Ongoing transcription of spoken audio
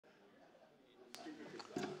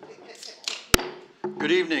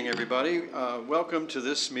Good evening, everybody. Welcome to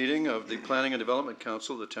this meeting of the Planning and Development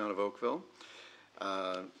Council of the Town of Oakville.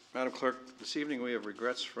 Madam Clerk, this evening we have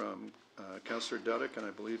regrets from Councillor Duddick and I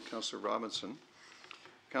believe Councillor Robinson.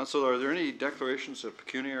 Council, are there any declarations of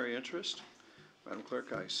pecuniary interest? Madam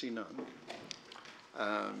Clerk, I see none.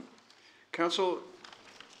 Council,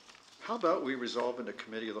 how about we resolve into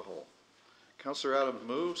committee of the whole? Councillor Adams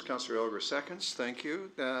moves, Councillor Elger seconds. Thank you.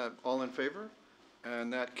 All in favor?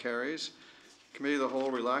 And that carries. Committee of the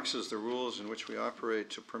whole relaxes the rules in which we operate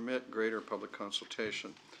to permit greater public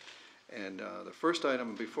consultation. And the first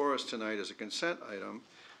item before us tonight is a consent item,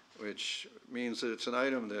 which means that it's an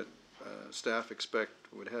item that staff expect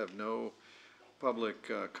would have no public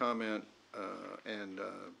comment and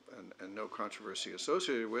no controversy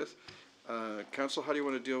associated with. Council, how do you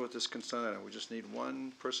want to deal with this consent item? We just need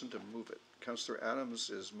one person to move it. Councillor Adams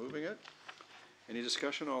is moving it. Any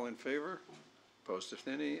discussion? All in favor? Opposed, if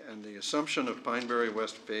any. And the assumption of Pineberry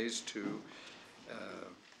West Phase 2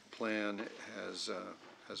 plan has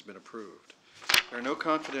been approved. There are no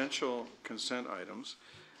confidential consent items,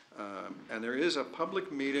 and there is a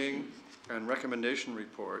public meeting and recommendation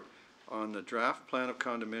report on the draft plan of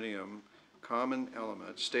condominium common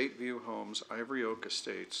element State View Homes Ivory Oak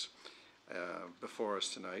Estates before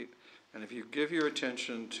us tonight. And if you give your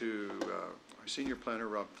attention to our senior planner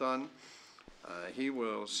Rob Thun, he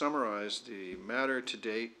will summarize the matter to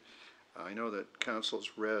date. I know that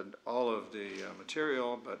Council's read all of the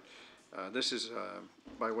material, but this is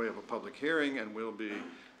by way of a public hearing, and we'll be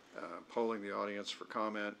polling the audience for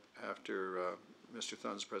comment after Mr.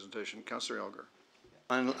 Thun's presentation. Councillor Elger.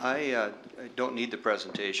 I don't need the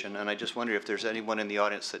presentation, and I just wonder if there's anyone in the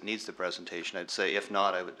audience that needs the presentation. I'd say if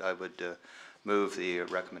not, I would move the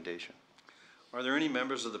recommendation. Are there any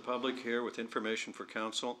members of the public here with information for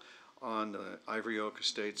Council on the Ivory Oak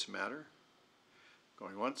Estates matter?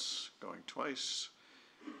 Going once, going twice.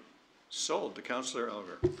 Sold to Councillor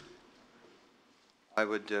Elger. I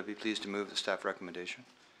would be pleased to move the staff recommendation.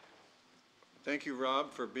 Thank you,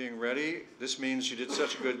 Rob, for being ready. This means you did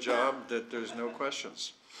such a good job that there's no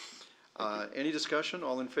questions. Any discussion?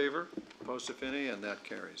 All in favor? Opposed, if any, and that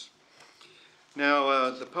carries. Now,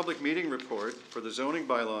 the public meeting report for the zoning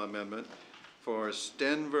bylaw amendment for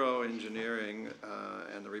Stenbro Engineering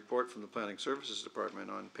and the report from the Planning Services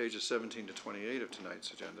Department on pages 17 to 28 of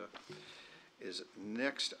tonight's agenda is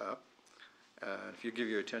next up. If you give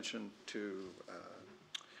your attention to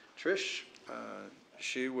Trish,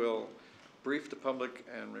 she will brief the public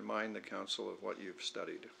and remind the Council of what you've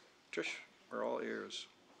studied. Trish, we're all ears.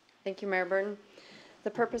 Thank you, Mayor Burton.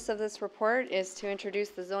 The purpose of this report is to introduce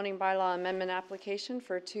the zoning bylaw amendment application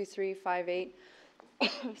for 2358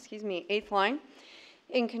 excuse me, 8th line,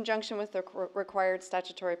 in conjunction with the required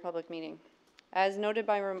statutory public meeting. As noted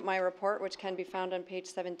by my report, which can be found on page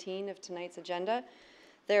 17 of tonight's agenda,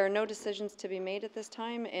 there are no decisions to be made at this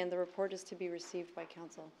time, and the report is to be received by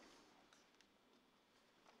Council.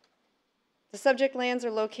 The subject lands are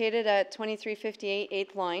located at 2358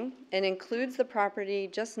 8th line and includes the property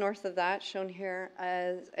just north of that, shown here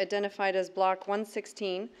as identified as block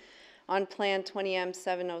 116, on Plan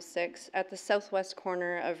 20M706 at the southwest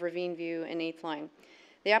corner of Ravine View and 8th line.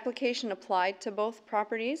 The application applied to both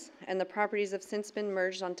properties, and the properties have since been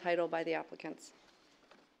merged on title by the applicants.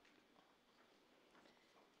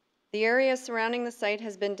 The area surrounding the site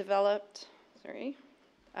has been developed,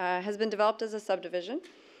 as a subdivision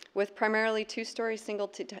with primarily two-story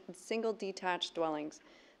single detached dwellings.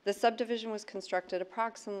 The subdivision was constructed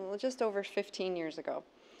approximately just over 15 years ago.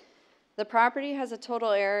 The property has a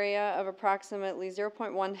total area of approximately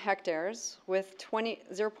 0.1 hectares with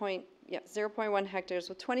 0.1 hectares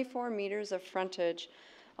with 24 meters of frontage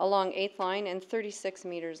along 8th line and 36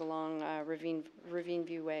 meters along Ravine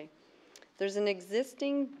View Way. There's an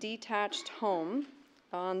existing detached home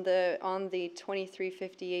on the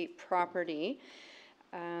 2358 property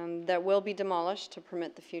that will be demolished to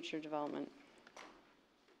permit the future development.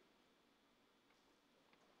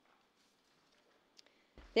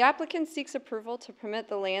 The applicant seeks approval to permit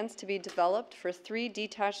the lands to be developed for 3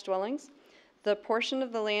 detached dwellings. The portion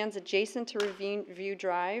of the lands adjacent to Ravine View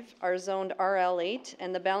Drive are zoned RL8,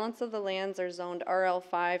 and the balance of the lands are zoned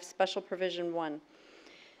RL5 Special Provision 1.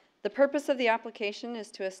 The purpose of the application is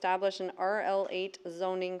to establish an RL8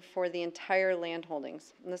 zoning for the entire land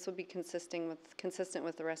holdings, and this will be consistent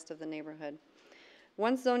with the rest of the neighborhood.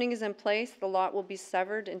 Once zoning is in place, the lot will be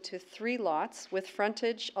severed into 3 lots with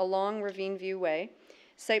frontage along Ravine View Way.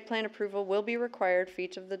 Site plan approval will be required for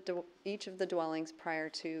each of the dwellings prior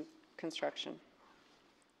to construction.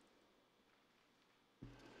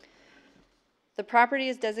 The property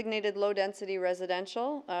is designated low-density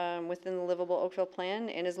residential within the Livable Oakville Plan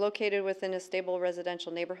and is located within a stable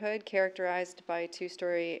residential neighborhood characterized by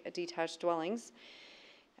two-story detached dwellings.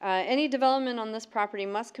 Any development on this property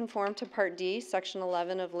must conform to Part D, Section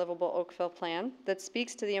 11 of Livable Oakville Plan that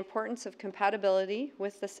speaks to the importance of compatibility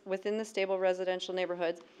within the stable residential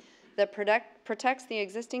neighborhoods that protects the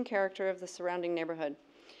existing character of the surrounding neighborhood.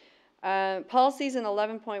 Policies in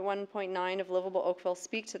 11.1.9 of Livable Oakville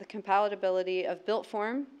speak to the compatibility of built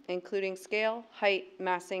form, including scale, height,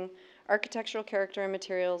 massing, architectural character and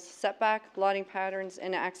materials, setback, lotting patterns,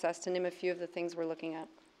 and access, to name a few of the things we're looking at.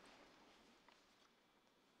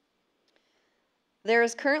 There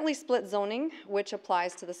is currently split zoning, which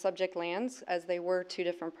applies to the subject lands, as they were two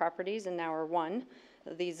different properties and now are one.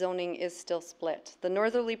 The zoning is still split. The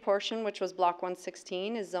northerly portion, which was Block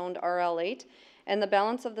 116, is zoned RL8, and the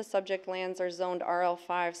balance of the subject lands are zoned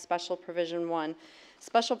RL5 Special Provision 1.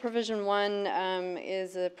 Special Provision 1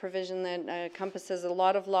 is a provision that encompasses a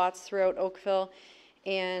lot of lots throughout Oakville,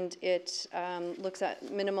 and it looks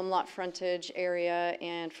at minimum lot frontage area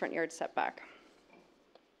and front yard setback.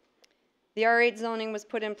 The R8 zoning was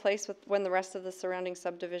put in place when the rest of the surrounding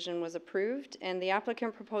subdivision was approved, and the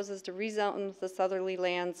applicant proposes to rezone the southerly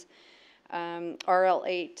lands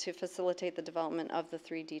RL8 to facilitate the development of the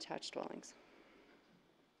 3 detached dwellings.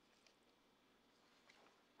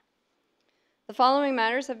 The following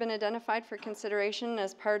matters have been identified for consideration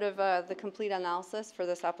as part of the complete analysis for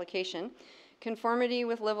this application: conformity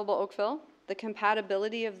with Livable Oakville, the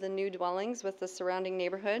compatibility of the new dwellings with the surrounding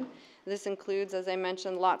neighborhood. This includes, as I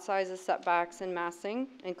mentioned, lot sizes, setbacks, and massing,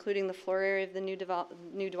 including the floor area of the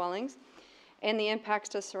new dwellings, and the impacts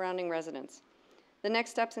to surrounding residents. The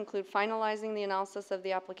next steps include finalizing the analysis of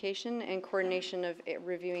the application and coordination of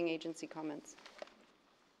reviewing agency comments.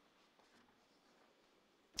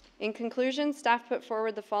 In conclusion, staff put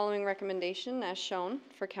forward the following recommendation as shown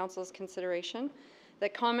for Council's consideration: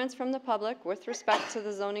 that comments from the public with respect to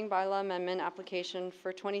the zoning bylaw amendment application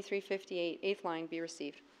for 2358 8th line be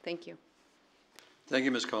received. Thank you. Thank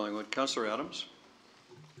you, Ms. Collingwood. Councillor Adams.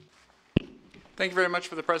 Thank you very much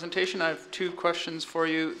for the presentation. I have 2 questions for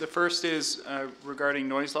you. The first is regarding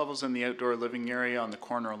noise levels in the outdoor living area on the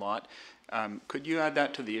corner lot. Could you add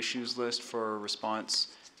that to the issues list for response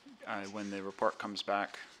when the report comes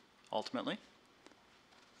back ultimately?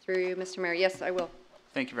 Through you, Mr. Mayor. Yes, I will.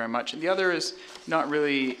 Thank you very much. And the other is not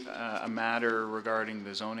really a matter regarding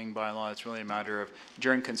the zoning bylaw. It's really a matter of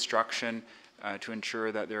during construction to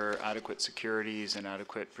ensure that there are adequate securities and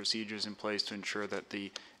adequate procedures in place to ensure that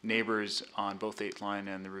the neighbors on both 8th Line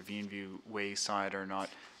and the Ravine View Way side are not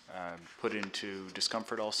put into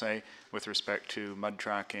discomfort, I'll say, with respect to mud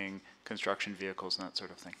tracking, construction vehicles, and that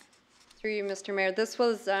sort of thing. Through you, Mr. Mayor. This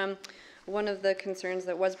was one of the concerns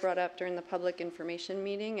that was brought up during the public information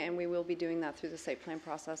meeting, and we will be doing that through the site plan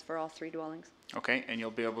process for all 3 dwellings. Okay, and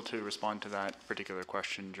you'll be able to respond to that particular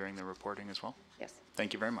question during the reporting as well? Yes.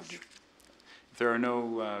 Thank you very much. If there are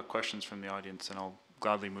no questions from the audience, then I'll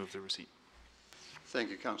gladly move the receipt.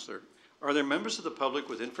 Thank you, Councillor. Are there members of the public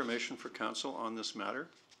with information for Council on this matter?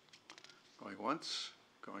 Going once,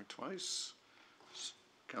 going twice.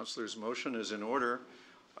 Councillor's motion is in order.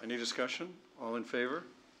 Any discussion? All in favor?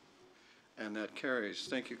 And that carries.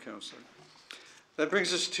 Thank you, Councillor. That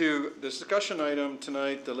brings us to the discussion item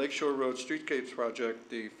tonight, the Lakeshore Road Streetscapes Project,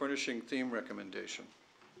 the furnishing theme recommendation.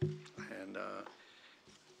 And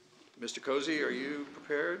Mr. Cozy, are you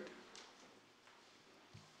prepared?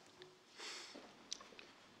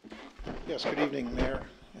 Yes, good evening, Mayor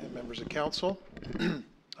and members of Council.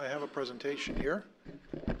 I have a presentation here.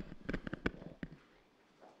 I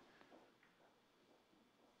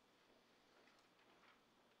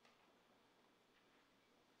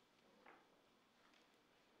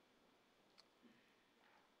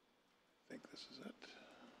think this is it.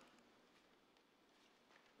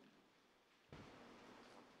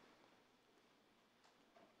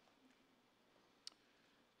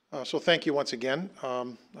 So thank you once again. I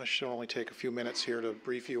should only take a few minutes here to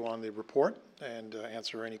brief you on the report and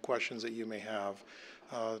answer any questions that you may have.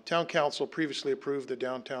 Town Council previously approved the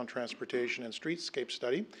Downtown Transportation and Streetscape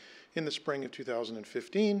Study in the spring of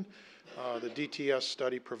 2015. The DTS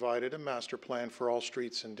study provided a master plan for all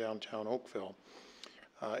streets in downtown Oakville.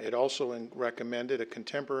 It also recommended a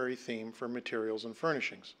contemporary theme for materials and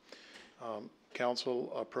furnishings.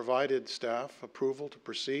 Council provided staff approval to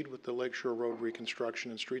proceed with the Lakeshore Road Reconstruction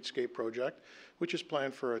and Streetscape Project, which is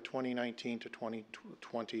planned for a 2019 to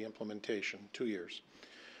 2020 implementation, 2 years.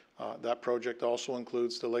 That project also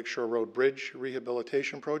includes the Lakeshore Road Bridge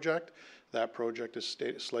Rehabilitation Project. That project is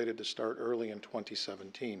slated to start early in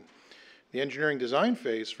 2017. The engineering design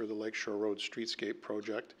phase for the Lakeshore Road Streetscape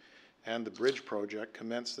Project and the bridge project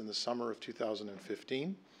commenced in the summer of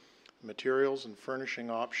 2015. Materials and furnishing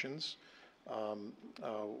options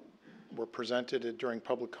were presented during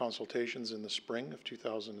public consultations in the spring of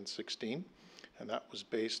 2016, and that was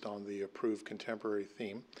based on the approved contemporary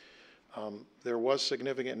theme. There was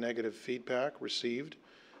significant negative feedback received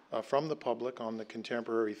from the public on the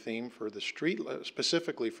contemporary theme for the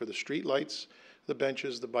specifically for the street lights, the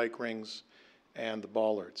benches, the bike rings, and the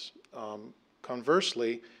bollards.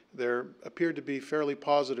 Conversely, there appeared to be fairly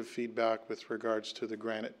positive feedback with regards to the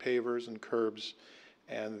granite pavers and curbs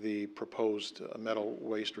and the proposed metal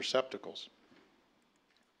waste receptacles.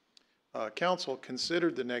 Council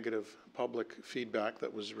considered the negative public feedback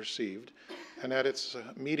that was received, and at its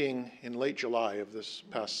meeting in late July of this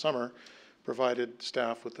past summer, provided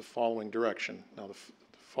staff with the following direction. Now, the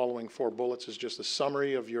following 4 bullets is just a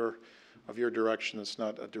summary of your direction. It's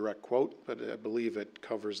not a direct quote, but I believe it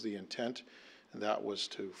covers the intent. And that was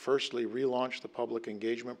to firstly relaunch the public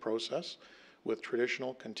engagement process with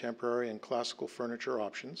traditional, contemporary, and classical furniture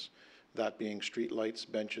options, that being street lights,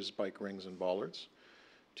 benches, bike rings, and bollards.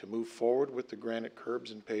 To move forward with the granite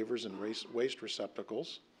curbs and pavers and waste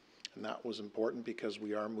receptacles, and that was important because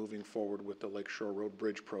we are moving forward with the Lakeshore Road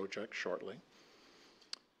Bridge project shortly.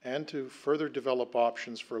 And to further develop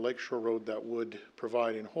options for Lakeshore Road that would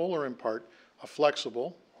provide in whole or in part a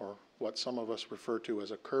flexible, or what some of us refer to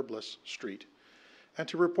as a curbless street. And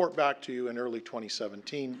to report back to you in early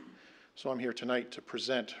 2017. So I'm here tonight to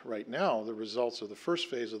present right now the results of the first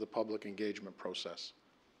phase of the public engagement process.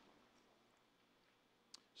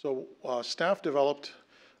 So staff developed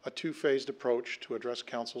a 2-phased approach to address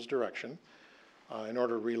Council's direction in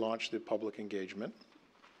order to relaunch the public engagement.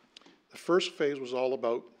 The first phase was all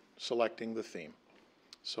about selecting the theme.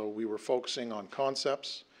 So we were focusing on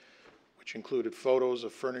concepts, which included photos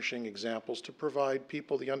of furnishing examples to provide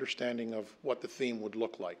people the understanding of what the theme would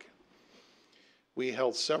look like. We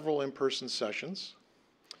held several in-person sessions.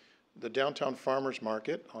 The Downtown Farmers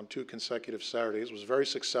Market on 2 consecutive Saturdays was very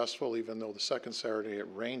successful, even though the second Saturday it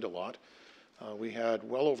rained a lot. We had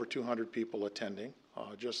well over 200 people attending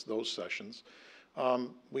just those sessions.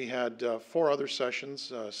 We had 4 other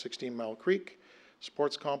sessions, 16 Mile Creek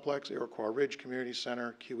Sports Complex, Iroquois Ridge Community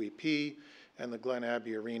Center, QEP, and the Glen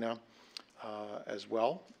Abbey Arena as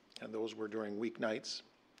well, and those were during weeknights.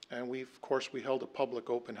 And of course, we held a public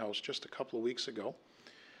open house just a couple of weeks ago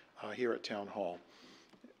here at Town Hall.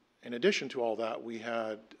 In addition to all that, we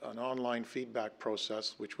had an online feedback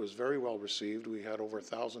process which was very well received. We had over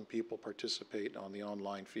 1,000 people participate on the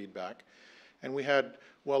online feedback, and we had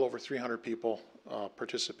well over 300 people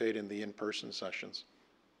participate in the in-person sessions.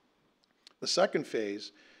 The second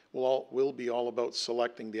phase will be all about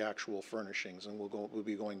selecting the actual furnishings, and we'll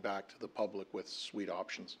be going back to the public with suite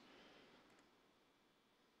options.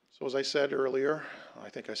 So as I said earlier, I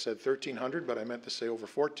think I said 1,300, but I meant to say over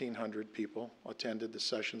 1,400 people attended the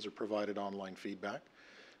sessions or provided online feedback.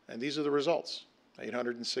 And these are the results.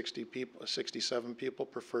 867 people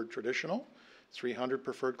preferred traditional, 300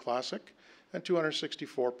 preferred classic, and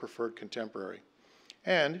 264 preferred contemporary.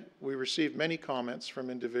 And we received many comments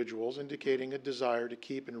from individuals indicating a desire to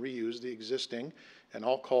keep and reuse the existing, and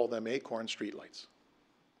I'll call them acorn streetlights.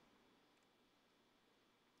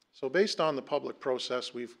 So based on the public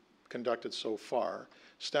process we've conducted so far,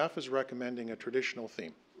 staff is recommending a traditional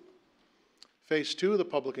theme. Phase 2 of the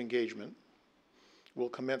public engagement will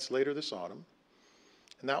commence later this autumn,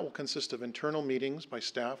 and that will consist of internal meetings by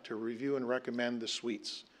staff to review and recommend the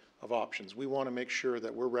suites of options. We want to make sure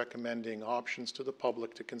that we're recommending options to the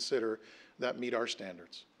public to consider that meet our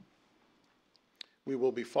standards. We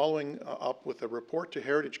will be following up with a report to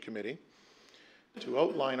Heritage Committee to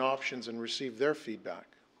outline options and receive their feedback.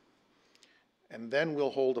 And then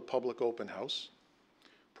we'll hold a public open house,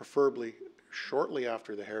 preferably shortly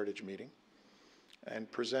after the Heritage meeting, and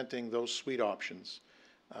presenting those suite options.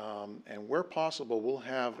 And where possible, we'll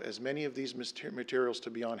have as many of these materials to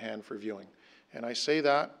be on hand for viewing. And I say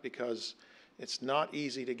that because it's not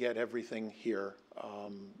easy to get everything here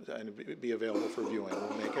and be available for viewing.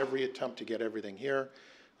 We'll make every attempt to get everything here.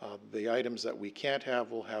 The items that we can't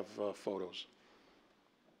have, we'll have photos.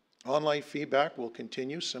 Online feedback will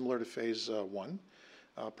continue similar to phase 1,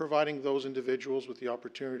 providing those individuals with the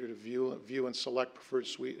opportunity to view and select preferred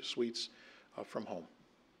suites from home.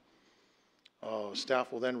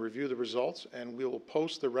 Staff will then review the results, and we will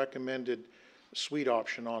post the recommended suite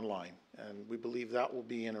option online, and we believe that will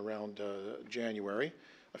be in around January.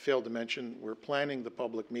 I failed to mention we're planning the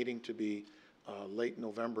public meeting to be late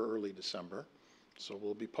November, early December. So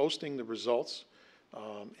we'll be posting the results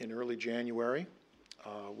in early January.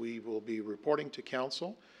 We will be reporting to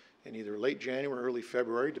Council in either late January or early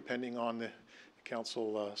February, depending on the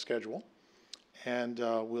council schedule. And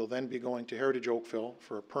we'll then be going to Heritage Oakville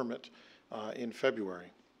for a permit in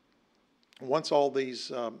February. Once all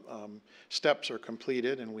these steps are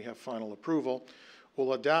completed and we have final approval,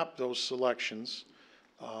 we'll adapt those selections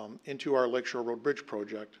into our Lakeshore Road Bridge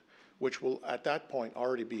project, which will at that point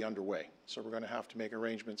already be underway. So we're going to have to make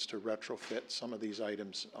arrangements to retrofit some of these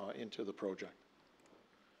items into the project.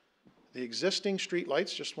 The existing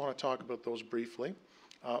streetlights, just want to talk about those briefly.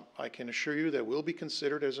 I can assure you that will be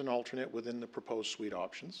considered as an alternate within the proposed suite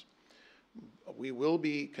options. We will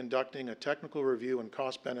be conducting a technical review and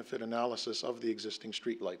cost-benefit analysis of the existing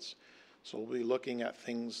streetlights. So we'll be looking at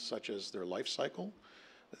things such as their life cycle,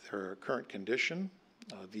 their current condition,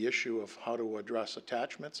 the issue of how to address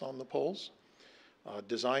attachments on the poles,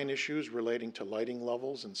 design issues relating to lighting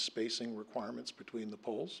levels and spacing requirements between the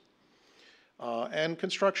poles, and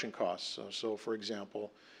construction costs. So for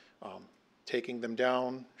example, taking them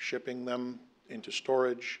down, shipping them into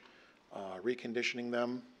storage, reconditioning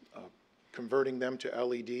them, converting them to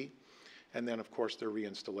LED, and then of course their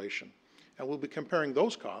reinstallation. And we'll be comparing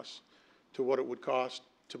those costs to what it would cost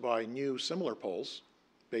to buy new similar poles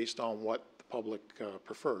based on what the public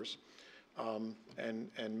prefers,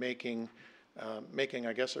 and making,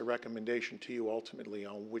 I guess, a recommendation to you ultimately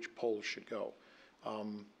on which poles should go.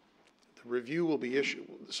 The review will be issued,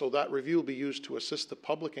 so that review will be used to assist the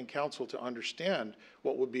public and council to understand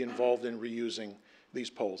what would be involved in reusing these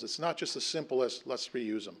poles. It's not just as simple as let's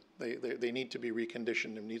reuse them. They need to be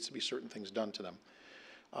reconditioned. There needs to be certain things done to them.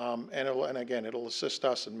 And again, it'll assist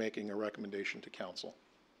us in making a recommendation to council.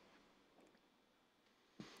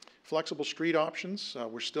 Flexible street options.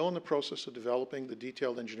 We're still in the process of developing the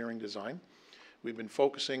detailed engineering design. We've been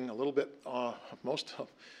focusing a little bit, most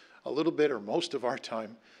of our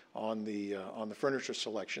time on the furniture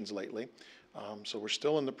selections lately. So we're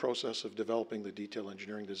still in the process of developing the detailed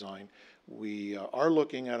engineering design. We are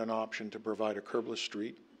looking at an option to provide a curbless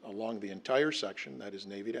street along the entire section, that is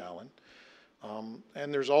Navy to Allen.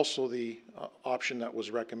 And there's also the option that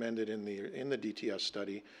was recommended in the DTS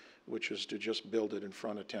study, which is to just build it in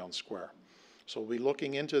front of Town Square. So we'll be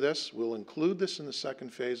looking into this. We'll include this in the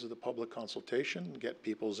second phase of the public consultation, get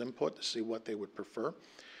people's input to see what they would prefer.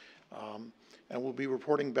 And we'll be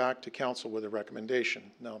reporting back to council with a recommendation.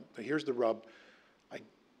 Now, here's the rub. I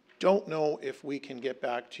don't know if we can get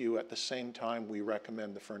back to you at the same time we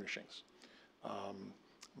recommend the furnishings.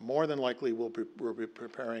 More than likely, we'll be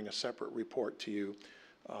preparing a separate report to you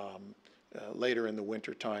later in the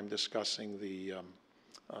winter time discussing the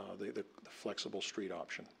flexible street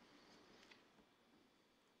option.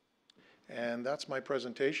 And that's my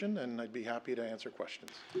presentation, and I'd be happy to answer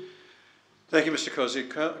questions. Thank you, Mr. Cozy.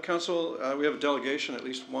 Council, we have a delegation, at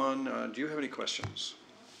least one. Do you have any questions?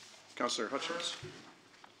 Councillor Hutchins.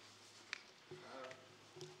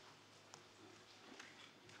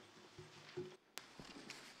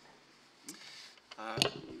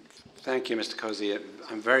 Thank you, Mr. Cozy.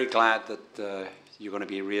 I'm very glad that you're going to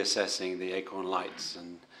be reassessing the Acorn lights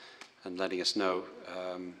and letting us know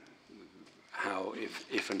how,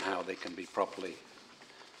 if and how they can be properly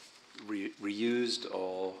reused,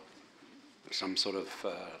 or some sort of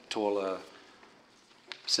taller,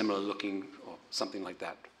 similar looking, or something like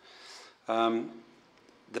that.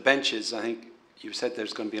 The benches, I think you said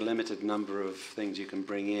there's going to be a limited number of things you can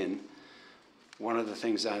bring in. One of the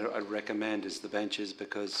things I'd recommend is the benches,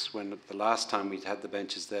 because when the last time we had the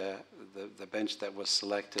benches there, the bench that was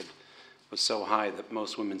selected was so high that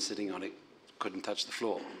most women sitting on it couldn't touch the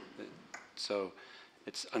floor. So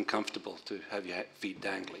it's uncomfortable to have your feet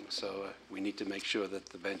dangling. So we need to make sure that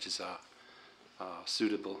the benches are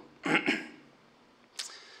suitable.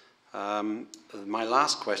 My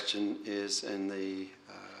last question is in the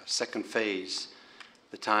second phase,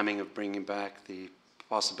 the timing of bringing back the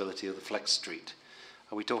possibility of the Flex Street.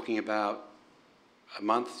 Are we talking about a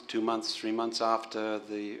month, 2 months, 3 months after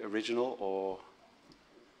the original, or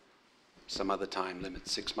some other time limit,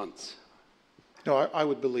 6 months? No, I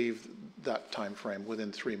would believe that time frame,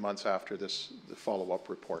 within 3 months after the follow-up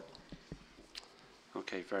report.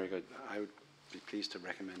 Okay, very good. I would be pleased to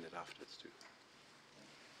recommend it afterwards too.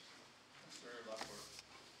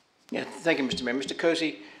 Yeah, thank you, Mr. Mayor. Mr.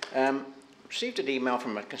 Cozy, received an email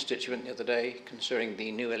from a constituent the other day concerning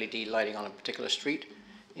the new LED lighting on a particular street,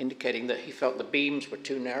 indicating that he felt the beams were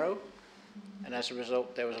too narrow, and as a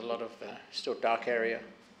result there was a lot of still dark area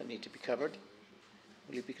that need to be covered.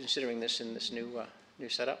 Will you be considering this in this new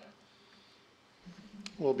setup?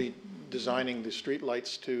 We'll be designing the street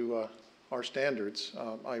lights to our standards.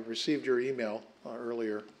 I received your email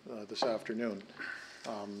earlier this afternoon.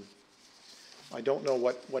 I don't know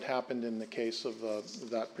what happened in the case of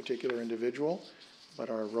that particular individual. but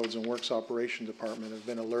our Roads and Works Operation Department have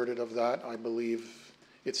been alerted of that. I believe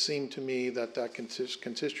it seemed to me that that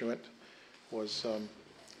constituent was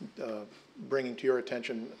bringing to your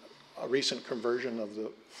attention a recent conversion of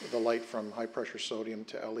the light from high-pressure sodium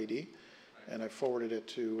to LED, and I forwarded it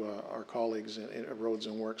to our colleagues in Roads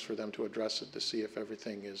and Works for them to address it to see if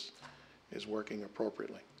everything is working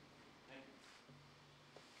appropriately.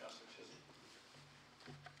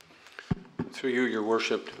 Through you, Your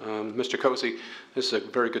Worship, Mr. Cozy, this is a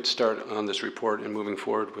very good start on this report and moving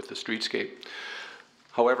forward with the streetscape.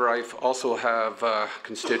 However, I also have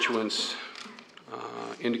constituents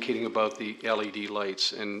indicating about the LED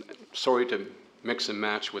lights, and sorry to mix and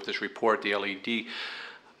match with this report, the LED,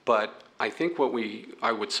 but I think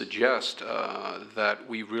I would suggest that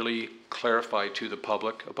we really clarify to the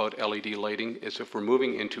public about LED lighting is if we're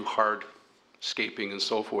moving into hardscaping and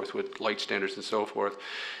so forth with light standards and so forth,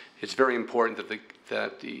 it's very important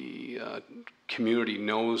that the community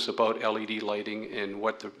knows about LED lighting and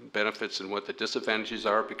what the benefits and what the disadvantages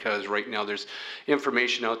are, because right now there's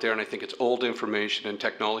information out there, and I think it's old information, and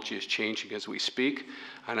technology is changing as we speak,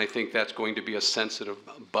 and I think that's going to be a sensitive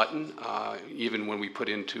button, even when we put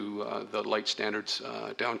into the light standards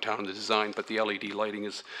downtown, the design, but the LED lighting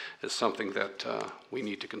is something that we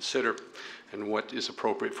need to consider and what is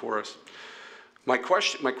appropriate for us.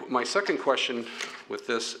 My second question with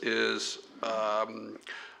this is,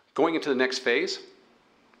 going into the next phase,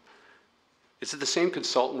 is it the same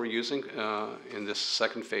consultant we're using in this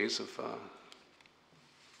second phase of,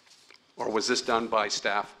 or was this done by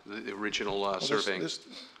staff, the original surveying?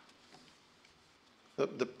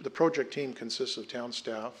 The project team consists of town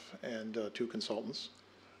staff and 2 consultants,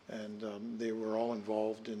 and they were all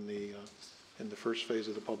involved in the first phase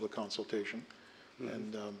of the public consultation,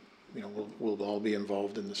 and you know, we'll all be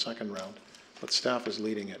involved in the second round, but staff is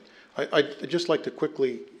leading it. I'd just like to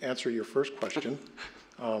quickly answer your first question.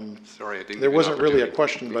 Sorry, I didn't. There wasn't really a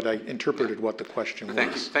question, but I interpreted what the question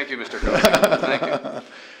was. Thank you, Mr. Cozy. Thank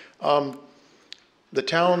you. The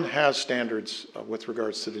town has standards with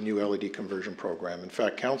regards to the new LED conversion program. In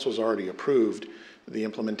fact, council's already approved the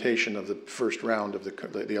implementation of the first round of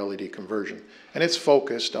the LED conversion, and it's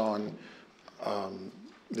focused on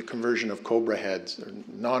the conversion of Cobra heads,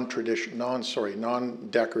 non-decorative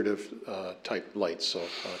type lights. So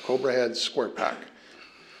Cobra heads, square pack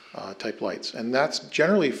type lights, and that's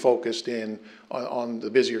generally focused on the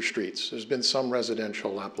busier streets. There's been some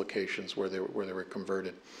residential applications where they were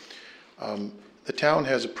converted. The town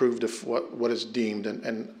has approved of what is deemed,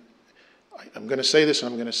 and I'm going to say this, and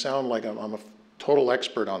I'm going to sound like I'm a total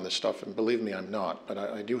expert on this stuff, and believe me, I'm not, but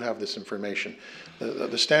I do have this information.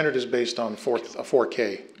 The standard is based on a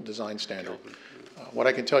 4K design standard. What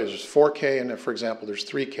I can tell you is there's 4K, and for example, there's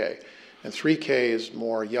 3K. And 3K is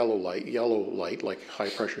more yellow light, like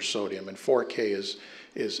high-pressure sodium, and 4K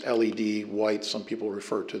is LED, white. Some people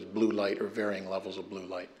refer to blue light or varying levels of blue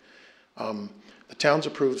light. The town's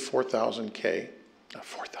approved 4K,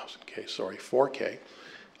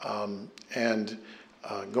 and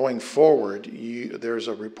going forward, there's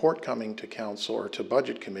a report coming to council, or to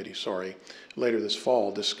budget committee, later this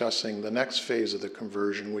fall, discussing the next phase of the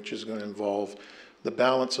conversion, which is going to involve the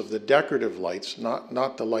balance of the decorative lights,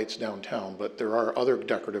 not the lights downtown, but there are other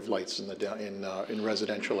decorative lights in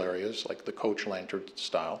residential areas, like the coach lantern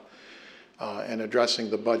style, and addressing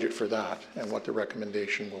the budget for that and what the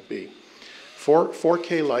recommendation will be.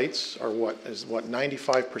 4K lights are what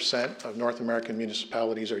 95% of North American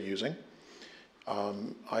municipalities are using.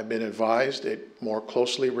 I've been advised it more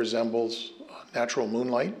closely resembles natural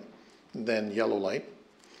moonlight than yellow light,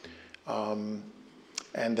 and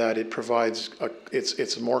that it provides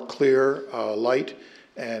it's more clear light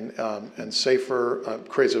and safer,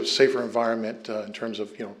 creates a safer environment in terms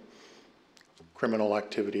of criminal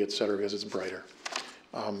activity, et cetera, because it's brighter.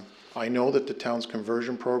 I know that the town's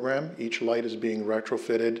conversion program, each light is being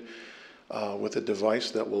retrofitted with a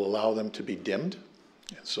device that will allow them to be dimmed.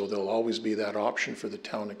 And so there'll always be that option for the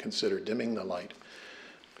town to consider dimming the light.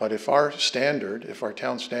 But if our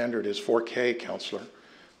town standard is 4K, Councillor,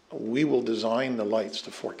 we will design the lights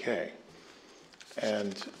to 4K.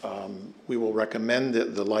 And we will recommend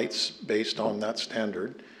the lights based on that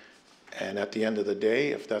standard. And at the end of the day,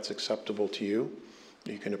 if that's acceptable to you,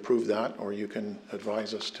 you can approve that, or you can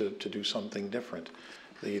advise us to do something different.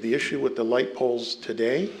 The issue with the light poles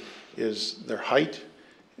today is their height.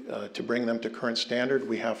 To bring them to current standard,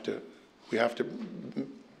 we have to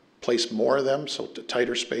place more of them, so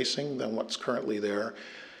tighter spacing than what's currently there.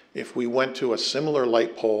 If we went to a similar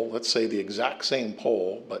light pole, let's say the exact same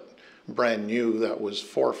pole, but brand new, that was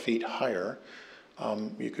 4 feet higher,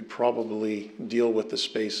 you could probably deal with the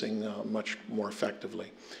spacing much more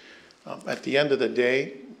effectively. At the end of the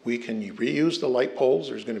day, we can reuse the light poles.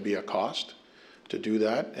 There's going to be a cost to do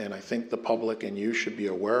that, and I think the public and you should be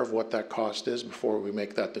aware of what that cost is before we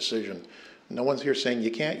make that decision. No one's here saying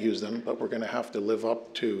you can't use them, but we're going to have to live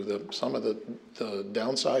up to some of the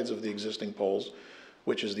downsides of the existing poles,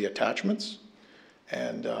 which is the attachments.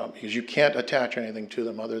 And because you can't attach anything to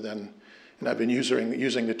them other than, and I've been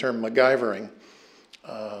using the term MacGyvering,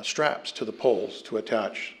 straps to the poles to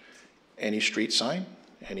attach any street sign,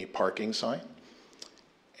 any parking sign,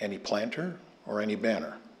 any planter, or any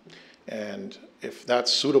banner. And if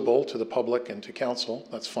that's suitable to the public and to council,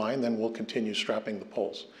 that's fine, then we'll continue strapping the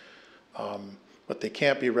poles. But they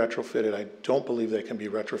can't be retrofitted. I don't believe they can be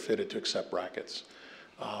retrofitted to accept brackets.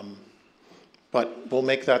 But we'll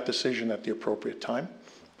make that decision at the appropriate time.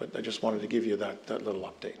 But I just wanted to give you that little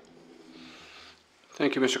update.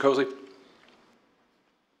 Thank you, Mr. Cozy.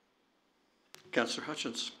 Councillor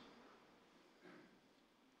Hutchins.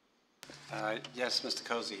 Yes, Mr.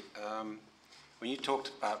 Cozy. When you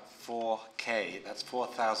talked about 4K, that's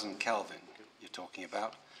 4,000 Kelvin you're talking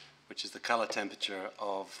about, which is the color temperature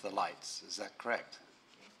of the lights. Is that correct?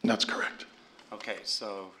 That's correct. Okay,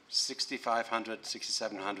 so 6,500,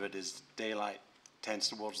 6,700 is daylight, tends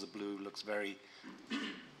towards the blue, looks very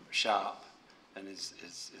sharp, and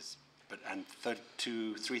and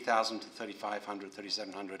 3,000 to 3,500,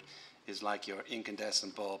 3,700 is like your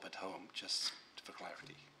incandescent bulb at home, just for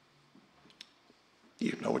clarity.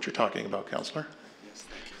 You know what you're talking about, Councillor. Yes,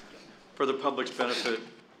 thank you. For the public's benefit,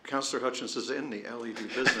 Councillor Hutchins is in the LED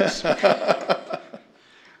business.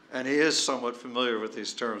 And he is somewhat familiar with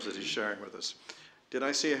these terms that he's sharing with us. Did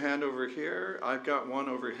I see a hand over here? I've got one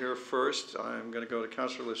over here first. I'm going to go to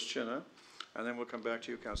Councillor Lischina, and then we'll come back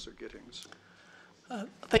to you, Councillor Gittings.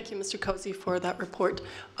 Thank you, Mr. Cozy, for that report.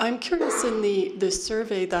 I'm curious in the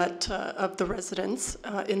survey that of the residents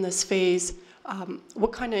in this phase,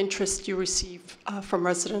 what kind of interest you receive from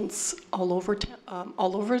residents all over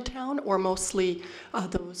town, or mostly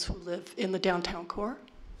those who live in the downtown core?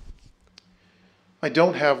 I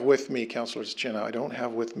don't have with me, Councillor Lischina, I don't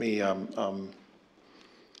have with me a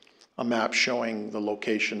map showing the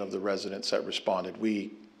location of the residents that responded.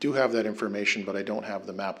 We do have that information, but I don't have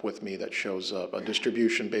the map with me that shows a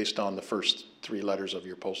distribution based on the first 3 letters of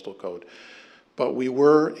your postal code. But we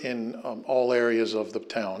were in all areas of the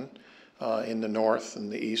town, in the north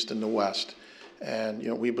and the east and the west. And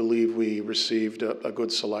we believe we received a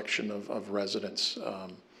good selection of residents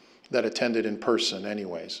that attended in person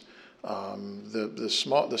anyways.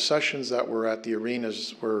 The sessions that were at the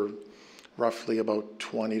arenas were roughly about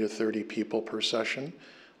 20 to 30 people per session.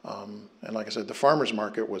 And like I said, the farmers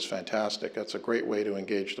market was fantastic. That's a great way to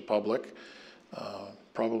engage the public.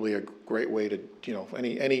 Probably a great way to,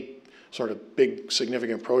 any sort of big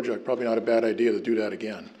significant project, probably not a bad idea to do that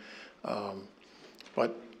again.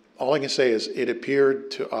 But all I can say is it appeared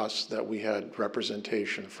to us that we had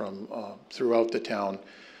representation from throughout the town,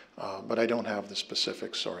 but I don't have the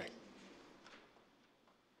specifics, sorry.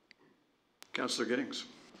 Councillor Gittings.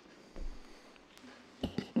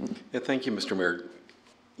 Yeah, thank you, Mr. Mayor.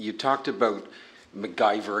 You talked about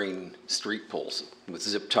MacGyvering street poles with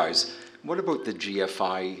zip ties. What about the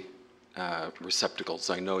GFI receptacles?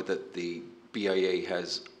 I know that the BIA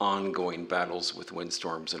has ongoing battles with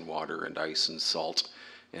windstorms and water and ice and salt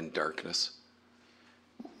and darkness.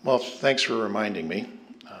 Well, thanks for reminding me.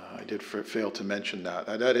 I did fail to mention that.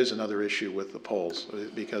 That is another issue with the poles,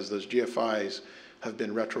 because those GFIs have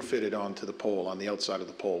been retrofitted onto the pole, on the outside of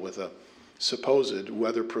the pole, with a supposed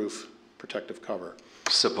weatherproof protective cover.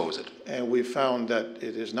 Supposed. And we found that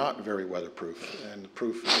it is not very weatherproof, and the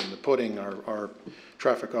proof is in the pudding. Our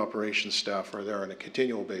traffic operations staff are there on a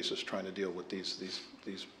continual basis trying to deal with these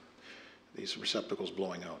receptacles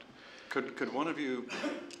blowing out. Could one of you,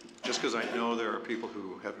 just because I know there are people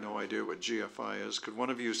who have no idea what GFI is, could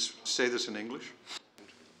one of you say this in English?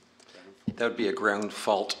 That would be a ground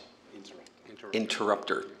fault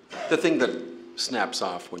interrupter. The thing that snaps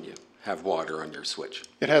off when you have water on your switch.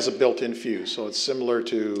 It has a built-in fuse, so it's similar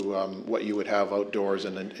to what you would have outdoors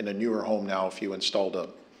in a newer home now. If you installed a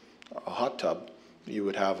hot tub, you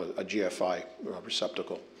would have a GFI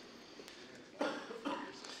receptacle.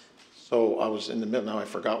 So I was in the middle, now I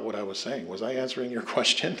forgot what I was saying. Was I answering your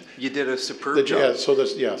question? You did a superb job. Yeah, so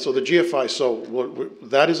the GFI, so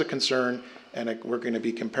that is a concern, and we're going to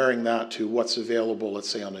be comparing that to what's available, let's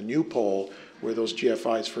say, on a new pole, where those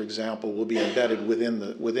GFIs, for example, will be embedded within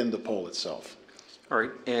the pole itself. All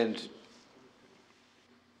right, and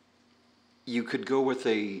you could go with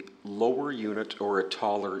a lower unit or a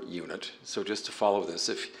taller unit. So just to follow this,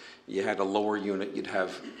 if you had a lower unit, you'd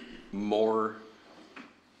have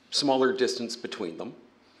smaller distance between them.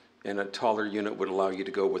 and a taller unit would allow you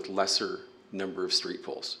to go with lesser number of street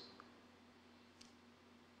poles.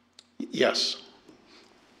 Yes.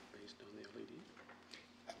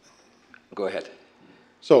 Go ahead.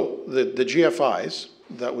 So the GFIs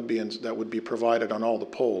that would be provided on all the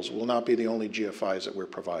poles will not be the only GFIs that we're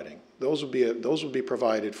providing. Those would be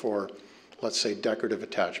provided for, let's say, decorative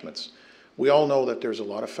attachments. We all know that there's a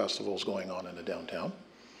lot of festivals going on in the downtown,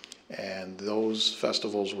 and those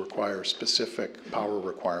festivals require specific power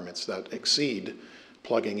requirements that exceed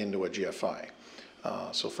plugging into a GFI.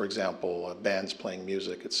 So for example, bands playing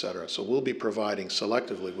music, et cetera. So we'll be providing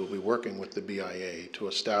selectively, we'll be working with the BIA to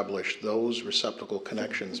establish those receptacle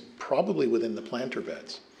connections probably within the planter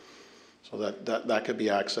beds. So that could be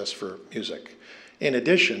access for music. In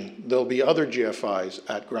addition, there'll be other GFIs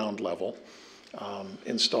at ground level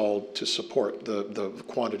installed to support the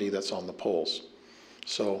quantity that's on the poles.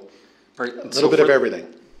 So Right. a little bit of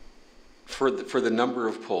everything. For the number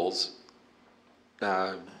of poles,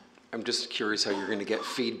 I'm just curious how you're going to get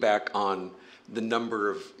feedback on the number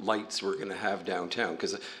of lights we're going to have downtown,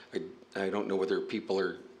 because I don't know whether people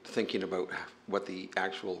are thinking about what the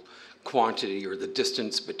actual quantity or the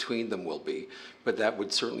distance between them will be, but that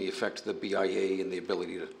would certainly affect the BIA and the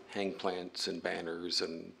ability to hang plants and banners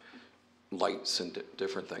and lights and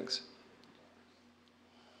different things.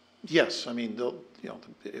 Yes, I mean,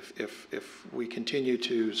 if we continue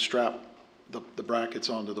to strap the brackets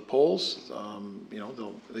onto the poles,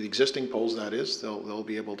 the existing poles, that is, they'll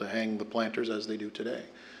be able to hang the planters as they do today.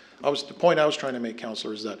 The point I was trying to make,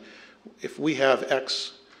 Councillor, is that if we have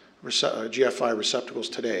X GFI receptacles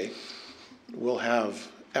today, we'll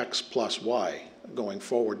have X plus Y going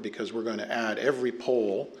forward, because we're going to add, every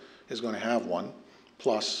pole is going to have one,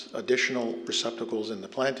 plus additional receptacles in the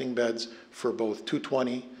planting beds for both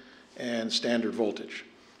 220 and standard voltage.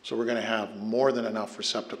 So we're going to have more than enough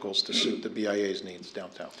receptacles to suit the BIA's needs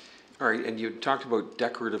downtown. All right, and you talked about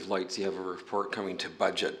decorative lights. You have a report coming to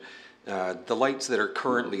budget. The lights that are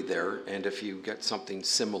currently there, and if you get something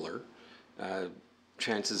similar,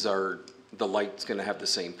 chances are the light's going to have the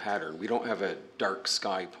same pattern. We don't have a dark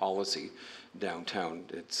sky policy downtown.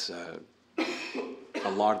 It's a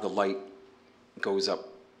lot of the light goes up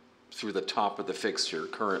through the top of the fixture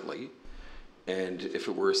currently, and if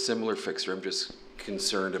it were a similar fixture, I'm just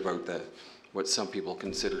concerned about what some people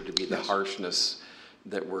consider to be the harshness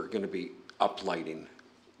that we're going to be uplighting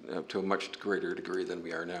to a much greater degree than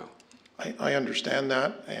we are now. I understand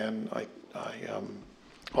that, and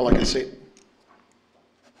all I can say,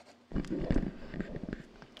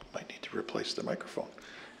 might need to replace the microphone.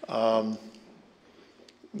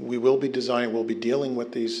 We will be designing, we'll be dealing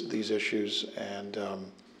with these issues, and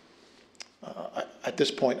at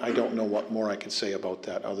this point, I don't know what more I can say about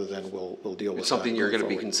that, other than we'll deal with It's something that you're going to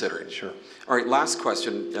be forward. considering. Sure. All right, last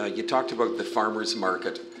question. You talked about the farmers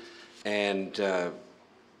market, and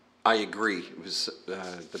I agree. It was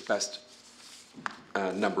the best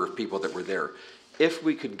number of people that were there. If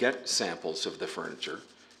we could get samples of the furniture,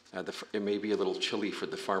 it may be a little chilly for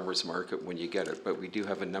the farmers market when you get it, but we do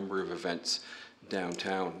have a number of events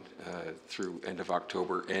downtown through end of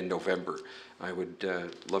October and November. I would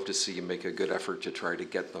love to see you make a good effort to try to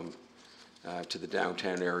get them to the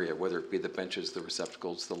downtown area, whether it be the benches, the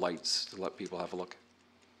receptacles, the lights, to let people have a look.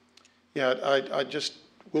 Yeah,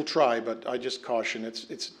 we'll try, but I just caution,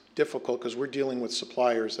 it's difficult, because we're dealing with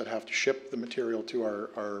suppliers that have to ship the material to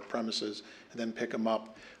our premises and then pick them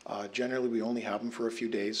up. Generally, we only have them for a few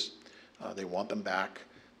days. They want them back.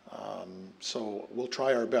 So we'll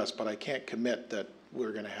try our best, but I can't commit that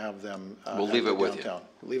we're going to have them we'll leave it with downtown.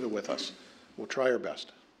 Leave it with us. We'll try our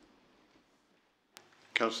best.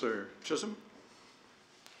 Councillor Chisholm?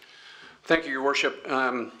 Thank you, Your Worship.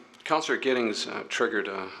 Councillor Giddings triggered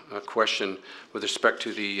a question with respect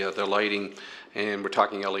to the lighting, and we're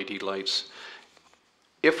talking LED lights.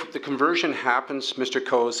 If the conversion happens, Mr.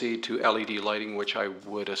 Cozy, to LED lighting, which I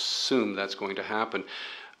would assume that's going to happen,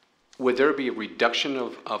 would there be a reduction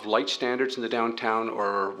of light standards in the downtown,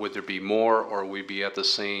 or would there be more, or would we be at the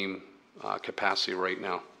same capacity right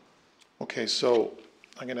now? Okay, so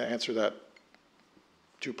I'm going to answer that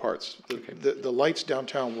two parts. The lights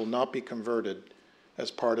downtown will not be converted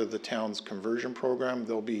as part of the town's conversion program.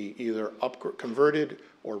 They'll be either converted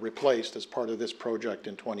or replaced as part of this project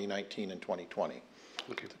in 2019 and 2020.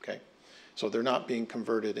 Okay. So they're not being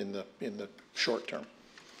converted in the short term.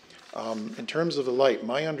 In terms of the light,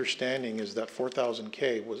 my understanding is that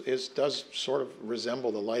 4000K does sort of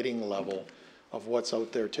resemble the lighting level of what's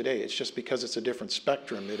out there today. It's just because it's a different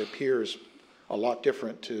spectrum, it appears a lot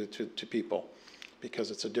different to people, because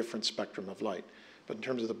it's a different spectrum of light. But in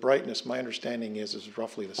terms of the brightness, my understanding is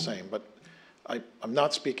roughly the same. But I'm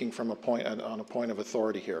not speaking from on a point of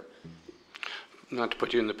authority here. Not to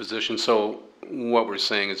put you in the position, so what we're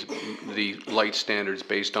saying is the light standards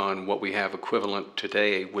based on what we have equivalent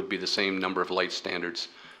today would be the same number of light standards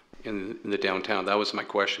in the downtown. That was my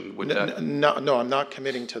question. Would that? No, I'm not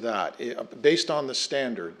committing to that. Based on the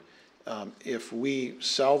standard, if we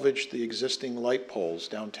salvage the existing light poles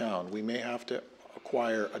downtown, we may have to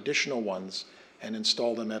acquire additional ones and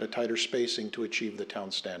install them at a tighter spacing to achieve the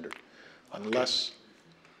town standard, unless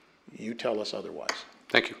you tell us otherwise.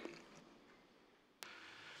 Thank you.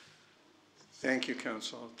 Thank you,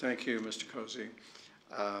 Council. Thank you, Mr. Cozy.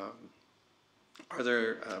 Are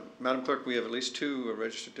there, Madam Clerk, we have at least 2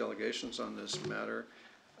 registered delegations on this matter.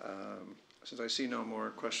 Since I see no more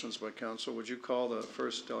questions by Council, would you call the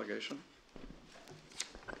first delegation?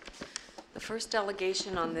 The first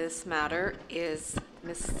delegation on this matter is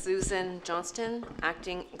Ms. Susan Johnston,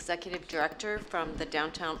 Acting Executive Director from the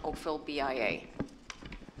Downtown Oakville BIA.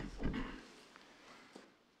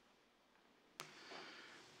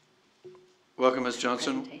 Welcome, Ms.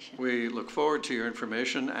 Johnson. We look forward to your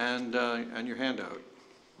information and your handout.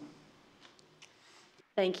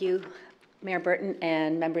 Thank you, Mayor Burton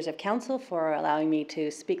and members of council, for allowing me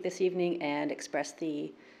to speak this evening and express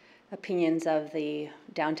the opinions of the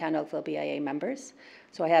Downtown Oakville BIA members.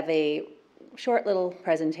 So I have a short little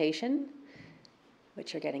presentation,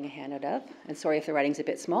 which you're getting a handout of. And sorry if the writing's a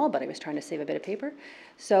bit small, but I was trying to save a bit of paper.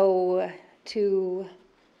 So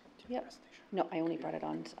no, I only brought it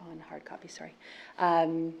on hard copy, sorry.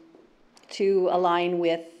 To align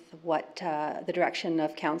with what the direction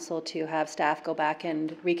of council to have staff go back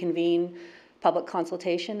and reconvene public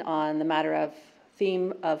consultation on the matter of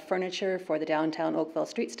theme of furniture for the Downtown Oakville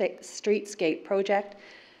Streetscape project.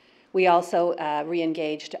 We also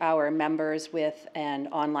re-engaged our members with an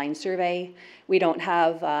online survey. We don't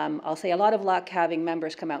have, I'll say, a lot of luck having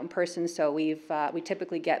members come out in person, so we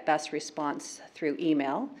typically get best response through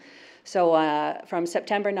email. So from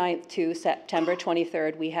September 9th to September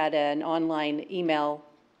 23rd, we had an online email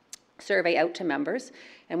survey out to members,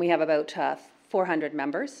 and we have about 400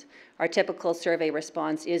 members. Our typical survey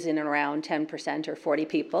response is in around 10% or 40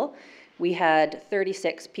 people. We had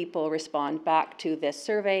 36 people respond back to this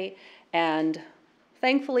survey, and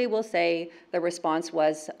thankfully we'll say the response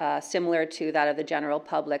was similar to that of the general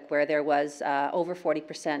public, where there was over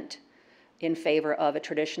 40% in favor of a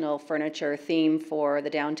traditional furniture theme for the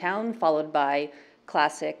downtown, followed by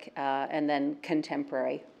classic and then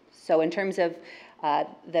contemporary. So in terms of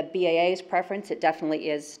the BAA's preference, it definitely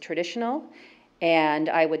is traditional. And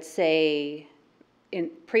I would say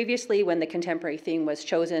previously when the contemporary theme was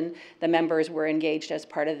chosen, the members were engaged as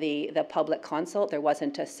part of the public consult. There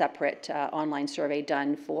wasn't a separate online survey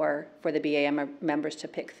done for the BAA members to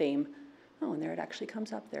pick theme. Oh, and there it actually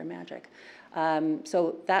comes up there, magic.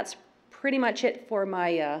 So that's pretty much it for my,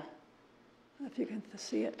 if you can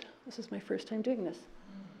see it. This is my first time doing this.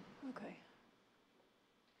 Okay.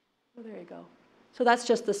 Well, there you go. So that's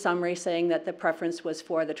just the summary saying that the preference was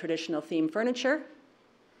for the traditional theme furniture.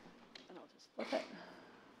 And I'll just flip it.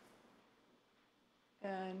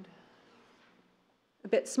 And a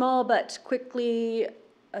bit small, but quickly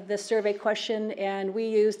the survey question, and we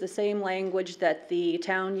used the same language that the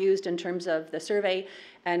town used in terms of the survey,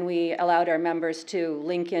 and we allowed our members to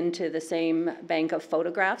link into the same bank of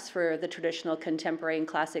photographs for the traditional, contemporary, and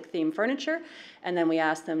classic theme furniture, and then we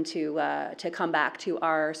asked them to come back to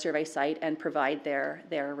our survey site and provide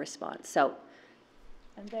their response. So,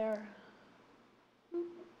 and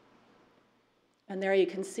there you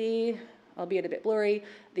can see, albeit a bit blurry,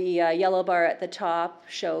 the yellow bar at the top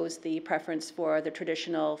shows the preference for the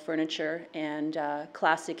traditional furniture, and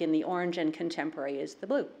classic in the orange, and contemporary is the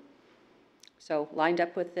blue. So lined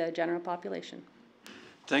up with the general population.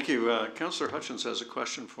 Thank you. Councillor Hutchins has a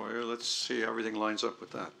question for you. Let's see how everything lines up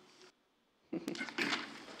with that.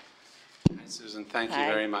 Hi, Susan, thank you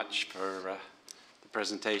very much for the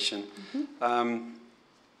presentation.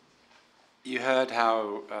 You heard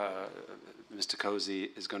how Mr.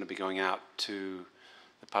 Cozy is going to be going out to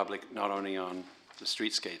the public, not only on the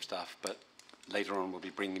streetscape stuff, but later on we'll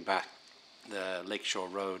be bringing back the Lakeshore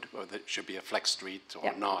Road, or that should be a flex street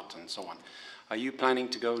or not, and so on. Are you planning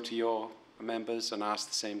to go to your members and ask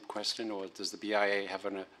the same question, or does the BIA have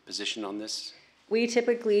a position on this? We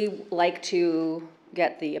typically like to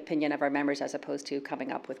get the opinion of our members as opposed to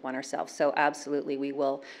coming up with one ourselves. So absolutely, we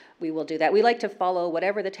will do that. We like to follow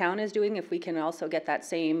whatever the town is doing. If we can also get that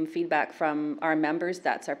same feedback from our members,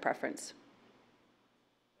 that's our preference.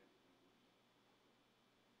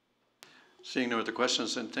 Seeing no other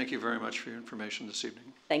questions, then thank you very much for your information this evening.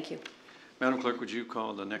 Thank you. Madam Clerk, would you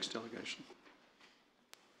call the next delegation?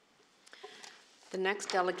 The next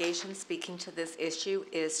delegation speaking to this issue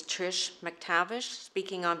is Trish McTavish,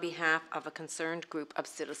 speaking on behalf of a concerned group of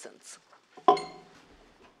citizens.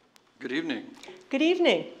 Good evening. Good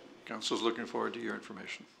evening. Council's looking forward to your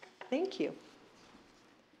information. Thank you.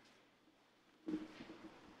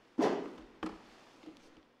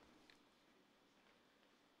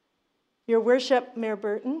 Your Worship, Mayor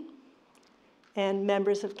Burton, and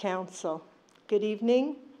members of council, good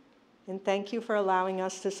evening, and thank you for allowing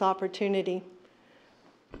us this opportunity.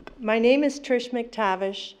 My name is Trish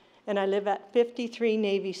McTavish, and I live at 53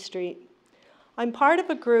 Navy Street. I'm part of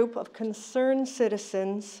a group of concerned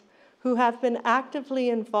citizens who have been actively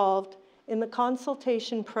involved in the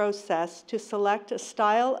consultation process to select a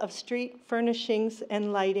style of street furnishings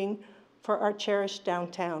and lighting for our cherished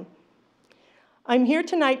downtown. I'm here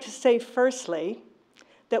tonight to say, firstly,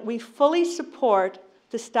 that we fully support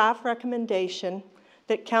the staff recommendation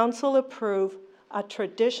that council approve a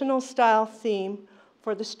traditional style theme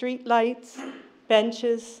for the street lights,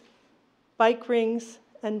 benches, bike rings,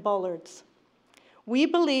 and bollards. We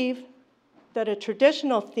believe that a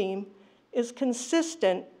traditional theme is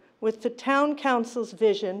consistent with the town council's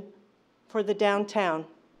vision for the downtown,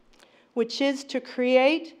 which is to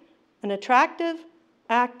create an attractive,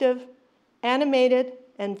 active, animated,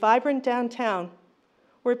 and vibrant downtown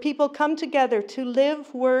where people come together to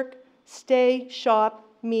live, work, stay, shop,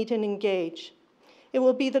 meet, and engage. It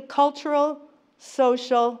will be the cultural,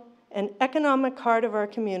 social, and economic heart of our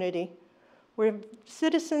community where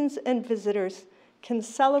citizens and visitors can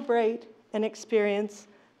celebrate and experience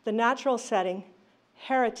the natural setting,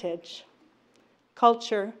 heritage,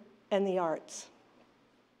 culture, and the arts.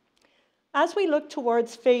 As we look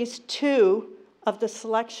towards phase 2 of the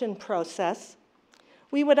selection process,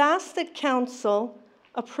 we would ask that council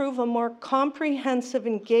approve a more comprehensive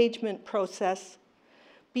engagement process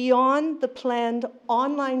beyond the planned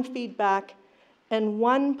online feedback and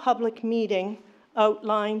one public meeting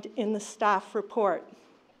outlined in the staff report.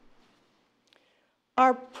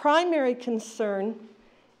 Our primary concern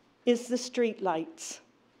is the street lights,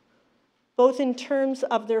 both in terms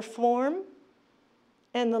of their form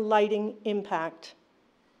and the lighting impact.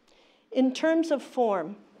 In terms of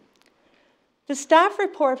form, the staff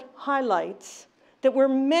report highlights there were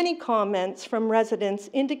many comments from residents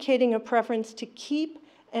indicating a preference to keep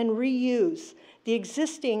and reuse the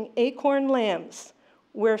existing acorn lamps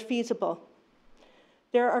where feasible.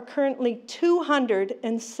 There are currently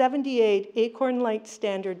 278 acorn light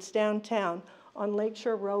standards downtown on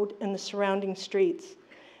Lakeshore Road and the surrounding streets,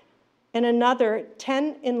 and another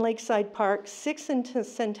 10 in Lakeside Park, 6 in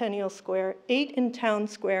Centennial Square, 8 in Town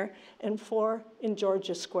Square, and 4 in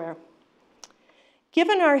Georgia Square.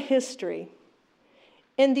 Given our history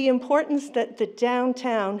and the importance that the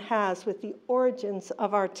downtown has with the origins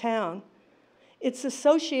of our town, its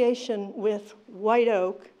association with white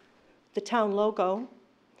oak, the town logo,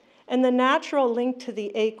 and the natural link to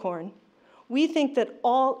the acorn, we think that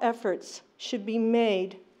all efforts should be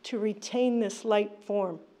made to retain this light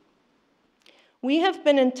form. We have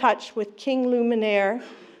been in touch with King Luminaire,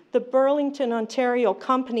 the Burlington, Ontario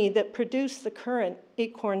company that produced the current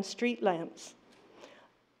acorn street lamps.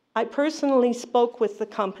 I personally spoke with the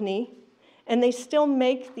company, and they still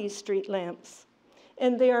make these street lamps,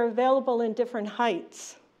 and they are available in different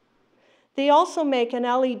heights. They also make an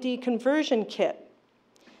LED conversion kit,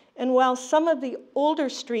 and while some of the older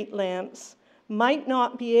street lamps might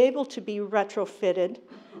not be able to be retrofitted,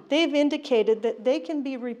 they've indicated that they can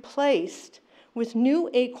be replaced with new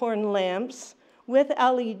acorn lamps with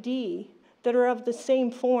LED that are of the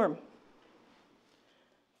same form.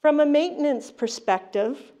 From a maintenance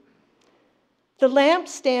perspective, the lamp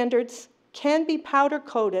standards can be powder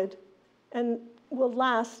coated and will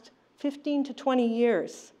last 15 to 20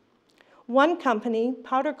 years. One company,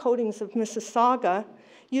 Powder Coatings of Mississauga,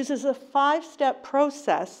 uses a 5-step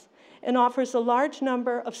process and offers a large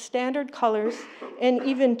number of standard colors and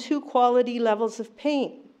even 2 quality levels of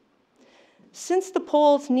paint. Since the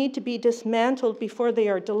poles need to be dismantled before they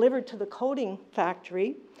are delivered to the coating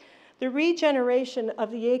factory, the regeneration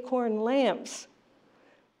of the acorn lamps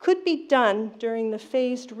could be done during the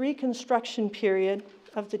phased reconstruction period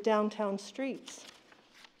of the downtown streets.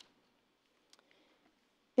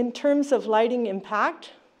 In terms of lighting impact,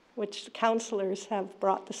 which the councillors have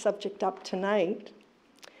brought the subject up tonight,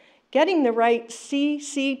 getting the right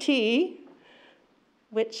CCT,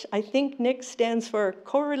 which I think, Nick, stands for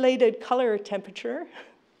correlated color temperature,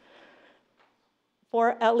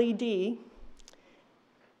 for LED,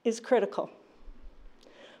 is critical.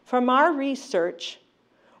 From our research,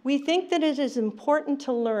 we think that it is important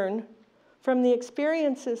to learn from the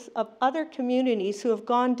experiences of other communities who have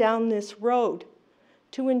gone down this road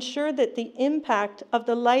to ensure that the impact of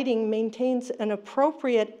the lighting maintains an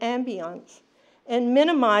appropriate ambiance and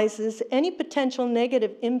minimizes any potential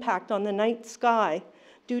negative impact on the night sky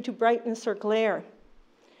due to brightness or glare.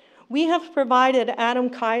 We have provided Adam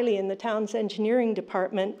Kiley in the town's engineering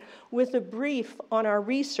department with a brief on our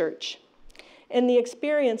research and the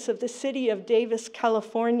experience of the city of Davis,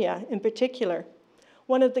 California in particular.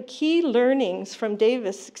 One of the key learnings from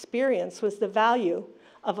Davis' experience was the value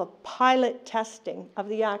of a pilot testing of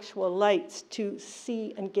the actual lights to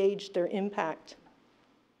see and gauge their impact.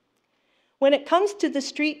 When it comes to the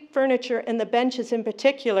street furniture and the benches in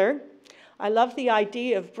particular, I love the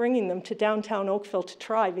idea of bringing them to downtown Oakville to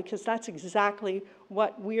try, because that's exactly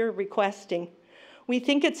what we're requesting. We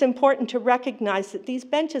think it's important to recognize that these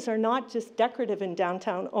benches are not just decorative in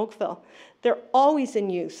downtown Oakville. They're always in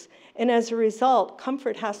use, and as a result,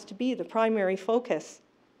 comfort has to be the primary focus.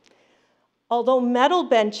 Although metal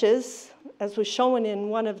benches, as was shown in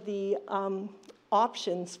one of the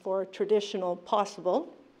options for traditional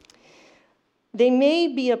possible, they may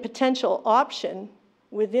be a potential option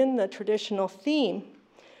within the traditional theme.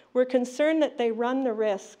 We're concerned that they run the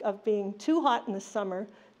risk of being too hot in the summer,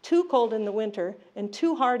 too cold in the winter, and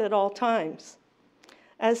too hard at all times.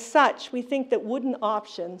 As such, we think that wooden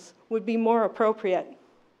options would be more appropriate.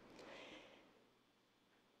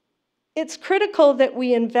 It's critical that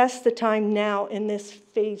we invest the time now in this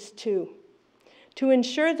phase 2 to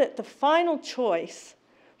ensure that the final choice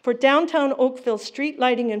for downtown Oakville street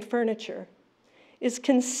lighting and furniture is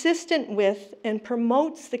consistent with and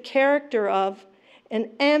promotes the character of and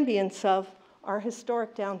ambience of our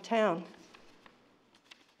historic downtown.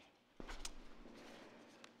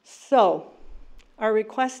 So, our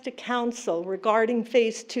request to council regarding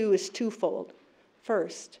phase 2 is twofold.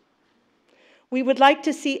 First, we would like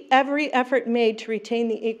to see every effort made to retain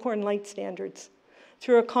the Acorn light standards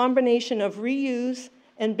through a combination of reuse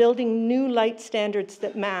and building new light standards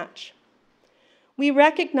that match. We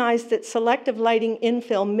recognize that selective lighting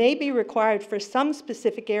infill may be required for some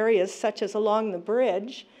specific areas, such as along the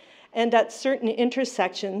bridge and at certain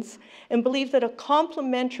intersections, and believe that a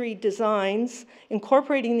complementary designs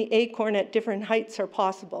incorporating the Acorn at different heights are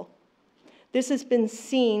possible. This has been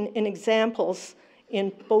seen in examples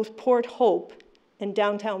in both Port Hope and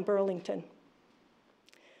downtown Burlington.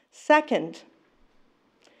 Second,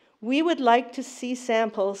 we would like to see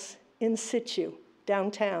samples in situ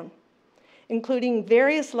downtown, including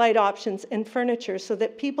various light options and furniture so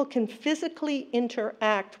that people can physically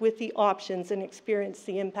interact with the options and experience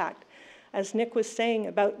the impact. As Nick was saying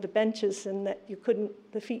about the benches and that you couldn't,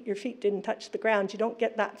 your feet didn't touch the ground, you don't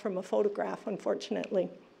get that from a photograph, unfortunately.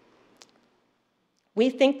 We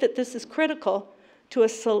think that this is critical to a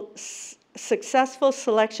successful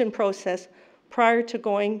selection process prior to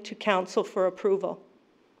going to council for approval.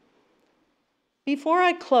 Before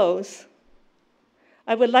I close,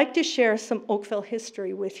 I would like to share some Oakville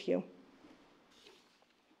history with you.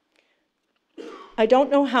 I don't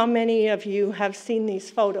know how many of you have seen these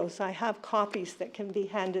photos. I have copies that can be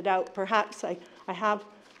handed out. Perhaps I have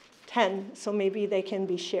 10, so maybe they can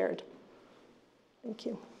be shared. Thank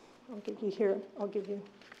you. I'll give you here. I'll give you.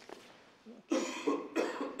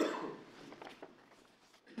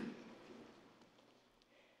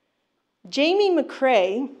 Jamie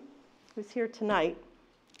McCrae, who's here tonight,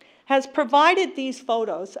 has provided these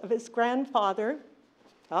photos of his grandfather.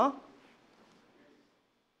 Oh,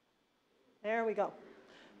 there we go.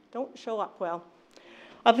 Don't show up well.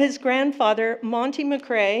 Of his grandfather, Monty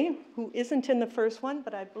McCrae, who isn't in the first one,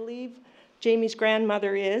 but I believe Jamie's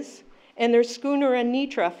grandmother is, and their schooner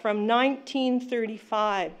Anitra from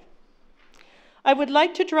 1935. I would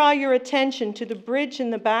like to draw your attention to the bridge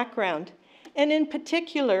in the background, and in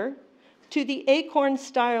particular, to the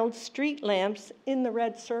acorn-styled street lamps in the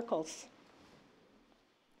red circles.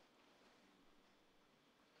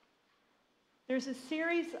 There's a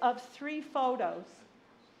series of 3 photos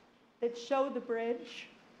that show the bridge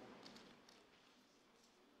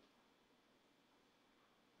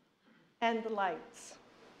and the lights.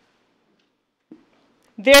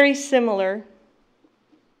 Very similar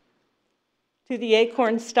to the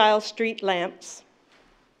acorn-style street lamps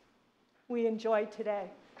we enjoy today.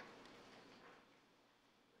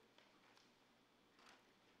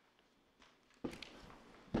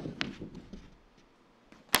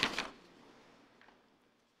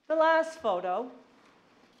 The last photo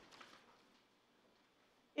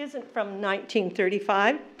isn't from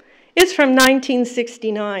 1935, it's from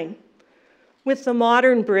 1969, with the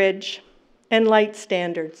modern bridge and light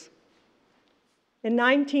standards. In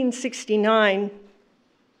 1969,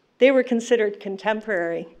 they were considered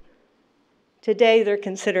contemporary. Today, they're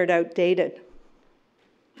considered outdated.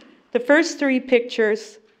 The first 3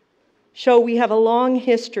 pictures show we have a long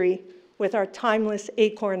history with our timeless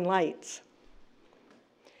acorn lights.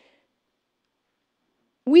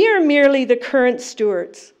 We are merely the current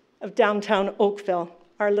stewards of downtown Oakville,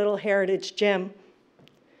 our little heritage gem.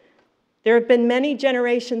 There have been many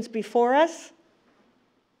generations before us,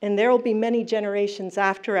 and there will be many generations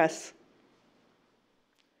after us.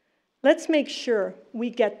 Let's make sure we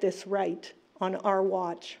get this right on our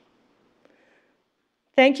watch.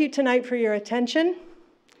 Thank you tonight for your attention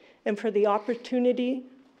and for the opportunity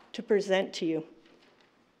to present to you.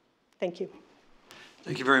 Thank you.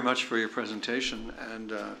 Thank you very much for your presentation and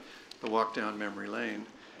the walk down memory lane.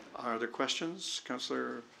 Are there questions?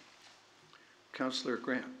 Councillor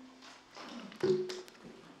Grant.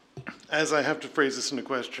 As I have to phrase this in a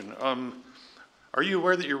question, are you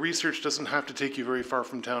aware that your research doesn't have to take you very far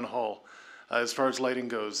from Town Hall as far as lighting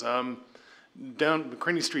goes? Down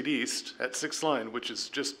McCraney Street East at 6th Line, which is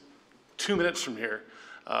just 2 minutes from here,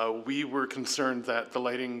 we were concerned that the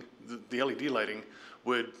lighting, the LED lighting,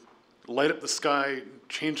 would light up the sky,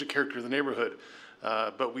 change the character of the neighborhood.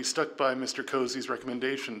 But we stuck by Mr. Cozy's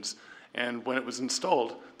recommendations, and when it was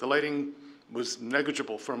installed, the lighting was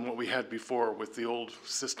negligible from what we had before with the old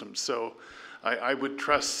system. So I would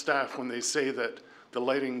trust staff when they say that the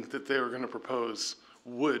lighting that they were going to propose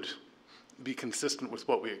would be consistent with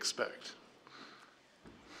what we expect.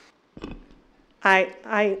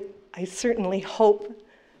 I certainly hope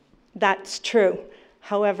that's true.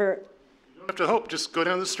 However, you don't have to hope, just go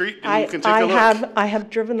down the street and you can take a look. I have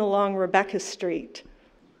driven along Rebecca Street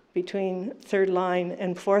between 3rd Line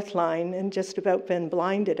and 4th Line and just about been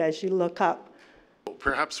blinded as you look up.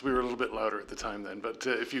 Perhaps we were a little bit louder at the time then, but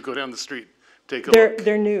if you go down the street, take a look.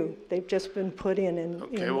 They're new. They've just been put in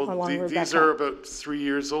Okay, well, along Rebecca. these are about 3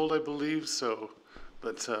 years old, I believe, so,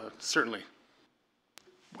 but certainly.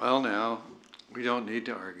 Well, now, we don't need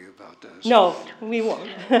to argue about this. No, we won't.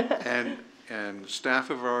 And staff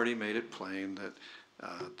have already made it plain that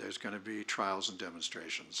there's going to be trials and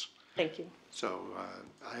demonstrations. Thank you. So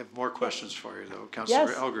I have more questions for you, though. Councillor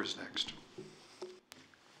Yes. Elger's next.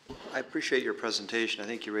 I appreciate your presentation. I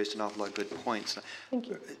think you raised an awful lot of good points. Thank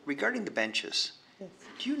you. Regarding the benches, Yes.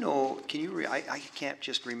 do you know, I can't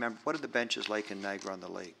just remember, what are the benches like in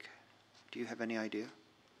Niagara-on-the-Lake? Do you have any idea?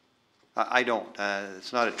 I don't.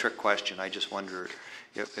 It's not a trick question. I just wonder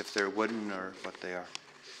if they're wooden or what they are.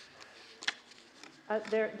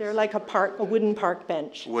 They're like a wooden park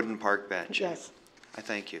bench. Wooden park bench. Yes. I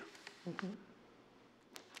thank you. Mm-hmm.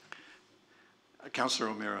 Councillor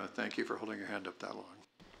O'Meara, thank you for holding your hand up that long.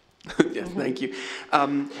 Yes, thank you.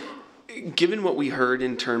 Given what we heard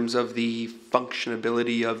in terms of the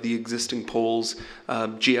functionability of the existing poles,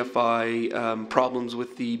 GFI, problems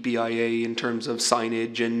with the BIA in terms of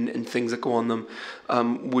signage and things that go on them,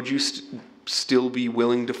 would you still be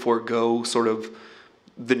willing to forego sort of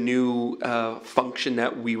the new function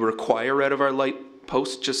that we require out of our light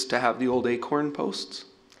posts just to have the old acorn posts?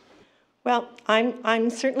 Well, I'm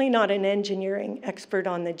certainly not an engineering expert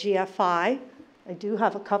on the GFI. I do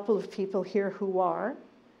have a couple of people here who are.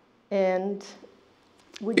 And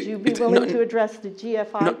would you be willing to address the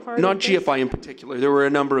GFI part? Not GFI in particular. There were a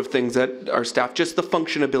number of things that our staff, just the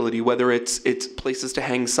functionability, whether it's places to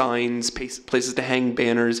hang signs, places to hang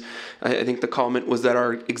banners. I think the comment was that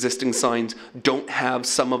our existing signs don't have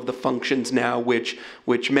some of the functions now, which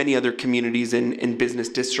many other communities in business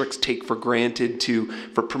districts take for granted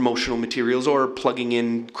for promotional materials or plugging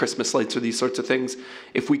in Christmas lights or these sorts of things.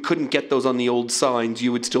 If we couldn't get those on the old signs,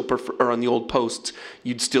 you would still prefer, or on the old posts,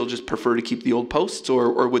 you'd still just prefer to keep the old posts,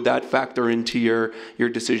 or would that factor into your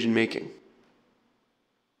decision making?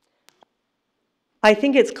 I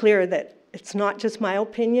think it's clear that it's not just my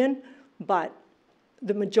opinion, but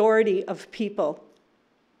the majority of people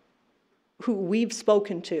who we've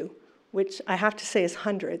spoken to, which I have to say is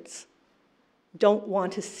hundreds, don't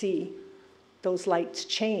want to see those lights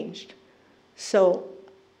changed. So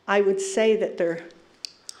I would say that there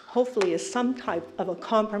hopefully is some type of a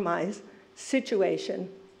compromise situation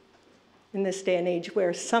in this day and age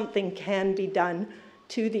where something can be done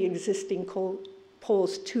to the existing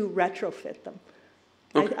poles to retrofit them.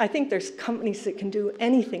 Okay. I think there's companies that can do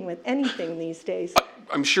anything with anything these days.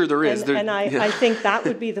 I'm sure there is. I think that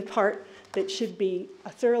would be the part that should be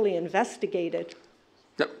thoroughly investigated.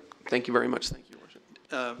 Yep. Thank you very much. Thank you,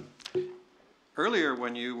 Worship. Earlier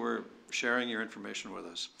when you were sharing your information with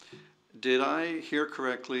us, did I hear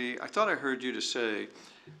correctly? I thought I heard you to say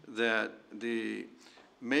that the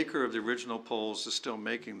maker of the original poles is still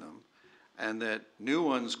making them, and that new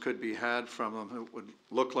ones could be had from them that would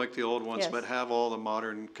look like the old ones, Yes. but have all the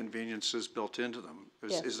modern conveniences built into them.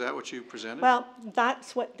 Yes. Is that what you presented? Well,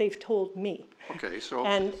 that's what they've told me. Okay, so.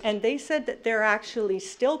 And they said that they're actually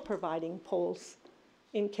still providing poles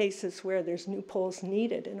in cases where there's new poles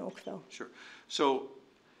needed in Oakville. Sure. So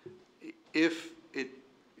if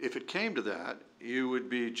it came to that, you would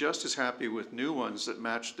be just as happy with new ones that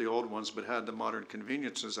matched the old ones but had the modern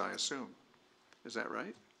conveniences, I assume. Is that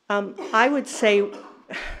right? I would say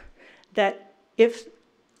that if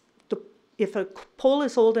a pole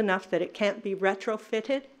is old enough that it can't be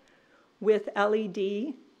retrofitted with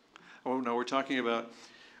LED. Oh, no, we're talking about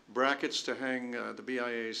brackets to hang the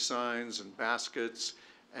BIA signs and baskets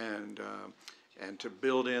and to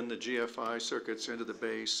build in the GFI circuits into the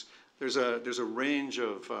base. There's a range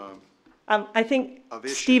of I think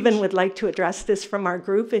issues. Stephen would like to address this from our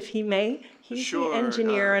group, if he may. He's Sure, the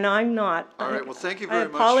engineer, and I'm not. all right, well, thank you very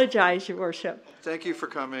much. I apologize, Your Worship. Thank you for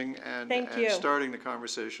coming and Thank you. starting the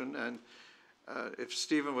conversation. And if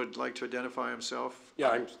Stephen would like to identify himself.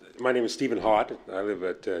 Yeah, my name is Stephen Hott. I live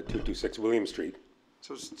at 226 William Street.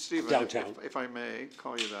 So Stephen, downtown. if I may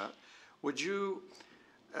call you that, would you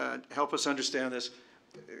help us understand this?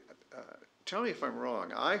 Tell me if I'm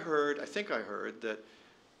wrong. I think I heard that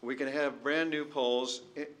we can have brand new poles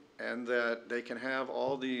and that they can have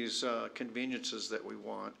all these conveniences that we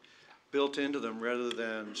want built into them rather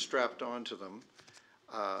than strapped onto them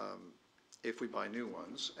if we buy new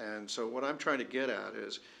ones. And so what I'm trying to get at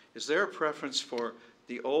is there a preference for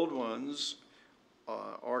the old ones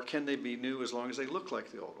or can they be new as long as they look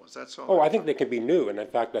like the old ones? That's all. Oh, I think they can be new, and in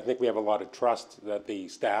fact, I think we have a lot of trust that the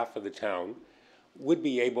staff of the town would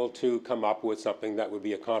be able to come up with something that would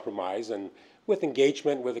be a compromise, and with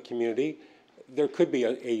engagement with the community, there could be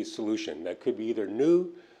a solution that could be either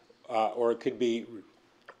new or it could be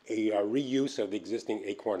a reuse of the existing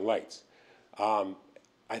Acorn lights.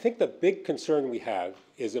 I think the big concern we have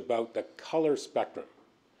is about the color spectrum.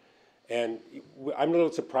 And I'm a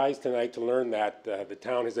little surprised tonight to learn that the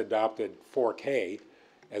town has adopted 4K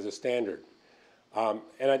as a standard.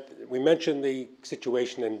 We mentioned the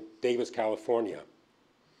situation in Davis, California.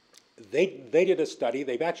 They did a study.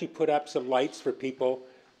 They've actually put up some lights for people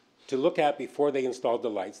to look at before they installed the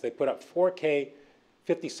lights. They put up 4K,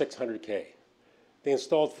 5600K. They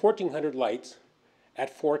installed 1,400 lights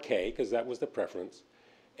at 4K, because that was the preference,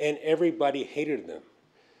 and everybody hated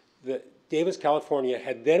them. Davis, California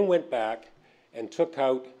had then went back and took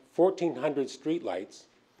out 1,400 street lights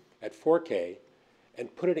at 4K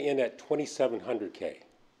and put it in at 2,700K,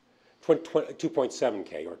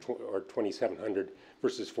 2.7K or 2,700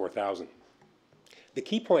 versus 4,000. The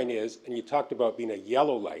key point is, and you talked about being a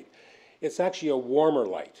yellow light, it's actually a warmer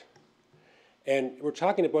light. And we're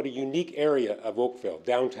talking about a unique area of Oakville,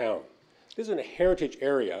 downtown. This is a heritage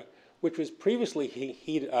area which was previously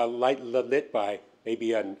lit by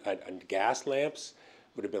maybe on gas lamps,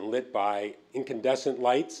 would have been lit by incandescent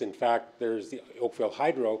lights. In fact, there's the Oakville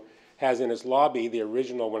Hydro has in its lobby one of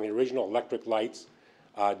the original electric lights,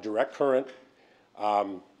 direct current,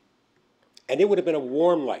 and it would have been a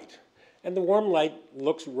warm light. And the warm light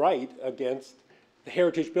looks right against the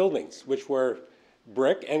heritage buildings, which were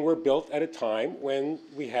brick and were built at a time when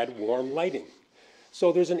we had warm lighting.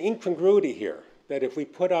 So there's an incongruity here, that if we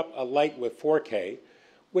put up a light with 4K,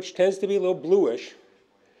 which tends to be a little bluish,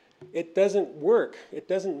 it doesn't work, it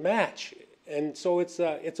doesn't match. And so it's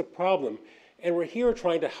a problem. And we're here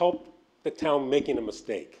trying to help the town making a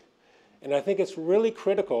mistake. And I think it's really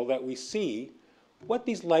critical that we see what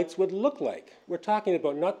these lights would look like. We're talking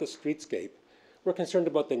about not the streetscape, we're concerned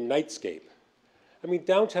about the nightscape. I mean,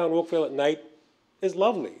 downtown Oakville at night is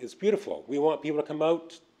lovely, it's beautiful. We want people to come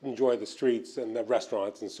out, enjoy the streets and the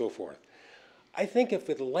restaurants and so forth. I think if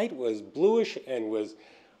the light was bluish and was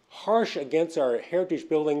harsh against our heritage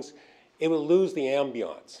buildings, it would lose the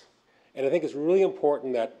ambiance. And I think it's really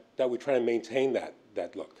important that we try to maintain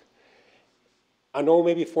that look. I know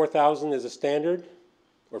maybe 4,000 is a standard,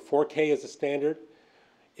 or 4K is a standard.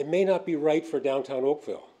 It may not be right for downtown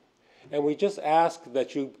Oakville. And we just ask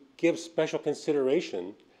that you give special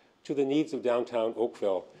consideration to the needs of downtown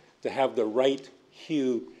Oakville to have the right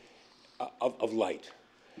hue of light.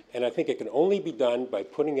 And I think it can only be done by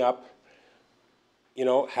putting up,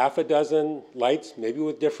 half a dozen lights, maybe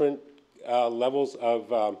with different levels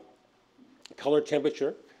of color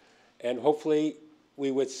temperature. And hopefully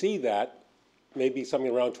we would see that maybe something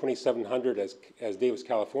around 2,700, as Davis,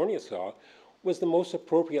 California saw, was the most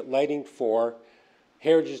appropriate lighting for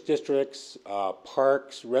heritage districts,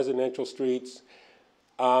 parks, residential streets,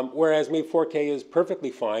 whereas maybe 4K is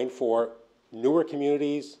perfectly fine for newer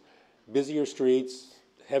communities, busier streets,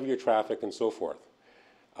 heavier traffic, and so forth.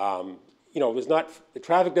 there's not, the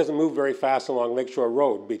traffic doesn't move very fast along Lakeshore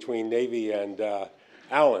Road between Navy and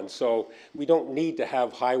Allen, so we don't need to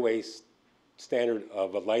have highway standard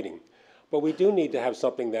of lighting. But we do need to have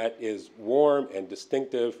something that is warm and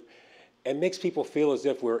distinctive and makes people feel as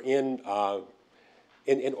if we're in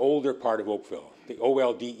an older part of Oakville, the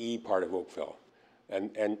OLDE part of Oakville.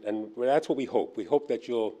 And that's what we hope. We hope that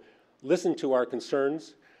you'll listen to our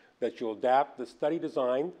concerns, that you'll adapt the study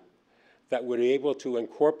design that would be able to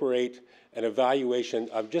incorporate an evaluation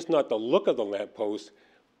of just not the look of the lamppost,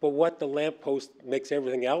 but what the lamppost makes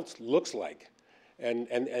everything else looks like. And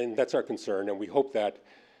that's our concern, and we hope that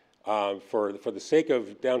for the sake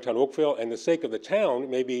of downtown Oakville and the sake of the town,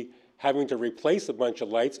 maybe having to replace a bunch of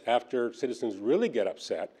lights after citizens really get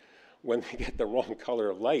upset when they get the wrong color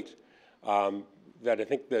of light, that I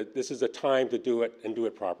think that this is a time to do it and do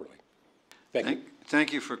it properly. Thank you.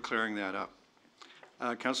 Thank you for clearing that up.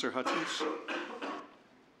 Councillor Hutchins?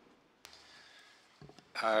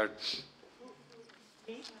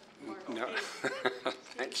 No,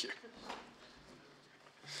 thank you.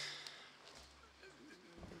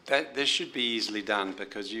 This should be easily done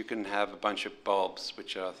because you can have a bunch of bulbs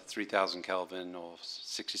which are 3,000 Kelvin or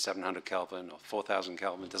 6,700 Kelvin or 4,000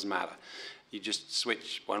 Kelvin, doesn't matter. You just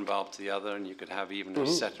switch one bulb to the other and you could have even a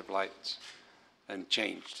set of lights and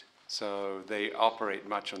changed. So they operate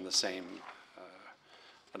much on the same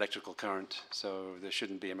electrical current, so there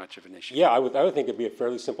shouldn't be much of an issue. Yeah, I would think it'd be a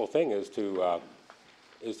fairly simple thing is to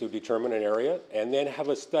determine an area and then have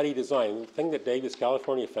a study design. The thing that Davis,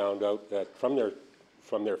 California found out that from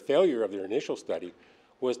their failure of their initial study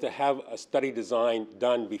was to have a study design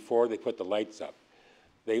done before they put the lights up.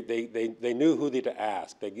 They knew who to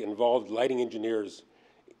ask. They involved lighting engineers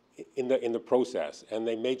in the process, and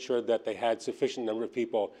they made sure that they had sufficient number of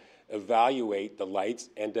people evaluate the lights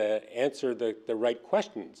and to answer the right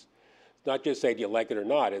questions. Not just say, do you like it or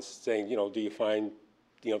not? It's saying, do you find,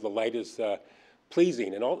 the light is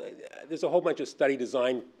pleasing and all. There's a whole bunch of study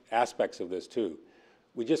design aspects of this too.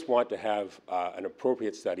 We just want to have an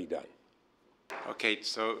appropriate study done. Okay,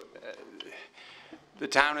 so the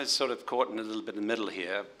town is sort of caught in a little bit in the middle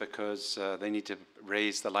here because they need to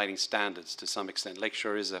raise the lighting standards to some extent.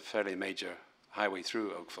 Lakeshore is a fairly major highway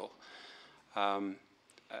through Oakville.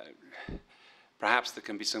 Perhaps there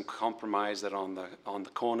can be some compromise that on the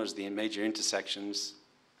corners, the major intersections,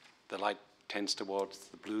 the light tends towards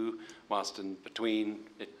the blue, whilst in between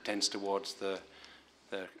it tends towards the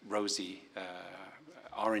rosy,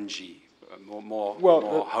 orangey, more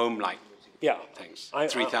home-like things. I'm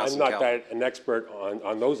not that an expert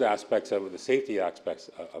on those aspects of it, the safety aspects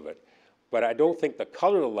of it, but I don't think the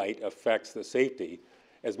color of the light affects the safety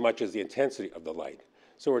as much as the intensity of the light.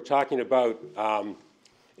 So we're talking about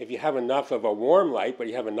if you have enough of a warm light, but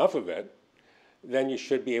you have enough of it, then you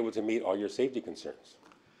should be able to meet all your safety concerns.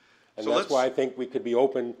 And so that's why I think we could be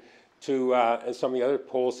open to some of the other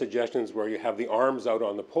poll suggestions where you have the arms out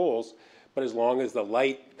on the poles, but as long as the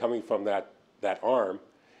light coming from that arm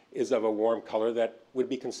is of a warm color that would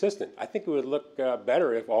be consistent. I think it would look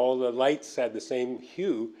better if all the lights had the same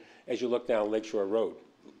hue as you look down Lakeshore Road.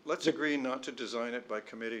 Let's agree not to design it by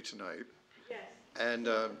committee tonight. Yes.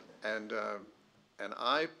 And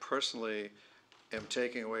I personally am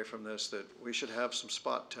taking away from this that we should have some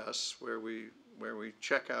spot tests where we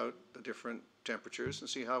check out the different temperatures and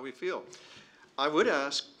see how we feel. I would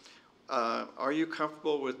ask, are you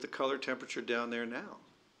comfortable with the color temperature down there now?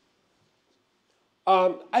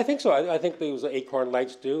 I think so. I think those acorn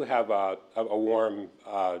lights do have a warm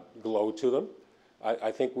glow to them.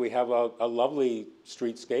 I think we have a lovely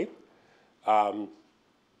streetscape. I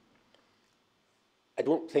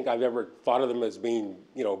don't think I've ever thought of them as being,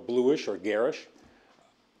 bluish or garish.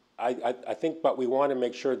 I think, but we want to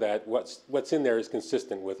make sure that what's in there is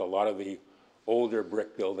consistent with a lot of the older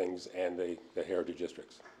brick buildings and the heritage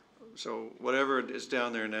districts. So whatever is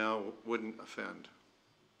down there now wouldn't offend?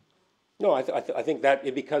 No, I think that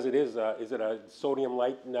because it is it a sodium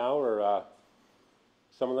light now or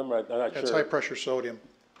some of them? I'm not sure. It's high pressure sodium.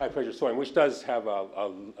 High pressure sodium, which does have a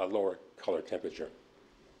lower color temperature.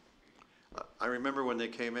 I remember when they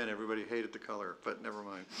came in, everybody hated the color, but never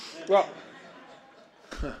mind. Well,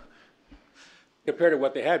 compared to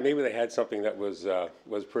what they had, maybe they had something that was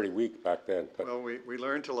pretty weak back then. But, well, we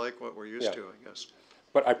learned to like what we're used to, I guess.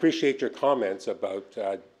 But I appreciate your comments about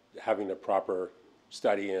having a proper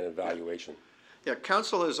study and evaluation. Yeah,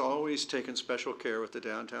 council has always taken special care with the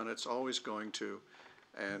downtown. It's always going to,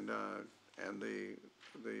 and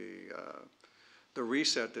the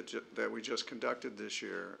reset that we just conducted this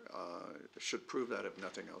year should prove that if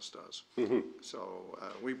nothing else does. Mm-hmm. So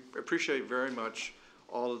we appreciate very much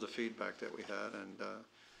all of the feedback that we had, and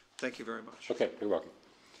thank you very much. Okay, you're welcome.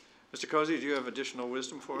 Mr. Cozy, do you have additional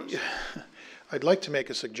wisdom for us? I'd like to make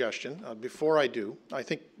a suggestion. Before I do, I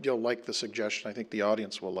think you'll like the suggestion. I think the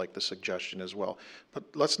audience will like the suggestion as well. But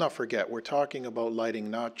let's not forget, we're talking about lighting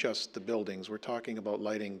not just the buildings. We're talking about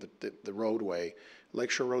lighting the roadway.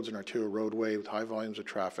 Lakeshore Road's an arterial roadway with high volumes of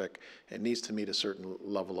traffic. It needs to meet a certain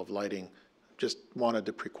level of lighting. Just wanted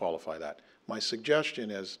to pre-qualify that. My suggestion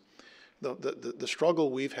is, the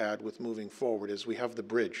struggle we've had with moving forward is we have the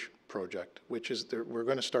bridge project, which is, we're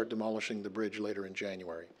going to start demolishing the bridge later in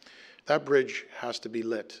January. That bridge has to be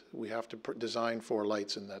lit. We have to design for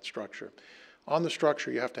lights in that structure. On the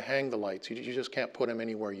structure, you have to hang the lights. You just can't put them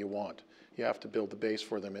anywhere you want. You have to build the base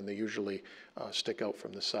for them, and they usually stick out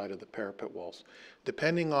from the side of the parapet walls.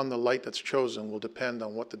 Depending on the light that's chosen will depend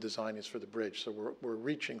on what the design is for the bridge. So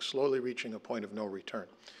we're slowly reaching a point of no return.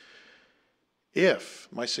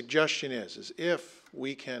 My suggestion is if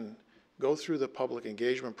we can go through the public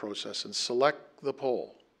engagement process and select the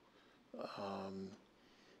pole,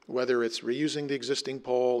 whether it's reusing the existing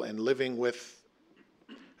pole and living with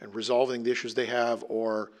and resolving the issues they have,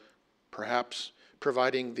 or perhaps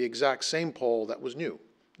providing the exact same pole that was new,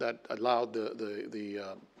 that allowed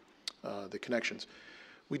the connections.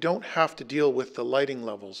 We don't have to deal with the lighting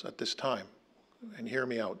levels at this time, and hear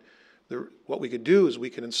me out. What we could do is we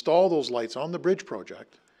could install those lights on the bridge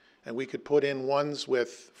project, and we could put in ones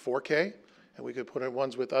with 4K, and we could put in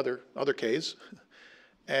ones with other Ks,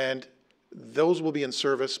 and those will be in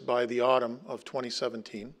service by the autumn of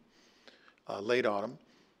 2017, late autumn.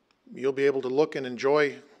 You'll be able to look and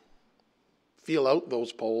feel out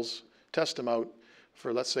those poles, test them out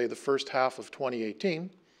for, let's say, the first half of 2018,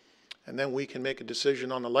 and then we can make a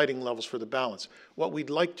decision on the lighting levels for the balance. What we'd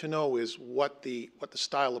like to know is what the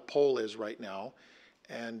style of pole is right now,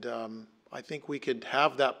 and I think we could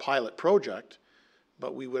have that pilot project,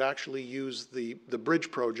 but we would actually use the bridge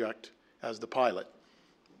project as the pilot.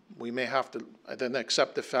 We may have to then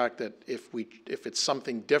accept the fact that if it's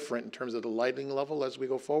something different in terms of the lighting level as we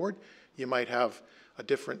go forward, you might have a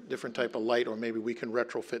different type of light, or maybe we can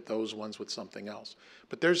retrofit those ones with something else.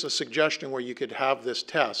 But there's a suggestion where you could have this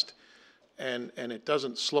test, and it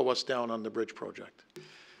doesn't slow us down on the bridge project.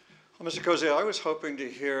 Well, Mr. Cozy, I was hoping to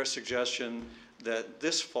hear a suggestion that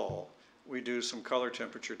this fall we do some color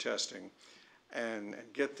temperature testing and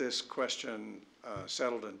get this question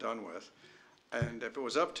settled and done with. And if it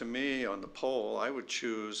was up to me on the pole, I would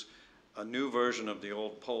choose a new version of the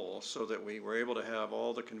old pole so that we were able to have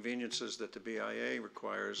all the conveniences that the BIA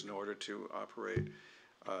requires in order to operate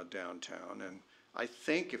downtown. And I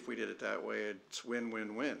think if we did it that way, it's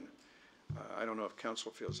win-win-win. I don't know if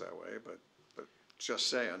council feels that way, but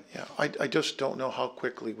just saying. Yeah, I just don't know how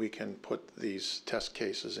quickly we can put these test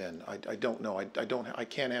cases in. I don't know. I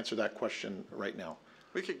can't answer that question right now.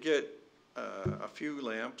 We could get a few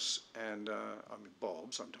lamps and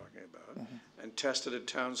bulbs I'm talking about, and test it at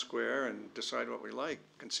Town Square and decide what we like,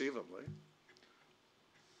 conceivably.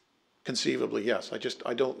 Conceivably, yes.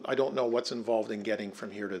 I don't know what's involved in getting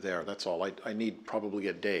from here to there. That's all. I need probably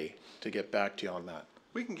a day to get back to you on that.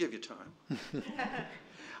 We can give you time.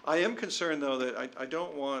 I am concerned, though, that I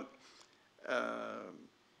don't want,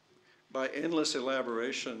 by endless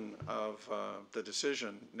elaboration of the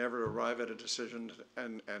decision, never arrive at a decision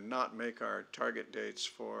and not make our target dates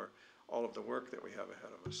for all of the work that we have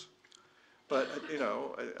ahead of us. But, you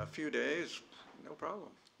know, a few days, no problem.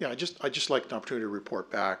 Yeah, I just like an opportunity to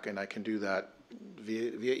report back, and I can do that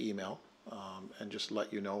via email, and just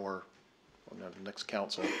let you know where the next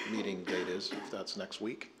council meeting date is, if that's next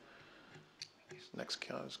week. Next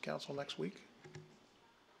council next week?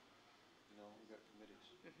 No, we've got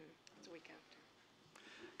committees. It's a week after.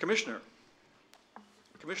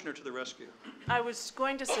 Commissioner to the rescue. I was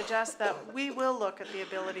going to suggest that we will look at the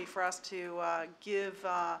ability for us to give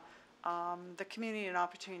the community an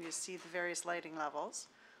opportunity to see the various lighting levels.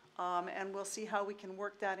 And we'll see how we can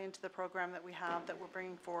work that into the program that we have that we're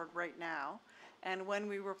bringing forward right now. And when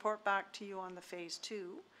we report back to you on the phase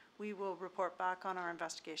 2, we will report back on our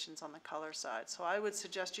investigations on the color side. So I would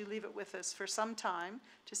suggest you leave it with us for some time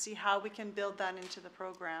to see how we can build that into the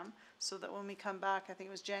program, so that when we come back, I think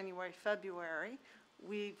it was January, February,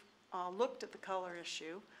 we've looked at the color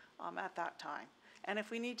issue at that time. And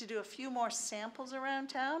if we need to do a few more samples around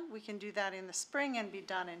town, we can do that in the spring and be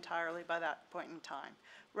done entirely by that point in time.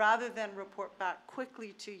 Rather than report back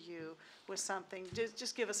quickly to you with something,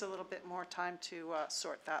 just give us a little bit more time to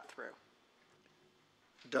sort that through.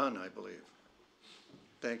 Done, I believe.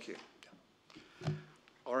 Thank you.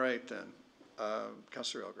 All right, then.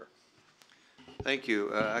 Councillor Elgar. Thank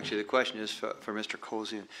you. Actually, the question is for Mr.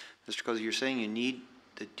 Cozy. Mr. Cozy, you're saying you need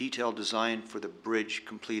the detailed design for the bridge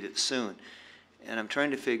completed soon. And I'm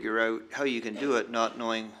trying to figure out how you can do it, not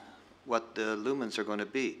knowing what the lumens are going to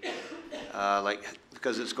be,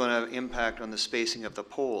 because it's going to impact on the spacing of the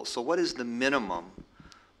poles. So what is the minimum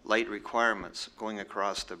light requirements going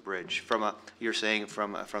across the bridge from you're saying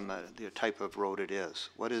from the type of road it is?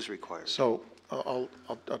 What is required? So I'll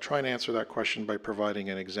try and answer that question by providing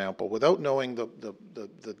an example. Without knowing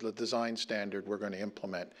the design standard we're going to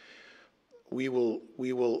implement, we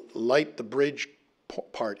will light the bridge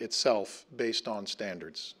part itself based on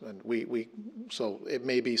standards, and so it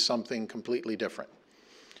may be something completely different.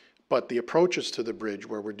 But the approaches to the bridge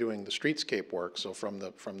where we're doing the streetscape work, so from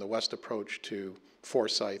the west approach to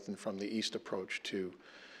Forsyth and from the east approach to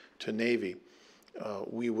Navy,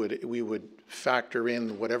 we would factor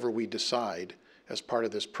in whatever we decide as part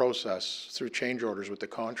of this process through change orders with the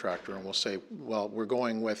contractor, and we'll say, well, we're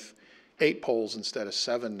going with 8 poles instead of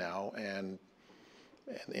 7 now, and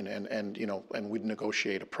we'd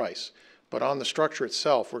negotiate a price. But on the structure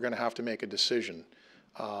itself, we're going to have to make a decision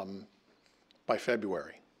by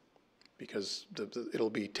February, because it'll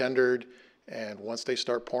be tendered, and once they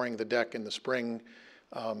start pouring the deck in the spring,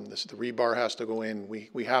 the rebar has to go in.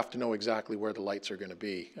 We have to know exactly where the lights are going to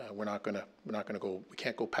be. We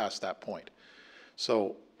can't go past that point.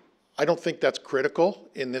 So I don't think that's critical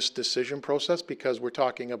in this decision process, because we're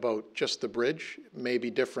talking about just the bridge, may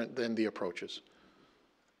be different than the approaches.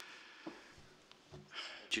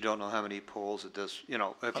 But you don't know how many poles it does,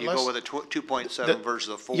 if you go with a 2.7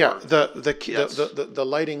 versus a 4. Yeah, the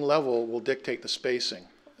lighting level will dictate the spacing.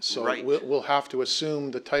 So right. we'll have to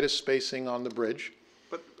assume the tightest spacing on the bridge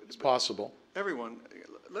is possible. Everyone,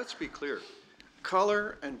 let's be clear.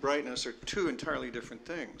 Color and brightness are 2 entirely different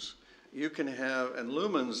things. You can have, and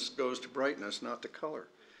lumens goes to brightness, not to color.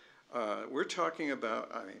 We're talking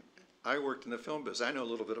about, I worked in the film business. I know a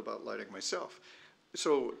little bit about lighting myself.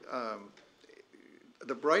 So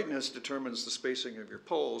the brightness determines the spacing of your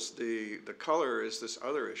poles. The color is this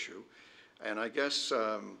other issue. And I guess,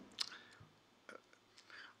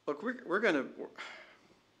 look, we're going to,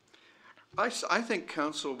 I think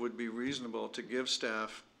council would be reasonable to give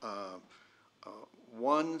staff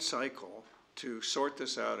 1 cycle to sort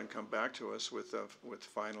this out and come back to us with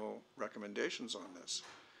final recommendations on this.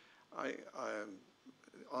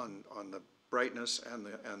 On the brightness and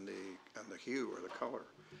the hue or the color.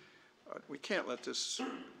 We can't let this,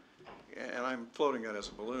 and I'm floating it as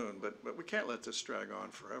a balloon, but we can't let this drag on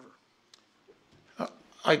forever.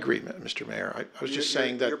 I agree, Mr. Mayor. I was just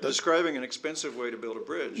saying that you're describing an expensive way to build a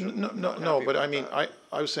bridge. No, but I mean, I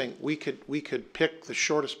was saying we could pick the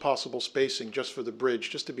shortest possible spacing just for the bridge,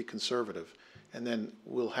 just to be conservative, and then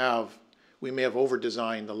we may have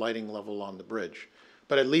over-designed the lighting level on the bridge.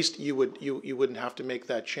 But at least you wouldn't have to make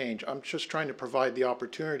that change. I'm just trying to provide the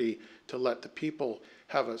opportunity to let the people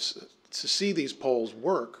to see these poles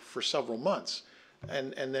work for several months,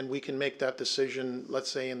 and then we can make that decision,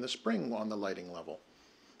 let's say in the spring, on the lighting level,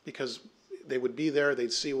 because they would be there,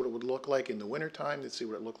 they'd see what it would look like in the wintertime, they'd see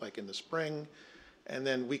what it looked like in the spring, and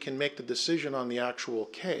then we can make the decision on the actual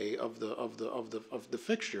K of the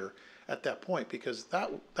fixture at that point, because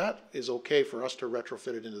that is okay for us to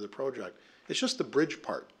retrofit it into the project. It's just the bridge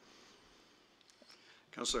part.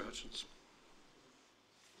 Councillor Hutchins.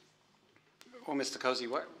 Well, Mr. Cozy,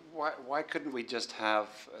 why couldn't we just have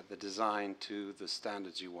the design to the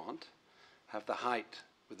standards you want, have the height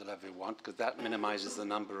with the level you want, because that minimizes the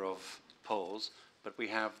number of poles, but we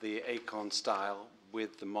have the Acorn style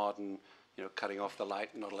with the modern, cutting off the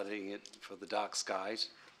light, not letting it for the dark skies,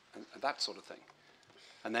 and that sort of thing.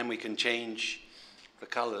 And then we can change the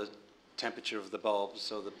color, temperature of the bulbs,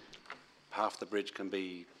 so that half the bridge can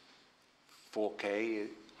be 4K,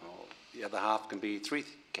 or the other half can be 3K.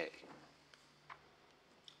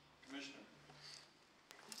 Commissioner.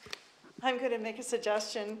 I'm going to make a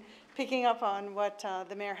suggestion, picking up on what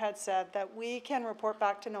the mayor had said, that we can report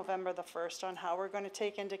back to November the 1st on how we're going to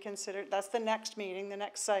take into consideration, that's the next meeting, the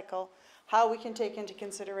next cycle, how we can take into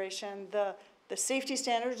consideration the safety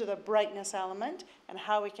standards or the brightness element, and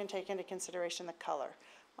how we can take into consideration the color.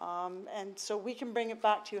 And so we can bring it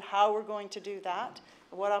back to how we're going to do that,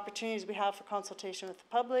 what opportunities we have for consultation with the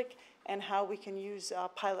public, and how we can use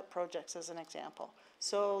pilot projects as an example.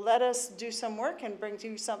 So let us do some work and bring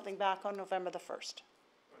you something back on November the 1st.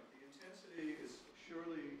 The intensity is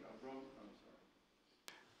surely a road,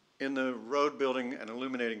 in the road building and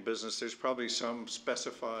illuminating business, there's probably some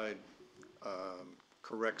specified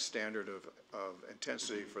correct standard of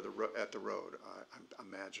intensity for at the road, I'm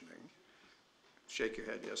imagining. Shake your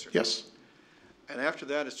head, yes or no? Yes. And after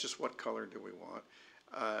that, it's just what color do we want?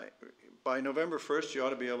 By November 1st, you ought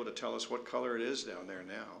to be able to tell us what color it is down there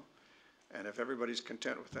now. And if everybody's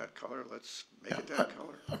content with that color, let's make it that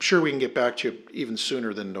color. I'm sure we can get back to you even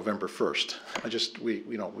sooner than November 1st.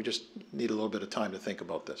 We just need a little bit of time to think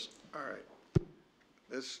about this. All right.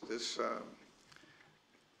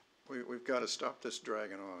 We've got to stop this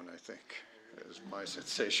dragging on, I think, is my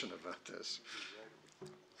sensation about this.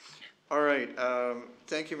 All right.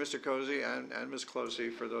 Thank you, Mr. Cozy and Ms. Closey,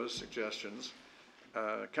 for those suggestions.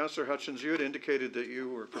 Councillor Hutchins, you had indicated that you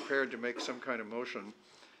were prepared to make some kind of motion.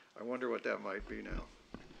 I wonder what that might be now.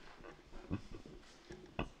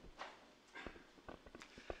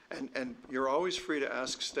 And you're always free to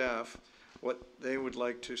ask staff what they would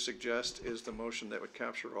like to suggest is the motion that would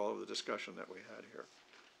capture all of the discussion that we had here.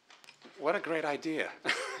 What a great idea.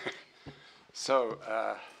 So,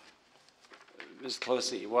 Ms.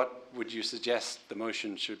 Closey, what would you suggest the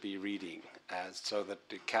motion should be reading so that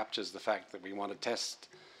it captures the fact that we want to test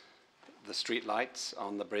the street lights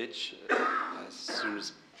on the bridge as soon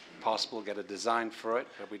as possible, get a design for it,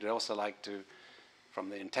 but we'd also like to,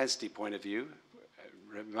 from the intensity point of view,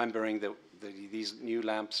 remembering that these new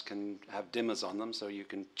lamps can have dimmers on them, so you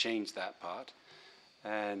can change that part.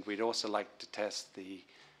 And we'd also like to test the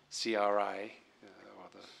CRI, or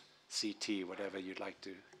the CT, whatever you'd like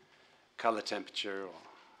to, color temperature or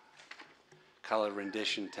color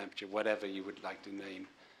rendition temperature, whatever you would like to name,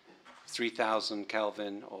 3,000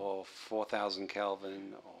 Kelvin or 4,000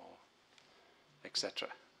 Kelvin or etc.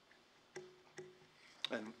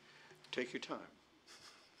 And take your time.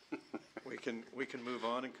 We can move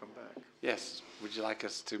on and come back. Yes. Would you like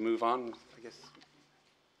us to move on? I guess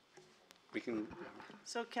we can.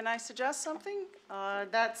 So can I suggest something?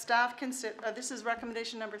 That staff this is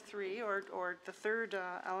recommendation number 3, or the third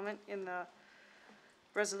element in the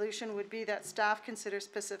resolution would be that staff consider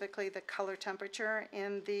specifically the color temperature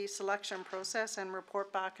in the selection process and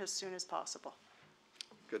report back as soon as possible.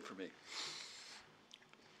 Good for me.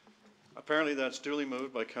 Apparently that's duly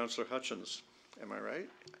moved by Councillor Hutchins. Am I right?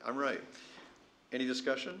 I'm right. Any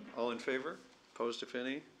discussion? All in favor? Opposed, if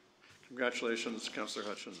any? Congratulations, Councillor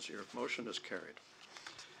Hutchins. Your motion is carried.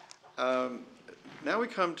 Now we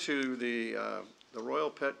come to the royal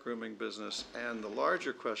pet grooming business and the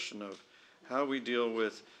larger question of how we deal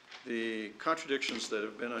with the contradictions that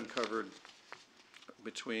have been uncovered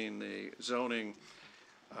between the zoning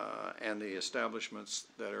and the establishments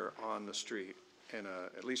that are on the street in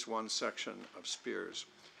at least one section of Spears.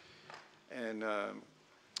 And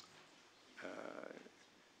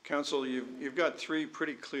Council, you've got 3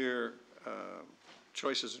 pretty clear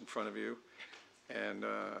choices in front of you, and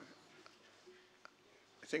I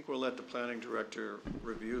think we'll let the planning director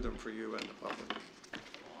review them for you and the public.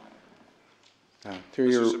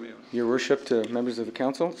 Through your worship to members of the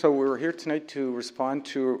council. So we're here tonight to respond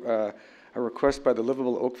to a request by the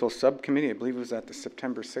Livable Oakville Subcommittee. I believe it was at the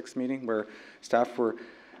September 6th meeting where staff were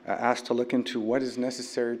asked to look into what is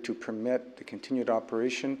necessary to permit the continued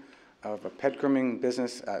operation of a pet grooming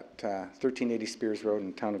business at 1380 Spears Road in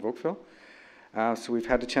the Town of Oakville. So we've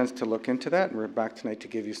had a chance to look into that, and we're back tonight to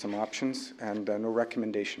give you some options and no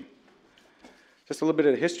recommendation. Just a little bit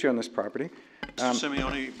of history on this property. Mr.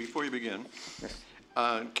 Simeone, before you begin, yes.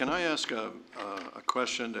 Can I ask a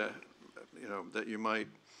question that you might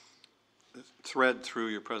thread through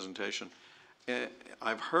your presentation?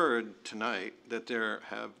 I've heard tonight that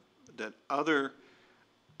that other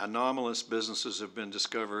anomalous businesses have been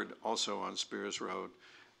discovered also on Spears Road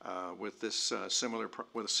with this a similar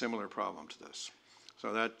problem to this.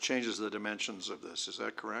 So that changes the dimensions of this. Is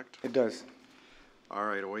that correct? It does. All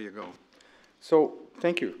right, away you go. So,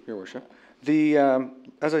 thank you, Your Worship. The,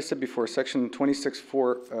 as I said before, Section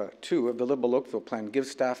 26.4.2 of the Livable Oakville Plan gives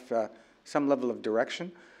staff some level of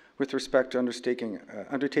direction with respect to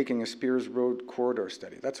undertaking a Spears Road corridor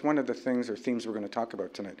study. That's one of the things or themes we're going to talk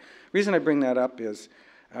about tonight. The reason I bring that up is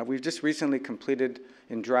we've just recently completed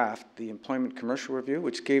in draft the Employment Commercial Review,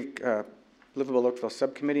 which gave Livable Oakville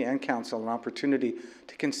Subcommittee and Council an opportunity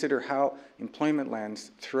to consider how employment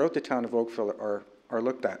lands throughout the town of Oakville are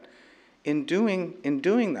looked at. In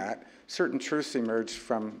doing that, certain truths emerged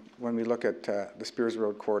from when we look at the Spears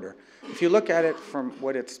Road corridor. If you look at it from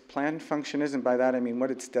what its planned function is, and by that I mean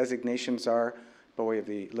what its designations are by way of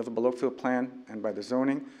the Livable Oakville Plan and by the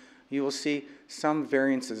zoning, you will see some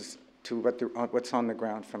variances to what's on the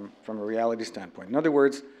ground from a reality standpoint. In other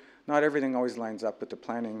words, not everything always lines up with the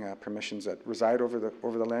planning permissions that reside over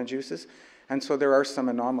the land uses, and so there are some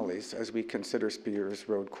anomalies as we consider Spears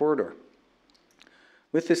Road corridor.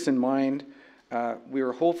 With this in mind, we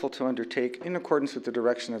were hopeful to undertake, in accordance with the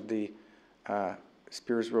direction of the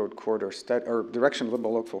Spears Road corridor or direction of the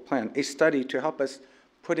Livable Oakville Plan, a study to help us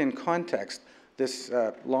put in context this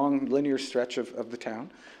long linear stretch of the town,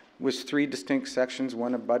 was 3 distinct sections,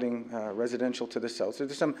 one abutting residential to the south. So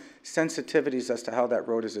there's some sensitivities as to how that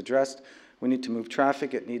road is addressed. We need to move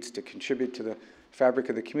traffic. It needs to contribute to the fabric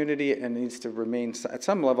of the community, and needs to remain at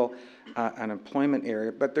some level an employment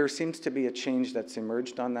area. But there seems to be a change that's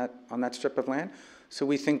emerged on that strip of land. So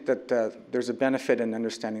we think that there's a benefit in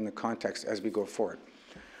understanding the context as we go forward.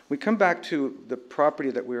 We come back to the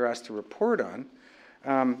property that we were asked to report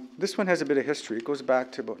on. This one has a bit of history. It goes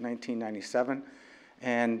back to about 1997.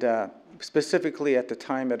 And specifically at the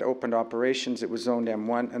time it opened operations, it was zoned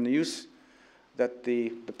M1, and the use that the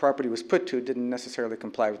property was put to didn't necessarily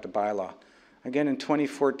comply with the bylaw. Again, in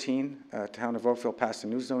 2014, Town of Oakville passed a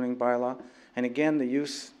new zoning bylaw, and again, the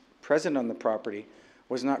use present on the property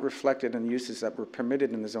was not reflected in the uses that were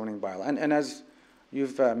permitted in the zoning bylaw. And as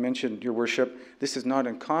you've mentioned, Your Worship, this is not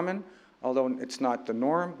uncommon, although it's not the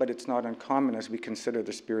norm, but it's not uncommon as we consider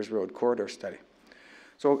the Spears Road corridor study.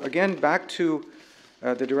 So again, back to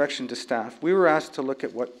the direction to staff. We were asked to look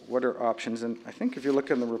at what are options, and I think if you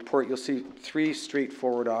look in the report, you'll see 3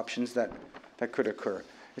 straightforward options that could occur.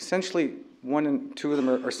 Essentially, 1 and 2 of them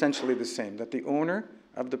are essentially the same, that the owner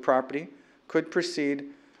of the property could proceed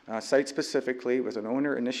site-specifically with an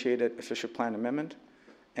owner-initiated official plan amendment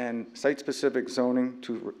and site-specific zoning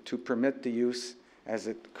to permit the use as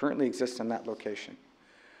it currently exists in that location.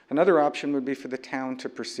 Another option would be for the town to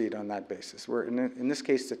proceed on that basis, where in this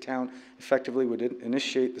case the town effectively would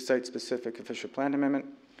initiate the site-specific official plan amendment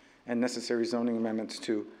and necessary zoning amendments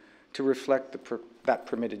to reflect that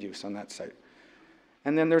permitted use on that site.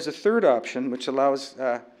 And then there's a third option which allows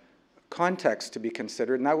context to be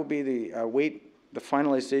considered, and that would be the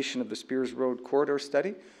finalization of the Spears Road corridor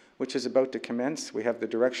study, which is about to commence. We have the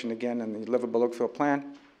direction again in the Livable Oakville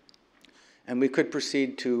plan, and we could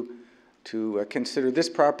proceed to consider this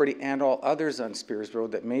property and all others on Spears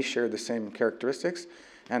Road that may share the same characteristics,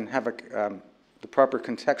 and have the proper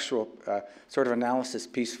contextual sort of analysis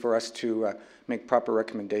piece for us to make proper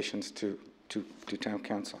recommendations to Town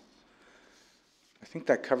Council. I think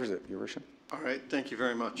that covers it, Your Worship. All right, thank you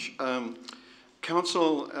very much.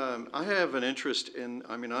 Council, I have an interest in,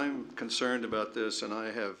 I'm concerned about this, and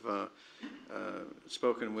I have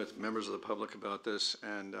spoken with members of the public about this,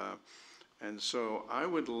 and so I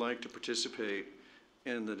would like to participate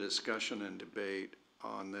in the discussion and debate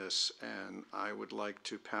on this, and I would like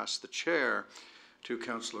to pass the chair to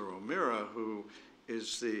Councillor O'Meara, who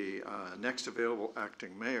is the next available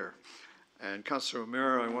acting mayor. And Councillor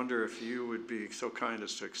O'Meara, I wonder if you would be so kind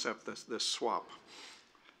as to accept this swap.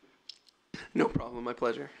 No problem, my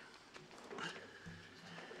pleasure.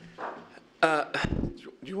 Do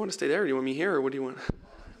you want to stay there, or do you want me here, or what do you want?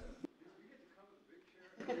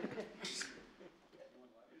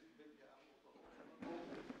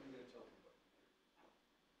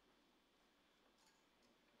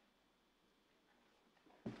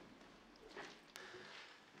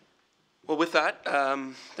 Well, with that,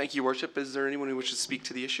 thank you, Your Worship. Is there anyone who wishes to speak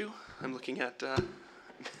to the issue? I'm looking at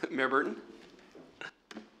Mayor Burton.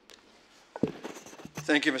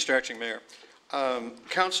 Thank you, Mr. Acting Mayor.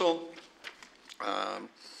 Council, I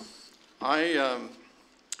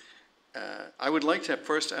would like to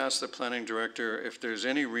first ask the Planning Director if there's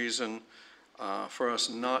any reason for us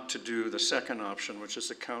not to do the second option, which is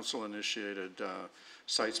the council-initiated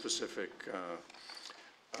site-specific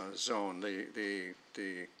zone. The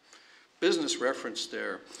business reference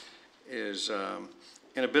there is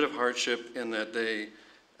in a bit of hardship in that the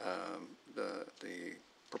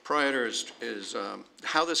proprietor is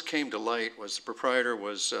how this came to light was the proprietor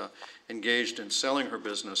was engaged in selling her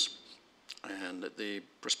business, and the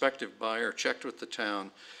prospective buyer checked with the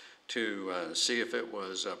town to see if it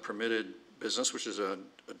was a permitted business, which is a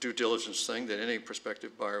due diligence thing that any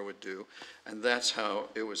prospective buyer would do, and that's how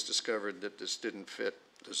it was discovered that this didn't fit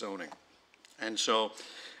the zoning. And so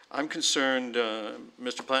I'm concerned,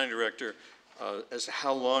 Mr. Planning Director, as to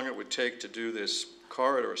how long it would take to do this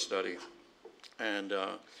corridor study, and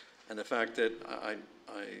the fact that I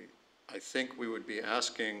think we would be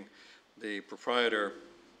asking the proprietor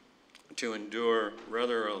to endure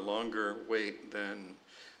rather a longer wait than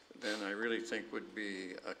I really think would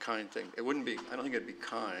be a kind thing. It wouldn't be, I don't think it'd be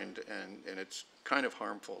kind, and it's kind of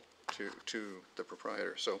harmful to the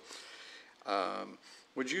proprietor. So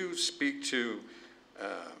would you speak to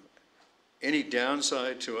any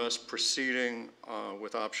downside to us proceeding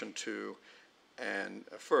with option 2 and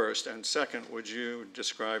first, and second, would you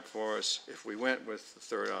describe for us, if we went with the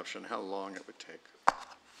third option, how long it would take?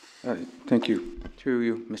 Thank you. Through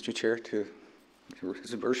you, Mr. Chair, to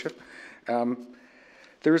His Worship.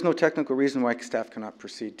 There is no technical reason why staff cannot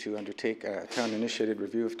proceed to undertake a town-initiated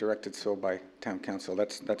review if directed so by Town Council.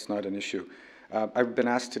 That's not an issue. I've been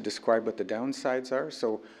asked to describe what the downsides are,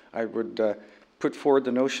 so I would put forward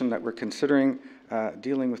the notion that we're considering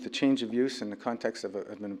dealing with the change of use in the context of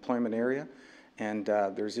an employment area, and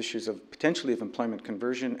there's issues of potentially of employment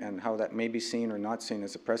conversion and how that may be seen or not seen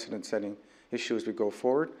as a precedent-setting issue as we go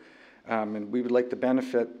forward. And we would like the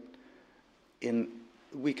benefit in,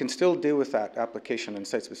 we can still deal with that application on a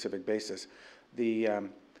site-specific basis.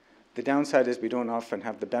 The downside is we don't often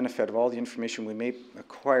have the benefit of all the information we may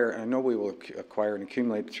acquire, and I know we will acquire and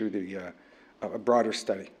accumulate through the, a broader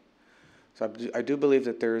study. So I do believe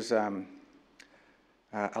that there's a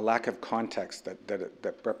lack of context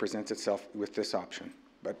that represents itself with this option.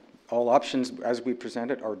 But all options, as we present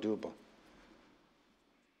it, are doable.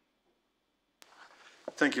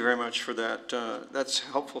 Thank you very much for that. That's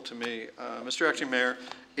helpful to me. Mr. Acting Mayor,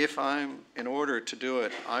 if I'm in order to do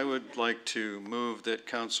it, I would like to move that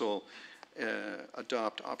Council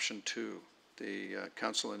adopt option 2, the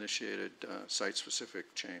Council-initiated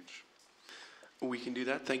site-specific change. We can do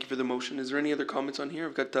that. Thank you for the motion. Is there any other comments on here?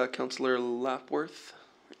 I've got Councillor Lapworth.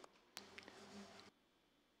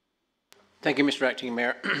 Thank you, Mr. Acting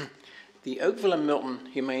Mayor. The Oakville and Milton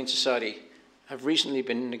Humane Society have recently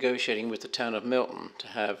been negotiating with the town of Milton to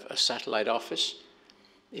have a satellite office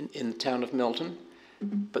in the town of Milton.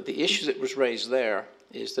 But the issue that was raised there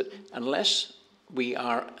is that unless we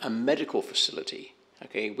are a medical facility,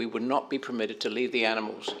 okay, we would not be permitted to leave the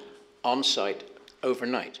animals on site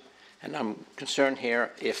overnight. And I'm concerned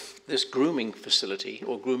here if this grooming facility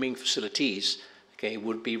or grooming facilities, okay,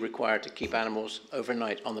 would be required to keep animals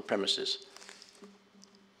overnight on the premises.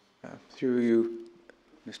 Through you,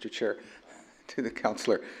 Mr. Chair, to the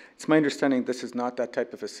councillor. It's my understanding this is not that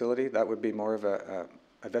type of facility. That would be more of a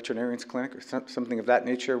veterinarian's clinic or something of that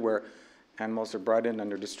nature where animals are brought in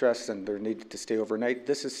under distress and they're needed to stay overnight.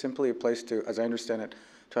 This is simply a place to, as I understand it,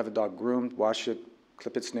 to have a dog groomed, wash it,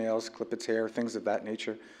 clip its nails, clip its hair, things of that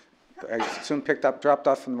nature. I assume picked up, dropped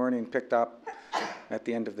off in the morning and picked up at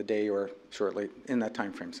the end of the day or shortly in that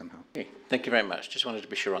time frame somehow. Okay, thank you very much. Just wanted to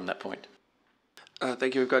be sure on that point.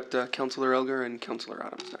 Thank you. We've got Councillor Elgar and Councillor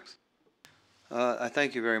Adams next. I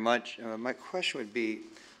thank you very much. My question would be,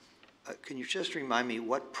 can you just remind me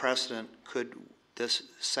what precedent could this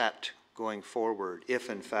set going forward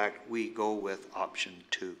if, in fact, we go with option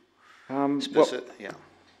 2? Yeah.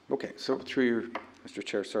 Okay, so through you, Mr.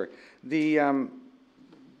 Chair, sorry.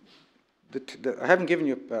 I haven't given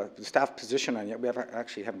you the staff position on it yet. We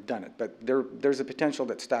actually haven't done it, but there's a potential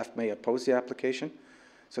that staff may oppose the application.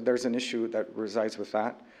 So there's an issue that resides with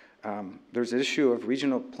that. There's an issue of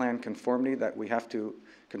regional plan conformity that we have to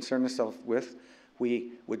concern ourselves with.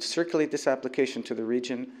 We would circulate this application to the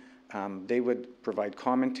region. They would provide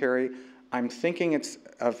commentary. I'm thinking it's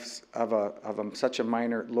of such a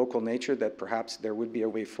minor local nature that perhaps there would be a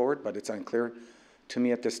way forward, but it's unclear to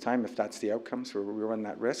me at this time if that's the outcome, so we run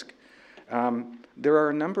that risk. There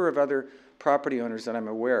are a number of other property owners that I'm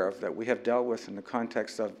aware of that we have dealt with in the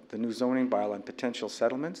context of the new zoning bylaw and potential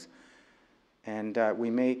settlements, and we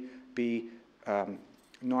may be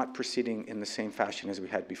not proceeding in the same fashion as we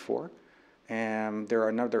had before. And there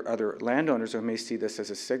are other landowners who may see this as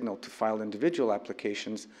a signal to file individual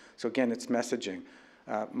applications. So again, it's messaging.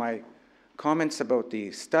 My comments about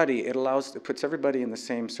the study, it puts everybody in the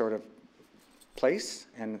same sort of place,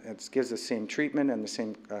 and it gives the same treatment and the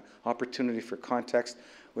same opportunity for context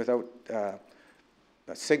without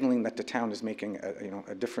signaling that the town is making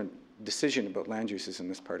a different decision about land uses in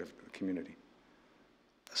this part of the community.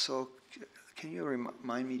 So can you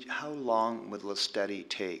remind me, how long would the study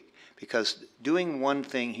take? Because doing one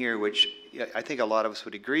thing here, which I think a lot of us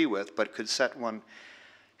would agree with, but could set one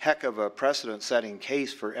heck of a precedent-setting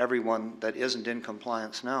case for everyone that isn't in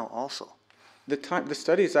compliance now also. The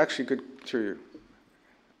study is actually good through.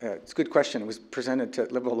 It's a good question. It was presented to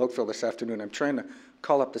Liberal Oakville this afternoon. I'm trying to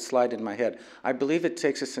call up the slide in my head. I believe it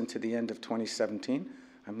takes us into the end of 2017.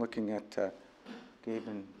 I'm looking at Gabe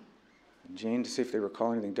and Jane to see if they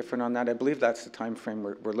recall anything different on that. I believe that's the time frame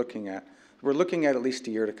we're looking at. We're looking at least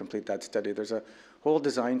a year to complete that study. There's a whole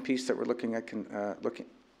design piece that we're looking at,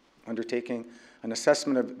 undertaking an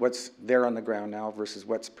assessment of what's there on the ground now versus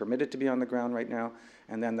what's permitted to be on the ground right now,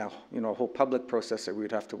 and then the whole public process that we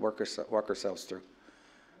would have to walk ourselves through.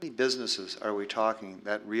 How many businesses are we talking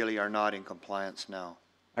that really are not in compliance now?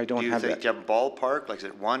 I don't have that. Do you have a ballpark? Like, is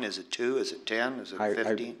it 1? Is it 2? Is it 10? Is it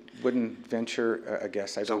 15? I wouldn't venture a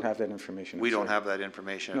guess. I don't have that information. We don't have that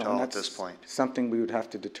information at all at this point. Something we would have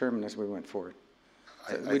to determine as we went forward.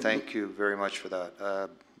 I thank you very much for that.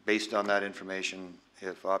 Based on that information,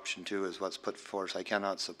 if option 2 is what's put forth, I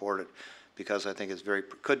cannot support it because I think it's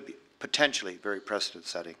could be potentially very precedent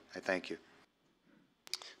setting. I thank you.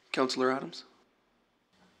 Councillor Adams.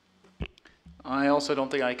 I also don't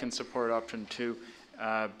think I can support option 2.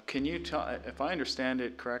 Can you tell, if I understand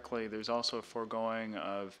it correctly, there's also a foregoing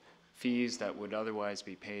of fees that would otherwise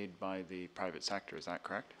be paid by the private sector, is that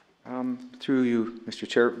correct? Through you, Mr.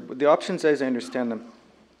 Chair, the options as I understand them,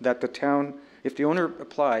 that the town, if the owner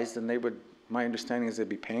applies, then they would, my understanding is they'd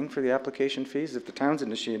be paying for the application fees. If the town's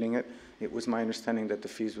initiating it, it was my understanding that the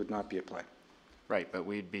fees would not be applied. Right, but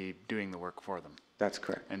we'd be doing the work for them. That's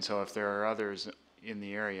correct. And so if there are others in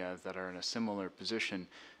the area that are in a similar position,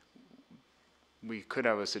 we could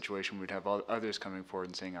have a situation where we'd have others coming forward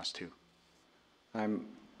and saying us too.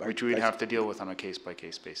 Which we'd have to deal with on a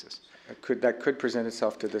case-by-case basis. That could present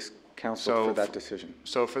itself to this council for that decision.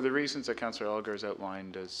 So for the reasons that Councillor Elgar has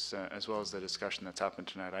outlined, as well as the discussion that's happened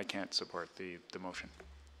tonight, I can't support the motion.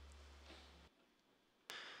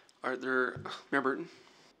 Are there, Mayor Burton?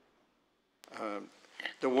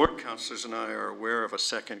 The ward councillors and I are aware of a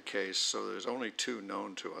second case, so there's only 2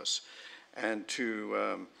 known to us. And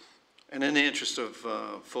and in the interest of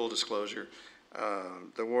full disclosure,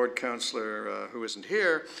 the ward councillor who isn't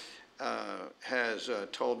here has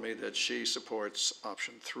told me that she supports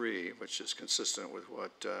option 3, which is consistent with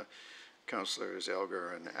what councillors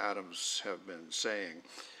Elgar and Adams have been saying.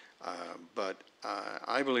 But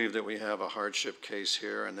I believe that we have a hardship case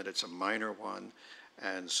here and that it's a minor one.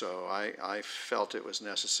 And so I felt it was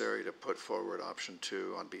necessary to put forward option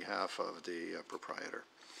 2 on behalf of the proprietor.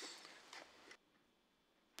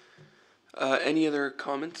 Any other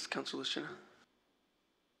comments, Councillor Luciana?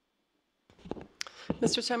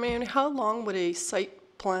 Mr. Chairman, how long would a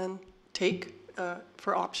site plan take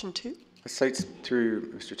for option 2? A site,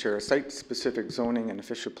 through Mr. Chair, a site-specific zoning and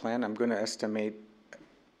official plan, I'm going to estimate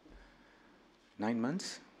 9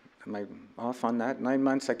 months. Am I off on that? 9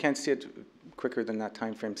 months? I can't see it quicker than that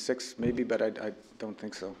time frame. 6 maybe, but I don't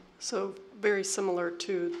think so. So very similar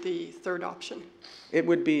to the third option. It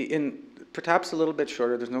would be perhaps a little bit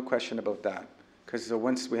shorter. There's no question about that. Because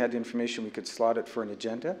once we had the information, we could slot it for an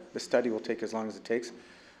agenda. The study will take as long as it takes.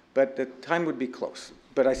 But the time would be close.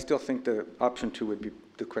 But I still think the option 2 would be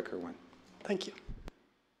the quicker one. Thank you.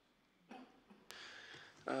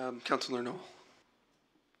 Councillor Noel.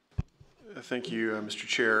 Thank you, Mr.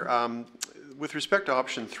 Chair. With respect to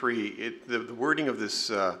option 3, the wording of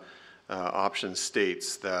this option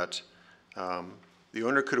states that the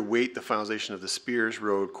owner could await the finalization of the Spears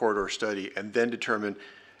Road corridor study and then determine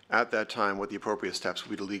at that time what the appropriate steps would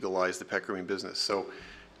be to legalize the pet grooming business. So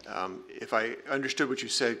if I understood what you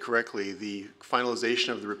said correctly, the finalization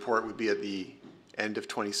of the report would be at the end of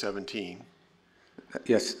 2017.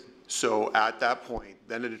 Yes. So at that point,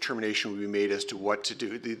 then a determination would be made as to what to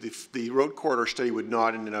do. The road corridor study would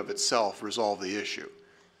not in and of itself resolve the issue.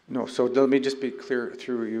 No, so let me just be clear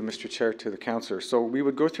through you, Mr. Chair, to the councillor. So we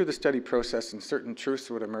would go through the study process and certain truths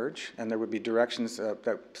would emerge and there would be directions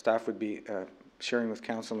that staff would be sharing with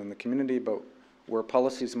council and the community about where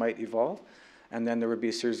policies might evolve. And then there would be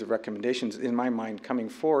a series of recommendations, in my mind, coming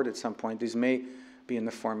forward at some point. These may be in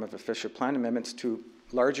the form of official plan amendments to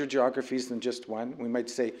larger geographies than just one. We might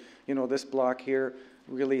say, you know, this block here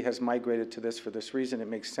really has migrated to this for this reason. It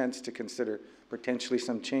makes sense to consider potentially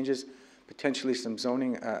some changes, potentially some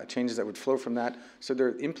zoning changes that would flow from that. So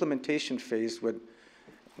the implementation phase would,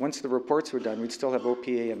 once the reports were done, we'd still have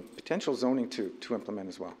OPA and potential zoning to implement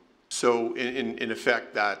as well. So in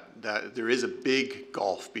effect, that there is a big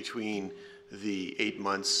gulf between the 8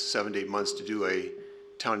 months, 7 to 8 months to do a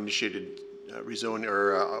town-initiated rezoning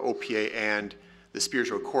or OPA and the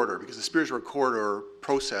Spears Road corridor, because the Spears Road corridor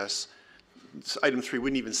process, item 3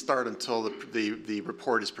 wouldn't even start until the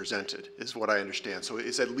report is presented, is what I understand. So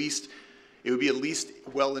it's at least, it would be at least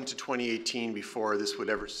well into 2018 before this would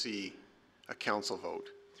ever see a council vote.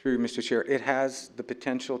 Through Mr. Chair, it has the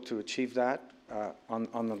potential to achieve that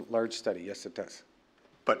on the large study. Yes, it does.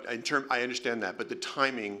 But in term, I understand that, but the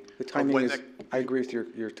timing is, I agree with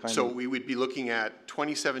your timing. So we would be looking at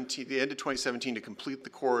 2017, the end of 2017 to complete the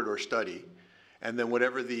corridor study, and then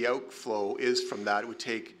whatever the outflow is from that would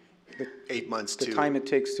take 8 months to... The time it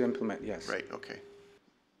takes to implement, yes. Right, okay.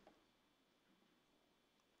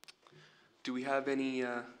 Do we have any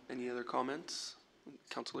other comments?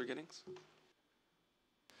 Councillor Giddings?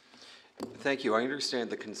 Thank you. I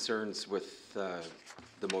understand the concerns with the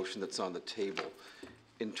motion that's on the table.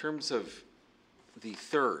 In terms of the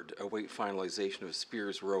third, await finalization of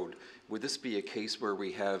Spears Road, would this be a case where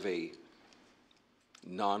we have a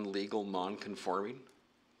non-legal, non-conforming,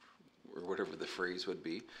 or whatever the phrase would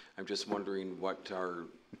be? I'm just wondering what our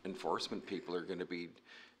enforcement people are going to be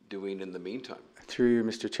doing in the meantime. Through you,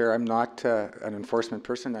 Mr. Chair, I'm not an enforcement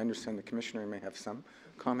person. I understand the commissioner may have some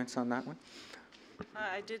comments on that one.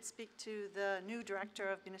 I did speak to the new Director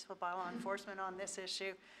of Municipal Bylaw Enforcement on this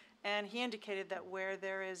issue, and he indicated that where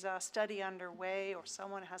there is a study underway or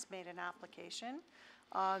someone has made an application,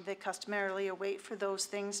 they customarily await for those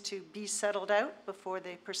things to be settled out before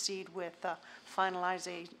they proceed with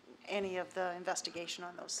finalizing any of the investigation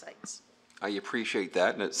on those sites. I appreciate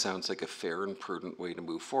that, and it sounds like a fair and prudent way to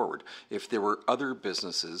move forward. If there were other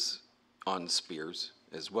businesses on Spears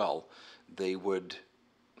as well, they would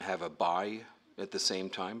have a buy at the same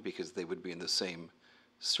time because they would be in the same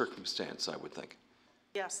circumstance, I would think.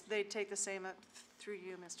 Yes, they'd take the same, through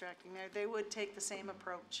you, Mr. Acting Mayor, they would take the same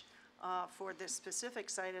approach for this specific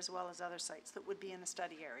site as well as other sites that would be in the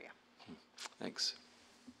study area. Thanks.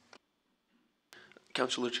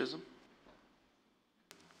 Councillor Chisholm.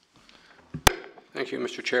 Thank you,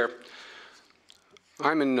 Mr. Chair.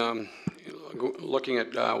 I'm in looking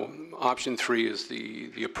at option 3 as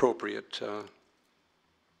the appropriate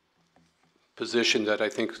position that I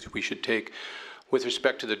think we should take. With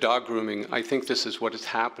respect to the dog grooming, I think this is what has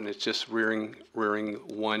happened. It's just rearing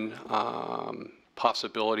one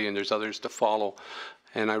possibility, and there's others to follow.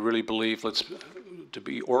 And I really believe to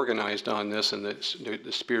be organized on this, and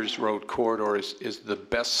the Spears Road corridor is the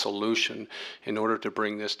best solution in order to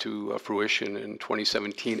bring this to fruition in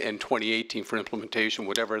 2017 and 2018 for implementation,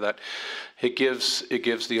 whatever that. It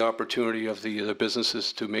gives the opportunity of the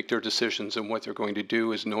businesses to make their decisions, and what they're going to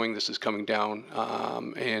do is knowing this is coming down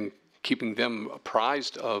and keeping them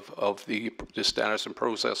apprised of the status and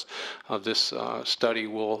process of this study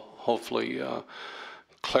will hopefully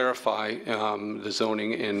clarify the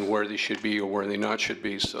zoning and where they should be or where they not should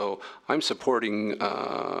be. So I'm supporting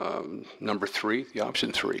number 3, the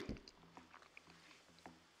option 3.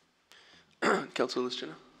 Councillor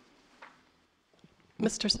Liston.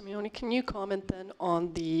 Mr. Simeone, can you comment then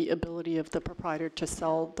on the ability of the proprietor to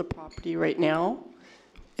sell the property right now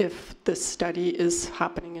if this study is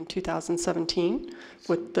happening in 2017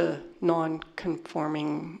 with the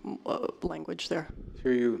non-conforming language there?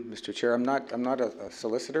 Through you, Mr. Chair, I'm not a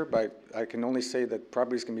solicitor, but I can only say that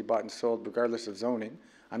properties can be bought and sold regardless of zoning.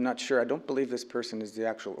 I'm not sure. I don't believe this person is the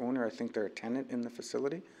actual owner. I think they're a tenant in the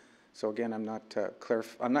facility. So again, I'm not clear.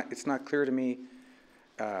 It's not clear to me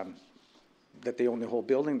that they own the whole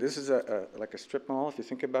building. This is like a strip mall, if you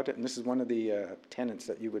think about it, and this is one of the tenants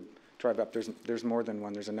that you would drive up. There's more than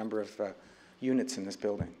one. There's a number of units in this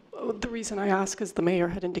building. The reason I ask is the mayor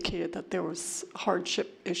had indicated that there was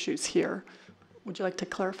hardship issues here. Would you like to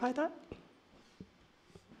clarify that?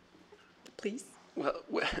 Please? Well,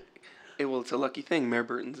 it's a lucky thing. Mayor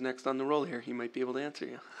Burton's next on the roll here. He might be able to answer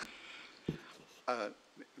you.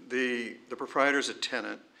 The proprietor is a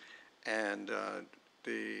tenant, and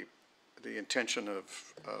the intention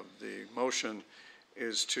of the motion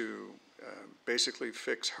is to basically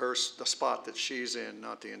fix the spot that she's in,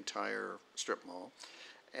 not the entire strip mall,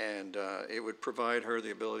 and it would provide her the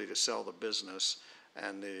ability to sell the business,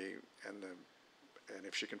 and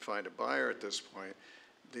if she can find a buyer at this point,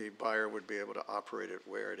 the buyer would be able to operate it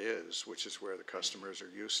where it is, which is where the customers are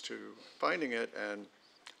used to finding it. And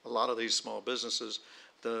a lot of these small businesses,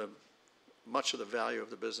 much of the value of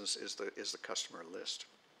the business is the customer list.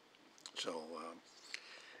 So,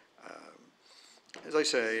 as I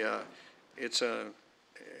say, I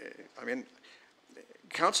mean,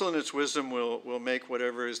 council in its wisdom will make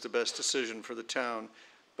whatever is the best decision for the town.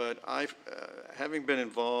 But having been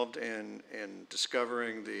involved in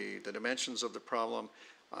discovering the dimensions of the problem,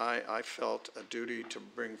 I felt a duty to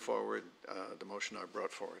bring forward the motion I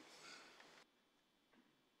brought forward.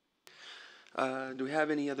 Do we have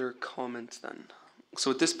any other comments then? So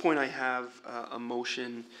at this point I have a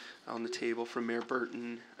motion on the table from Mayor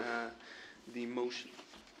Burton. The motion,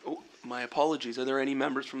 oh, my apologies. Are there any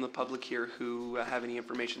members from the public here who have any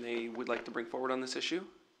information they would like to bring forward on this issue?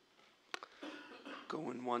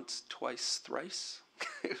 Going once, twice, thrice.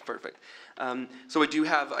 Perfect. So I do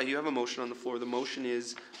have a motion on the floor. The motion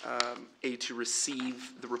is to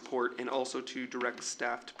receive the report and also to direct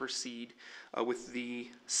staff to proceed with the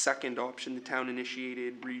second option, the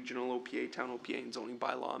town-initiated regional OPA, town OPA, and zoning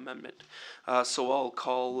bylaw amendment. So I'll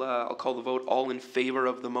call the vote. All in favor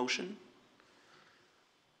of the motion?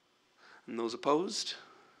 And those opposed?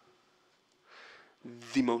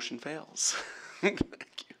 The motion fails. Thank you.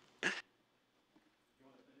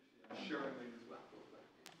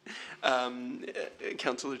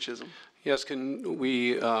 Councillor Chisholm. Yes, can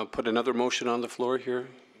we put another motion on the floor here?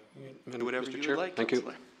 Whatever Mr. you Chair? would like, Thank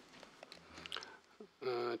Councillor.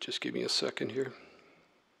 You. Just give me a second here.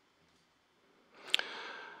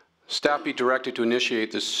 Staff be directed to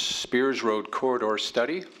initiate the Spears Road corridor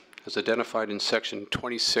study as identified in section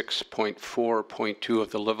 26.4.2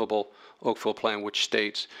 of the Livable Oakville Plan, which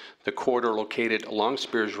states the corridor located along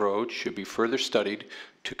Spears Road should be further studied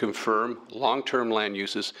to confirm long-term land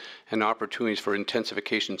uses and opportunities for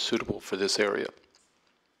intensification suitable for this area.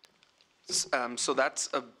 So that's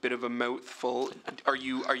a bit of a mouthful. Are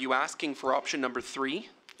you asking for option number 3?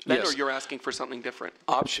 Then, Yes. or you're asking for something different?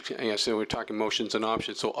 Option, yeah, so we're talking motions and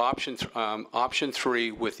options. So option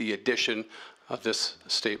 3 with the addition of this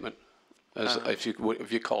statement, as if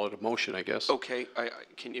you call it a motion, I guess. Okay,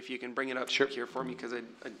 if you can bring it up here for me, because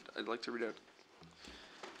I'd like to read it.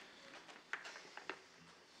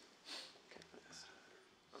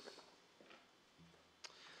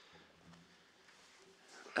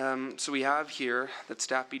 So we have here that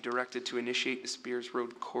staff be directed to initiate the Spears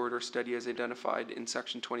Road corridor study as identified in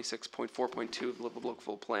section 26.4.2 of the Livable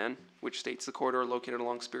Oakville Plan, which states the corridor located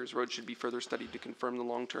along Spears Road should be further studied to confirm the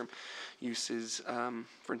long-term uses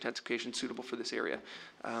for intensification suitable for this area.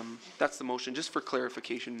 That's the motion. Just for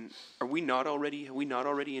clarification, have we not already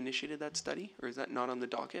initiated that study, or is that not on the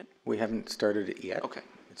docket? We haven't started it yet. Okay,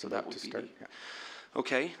 It's so about that would to be start. Yeah.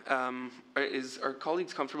 Okay. Are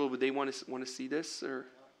colleagues comfortable? Would they want to see this, or?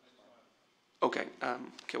 Okay.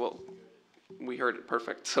 Okay. Well, we heard it.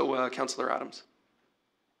 Perfect. So, Councillor Adams.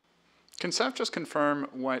 Can staff just confirm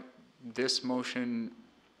what this motion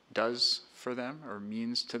does for them or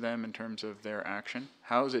means to them in terms of their action?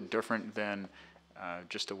 How is it different than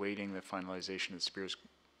just awaiting the finalization of the Spears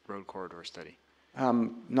Road corridor study?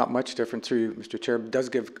 Not much different through you, Mr. Chair. It does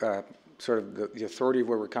give sort of the authority of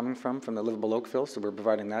where we're coming from the Livable Oakville, so we're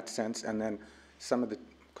providing that sense, and then some of the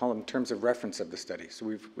column terms of reference of the study. So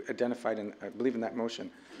we've identified, and I believe in that motion,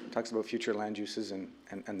 talks about future land uses and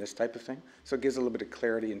this type of thing. So it gives a little bit of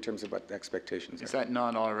clarity in terms of what the expectations are. Is that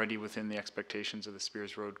not already within the expectations of the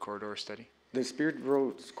Spears Road corridor study? The Spears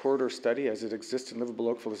Road corridor study, as it exists in Livable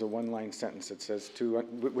Oakville, is a one-line sentence. It says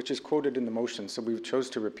which is quoted in the motion. So we chose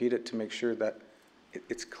to repeat it to make sure that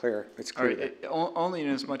it's clear. It's clear. Right, only in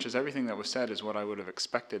as much as everything that was said is what I would have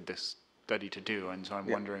expected this study to do, and so I'm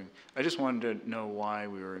wondering, I just wanted to know why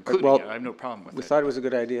we were including it. I have no problem with it. We thought it was a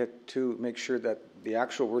good idea to make sure that the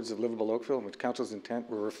actual words of Livable Oakville, which council's intent,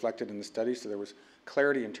 were reflected in the study, so there was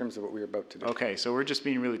clarity in terms of what we were about to do. Okay, so we're just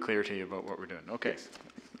being really clear to you about what we're doing. Okay, yes.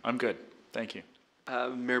 I'm good. Thank you.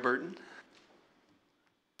 Mayor Burton?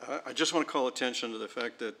 I just want to call attention to the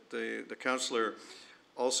fact that the councillor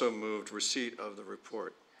also moved receipt of the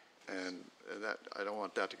report, and that I don't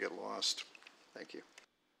want that to get lost. Thank you.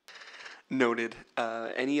 Noted.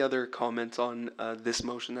 Any other comments on this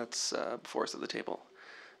motion that's before us at the table?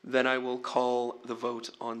 Then I will call the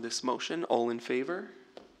vote on this motion. All in favor?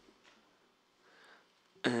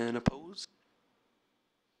 And opposed?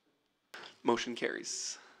 Motion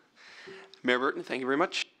carries. Mayor Burton, thank you very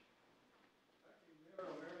much.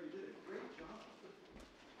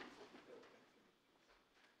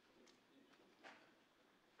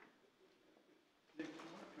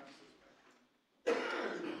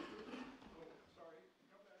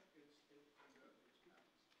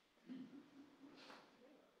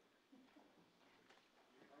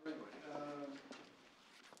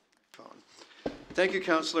 Thank you,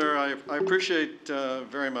 Councillor. I appreciate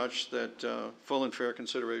very much that full and fair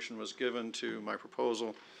consideration was given to my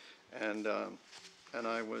proposal, and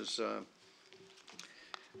I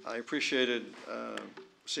appreciated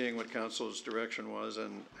seeing what Council's direction was,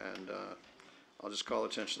 and I'll just call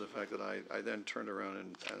attention to the fact that I then turned around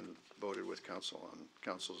and voted with Council on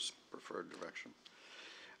Council's preferred direction.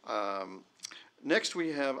 Next,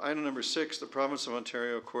 we have item number 6, the Province of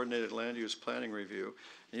Ontario Coordinated Land Use Planning Review.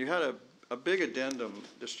 And you had a big addendum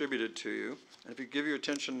distributed to you. And if you give your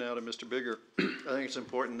attention now to Mr. Bigger, I think it's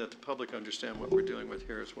important that the public understand what we're dealing with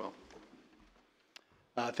here as well.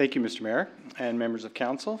 Thank you, Mr. Mayor and members of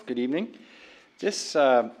council. Good evening. This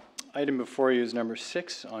item before you is number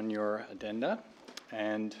 6 on your addenda.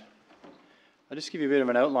 And I'll just give you a bit of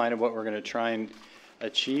an outline of what we're going to try and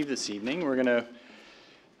achieve this evening. We're going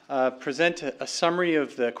to present a summary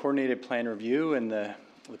of the coordinated plan review and the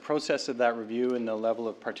process of that review and the level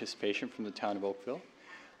of participation from the Town of Oakville.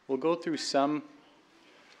 We'll go through some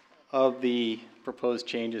of the proposed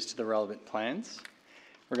changes to the relevant plans.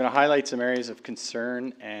 We're going to highlight some areas of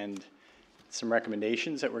concern and some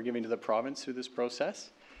recommendations that we're giving to the province through this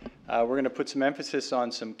process. We're going to put some emphasis on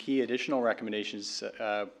some key additional recommendations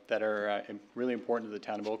that are really important to the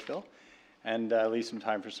Town of Oakville, and leave some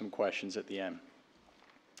time for some questions at the end.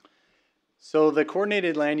 So the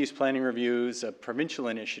Coordinated Land Use Planning Review is a provincial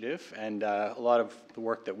initiative, and a lot of the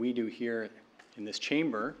work that we do here in this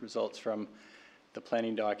chamber results from the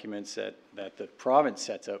planning documents that the province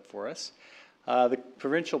sets out for us. The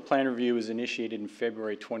provincial plan review was initiated in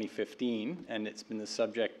February 2015, and it's been the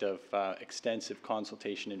subject of extensive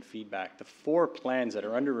consultation and feedback. The 4 plans that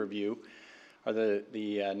are under review are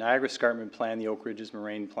the Niagara Escarpment Plan, the Oak Ridges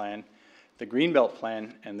Moraine Plan, the Greenbelt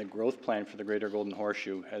Plan, and the Growth Plan for the Greater Golden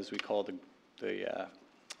Horseshoe, as we call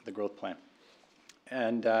the Growth Plan.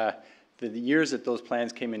 And the years that those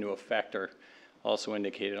plans came into effect are also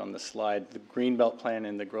indicated on the slide. The Greenbelt Plan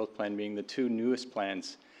and the Growth Plan being the 2 newest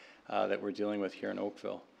plans that we're dealing with here in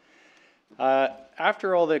Oakville.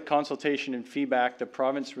 After all the consultation and feedback, the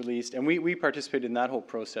province released, and we participated in that whole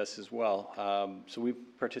process as well. So we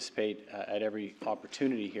participate at every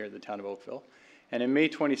opportunity here at the Town of Oakville. And in May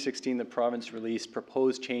 2016, the province released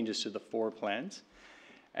proposed changes to the 4 plans.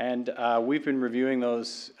 And we've been reviewing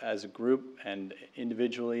those as a group and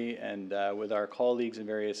individually and with our colleagues in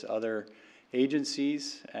various other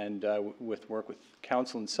agencies and with work with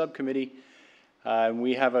council and subcommittee.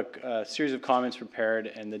 We have a series of comments prepared,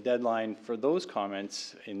 and the deadline for those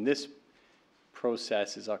comments in this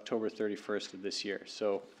process is October 31st of this year,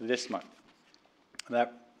 so this month.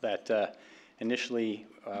 That initially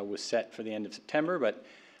was set for the end of September, but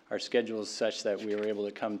our schedule is such that we were able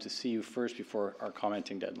to come to see you first before our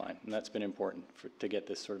commenting deadline, and that's been important to get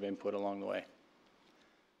this sort of input along the way.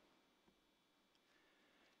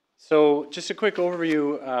 So just a quick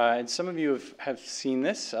overview, and some of you have seen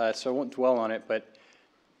this, so I won't dwell on it, but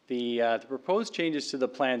the proposed changes to the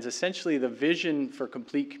plans, essentially the vision for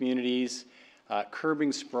complete communities,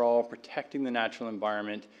 curbing sprawl, protecting the natural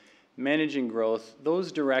environment, managing growth,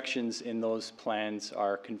 those directions in those plans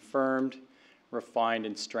are confirmed, refined,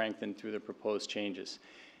 and strengthened through the proposed changes.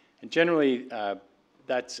 And generally,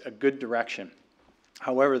 that's a good direction.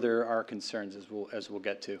 However, there are concerns, as we'll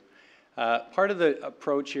get to. Part of the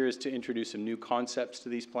approach here is to introduce some new concepts to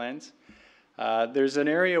these plans. There's an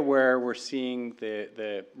area where we're seeing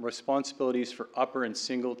the responsibilities for upper and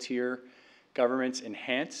single tier governments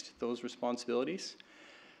enhanced, those responsibilities.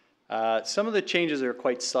 Some of the changes are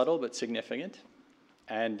quite subtle but significant,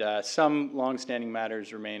 and some long-standing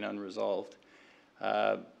matters remain unresolved.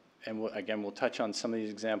 And we'll touch on some of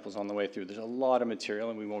these examples on the way through. There's a lot of material,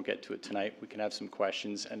 and we won't get to it tonight. We can have some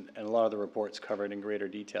questions, and a lot of the report's covered in greater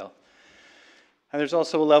detail. And there's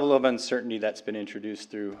also a level of uncertainty that's been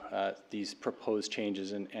introduced through these proposed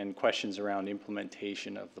changes and questions around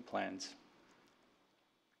implementation of the plans.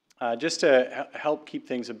 Just to help keep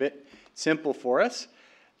things a bit simple for us,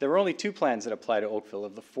 there were only 2 plans that apply to Oakville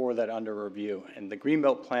of the 4 that are under review. And the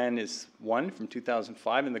Greenbelt Plan is 1 from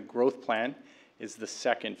 2005, and the Growth Plan is the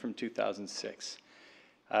 2nd from 2006.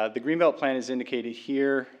 The Greenbelt Plan is indicated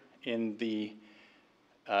here in the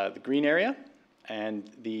green area, and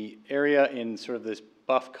the area in sort of this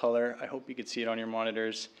buff color, I hope you can see it on your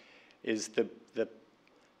monitors, is the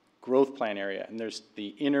Growth Plan area. And there's the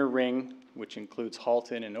inner ring, which includes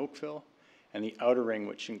Halton and Oakville, and the outer ring,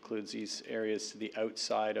 which includes these areas to the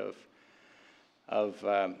outside of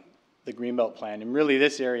the Greenbelt Plan. And really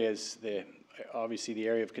this area is obviously the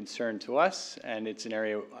area of concern to us, and it's an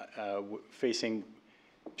area facing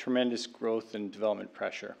tremendous growth and development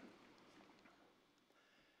pressure.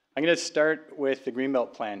 I'm going to start with the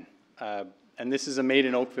Greenbelt Plan, and this is a Made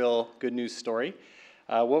in Oakville good news story.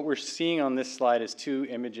 What we're seeing on this slide is 2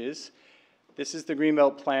 images. This is the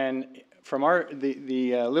Greenbelt Plan. From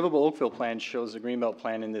the Livable Oakville Plan shows the Greenbelt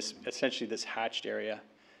Plan in this, essentially this hatched area.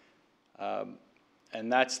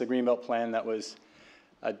 And that's the Greenbelt Plan that was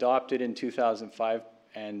adopted in 2005,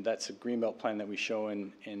 and that's a Greenbelt Plan that we show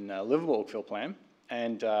in Livable Oakville Plan.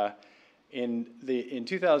 And in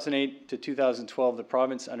 2008 to 2012, the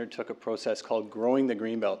province undertook a process called Growing the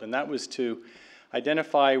Greenbelt, and that was to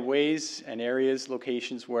identify ways and areas,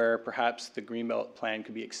 locations where perhaps the Greenbelt Plan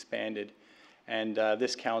could be expanded. And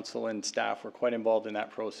this council and staff were quite involved in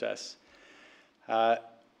that process.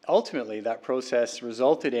 Ultimately, that process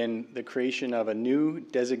resulted in the creation of a new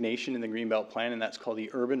designation in the Greenbelt Plan, and that's called the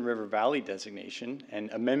Urban River Valley designation. And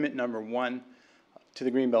Amendment number 1 to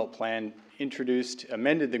the Greenbelt Plan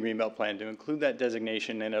amended the Greenbelt Plan to include that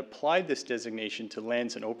designation and applied this designation to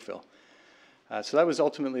lands in Oakville. So that was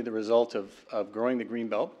ultimately the result of growing the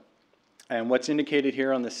Greenbelt. And what's indicated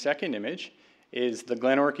here on the second image is the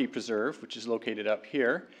Glenorchy Preserve, which is located up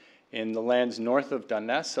here in the lands north of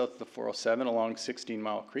Dundas, south of the 407 along 16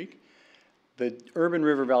 Mile Creek. The Urban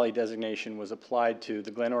River Valley designation was applied to the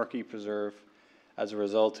Glenorchy Preserve as a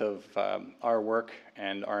result of our work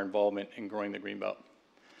and our involvement in growing the Greenbelt.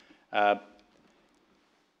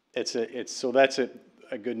 So that's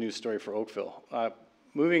a good news story for Oakville.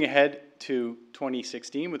 Moving ahead to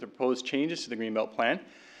 2016 with the proposed changes to the Greenbelt Plan,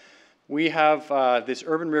 We have this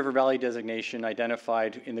urban river valley designation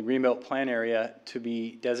identified in the Greenbelt Plan area to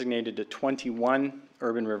be designated to 21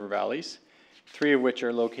 urban river valleys, 3 of which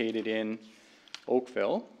are located in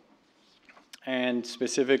Oakville, and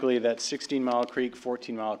specifically that's 16 Mile Creek,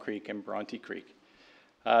 14 Mile Creek, and Bronte Creek.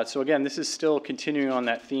 So again, this is still continuing on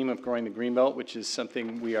that theme of growing the Greenbelt, which is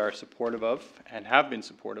something we are supportive of and have been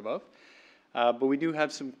supportive of. But we do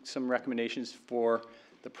have some recommendations for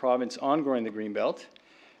the province on growing the Greenbelt.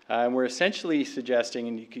 And we're essentially suggesting,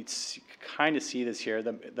 and you can kind of see this here,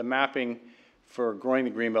 the mapping for growing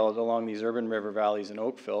the Greenbelt along these urban river valleys in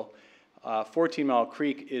Oakville. 14 Mile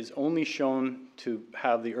Creek is only shown to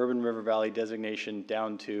have the urban river valley designation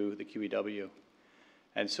down to the QEW.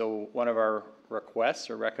 And so one of our requests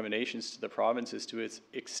or recommendations to the province is to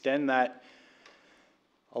extend that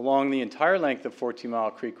along the entire length of 14 Mile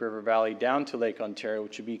Creek River Valley down to Lake Ontario,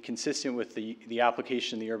 which would be consistent with the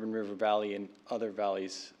application of the urban river valley and other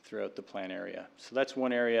valleys throughout the plan area. So that's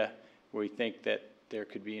one area where we think that there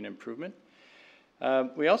could be an improvement.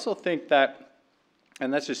 We also think that,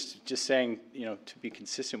 and that's just saying, you know, to be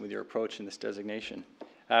consistent with your approach in this designation.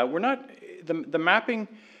 We're not, the mapping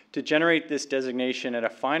to generate this designation at a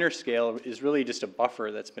finer scale is really just a buffer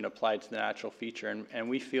that's been applied to the natural feature, and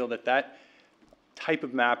we feel that that type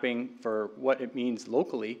of mapping for what it means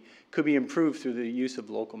locally could be improved through the use of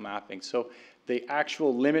local mapping. So the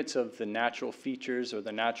actual limits of the natural features or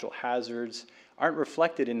the natural hazards aren't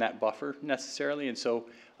reflected in that buffer necessarily, and so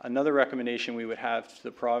another recommendation we would have to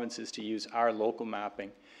the province is to use our local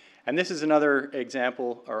mapping. And this is another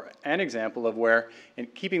example, or an example of where, in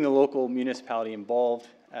keeping the local municipality involved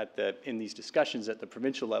in these discussions at the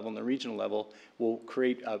provincial level and the regional level, will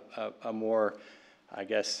create a more, I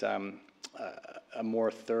guess, a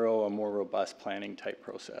more thorough, a more robust planning type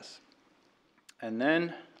process. And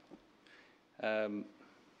then,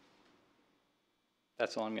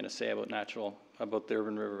 that's all I'm going to say about the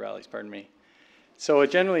urban river valleys, pardon me. So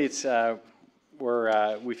generally it's,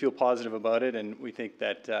 we feel positive about it, and we think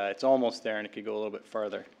that it's almost there and it could go a little bit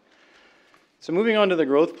farther. So moving on to the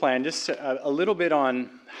growth plan, just a little bit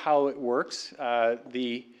on how it works.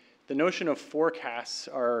 The notion of forecasts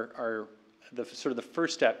are sort of the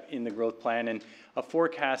first step in the growth plan, and a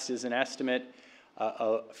forecast is an estimate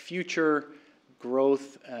of future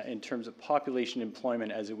growth in terms of population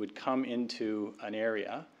employment as it would come into an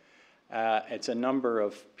area. It's a number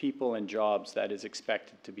of people and jobs that is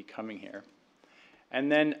expected to be coming here.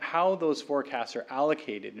 And then how those forecasts are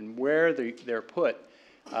allocated and where they're put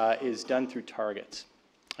is done through targets.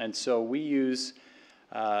 And so we use,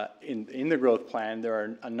 in the growth plan, there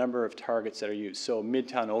are a number of targets that are used. So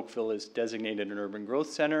Midtown Oakville is designated an urban growth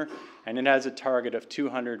center, and it has a target of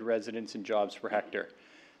 200 residents and jobs per hectare.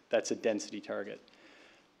 That's a density target.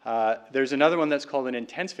 There's another one that's called an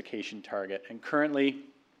intensification target, and currently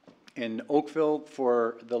in Oakville,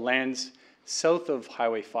 for the lands south of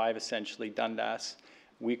Highway 5, essentially Dundas,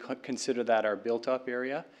 we consider that our built-up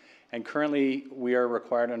area. And currently, we are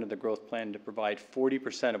required under the growth plan to provide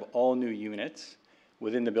 40% of all new units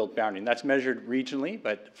within the built boundary. And that's measured regionally,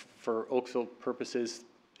 but for Oakville purposes,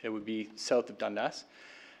 it would be south of Dundas.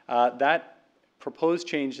 That proposed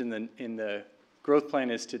change in the growth plan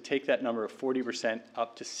is to take that number of 40%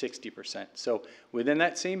 up to 60%. So within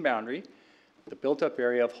that same boundary, the built-up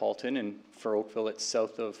area of Halton, and for Oakville, it's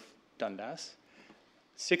south of Dundas,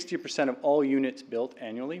 60% of all units built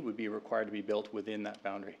annually would be required to be built within that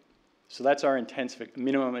boundary. So that's our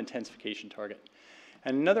minimum intensification target.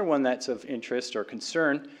 And another one that's of interest or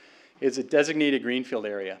concern is a designated greenfield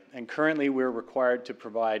area. And currently we're required to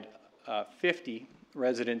provide 50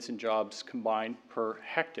 residents and jobs combined per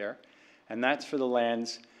hectare. And that's for the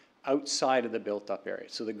lands outside of the built-up area,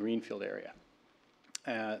 so the greenfield area.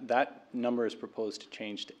 That number is proposed to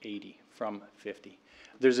change to 80 from 50.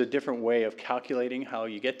 There's a different way of calculating how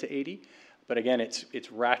you get to 80, but again, it's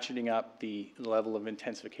ratcheting up the level of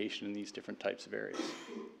intensification in these different types of areas.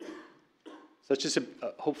 So that's just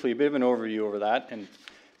hopefully a bit of an overview over that, and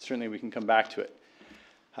certainly we can come back to it.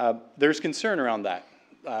 There's concern around that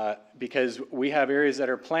because we have areas that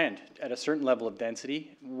are planned at a certain level of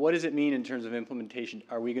density. What does it mean in terms of implementation?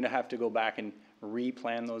 Are we going to have to go back and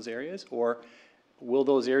replan those areas, or will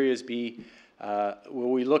those areas be,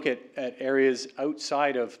 will we look at areas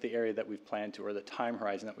outside of the area that we've planned to, or the time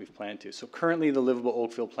horizon that we've planned to? So currently the Livable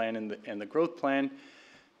Oakville plan and the growth plan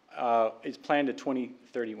is planned to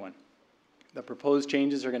 2031. The proposed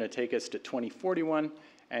changes are going to take us to 2041,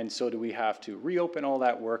 and so do we have to reopen all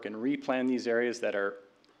that work and replan these areas that are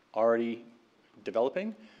already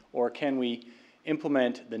developing, or can we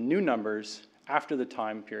implement the new numbers after the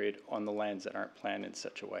time period on the lands that aren't planned in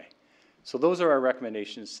such a way? So those are our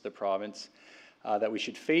recommendations to the province. that we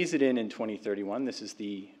should phase it in 2031. This is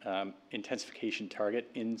the intensification target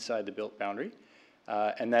inside the built boundary.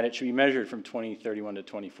 And that it should be measured from 2031 to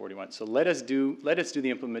 2041. So let us do the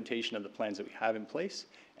implementation of the plans that we have in place,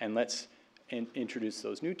 and let's introduce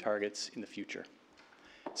those new targets in the future.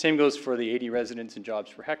 Same goes for the 80 residents and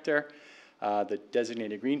jobs per hectare, the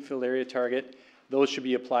designated greenfield area target. Those should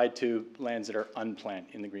be applied to lands that are unplanned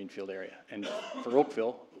in the greenfield area. And for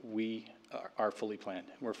Oakville, we are fully planned.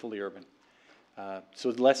 We're fully urban. So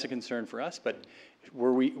it's less a concern for us, but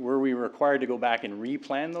were we required to go back and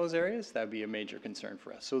replan those areas, that would be a major concern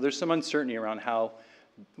for us. So there's some uncertainty around how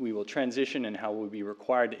we will transition and how we'll be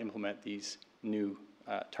required to implement these new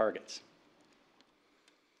targets.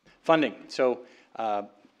 Funding. So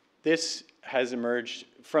this has emerged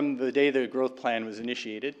from the day the growth plan was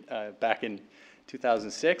initiated back in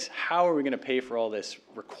 2006. How are we going to pay for all this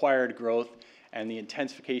required growth and the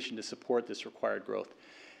intensification to support this required growth?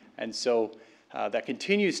 And so that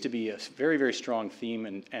continues to be a very, very strong theme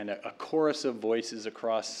and a chorus of voices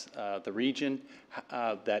across the region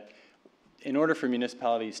that in order for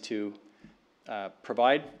municipalities to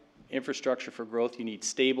provide infrastructure for growth, you need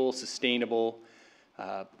stable, sustainable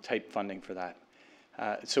type funding for that.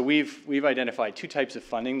 So we've identified two types of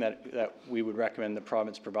funding that we would recommend the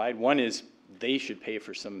province provide. One is they should pay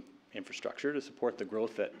for some infrastructure to support the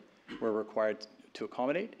growth that we're required to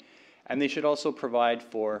accommodate. And they should also provide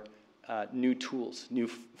for new tools, new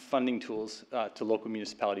funding tools to local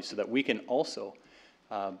municipalities so that we can also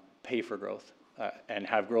pay for growth and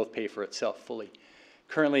have growth pay for itself fully.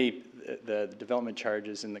 Currently, the development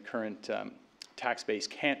charges in the current tax base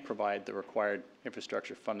can't provide the required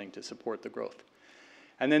infrastructure funding to support the growth.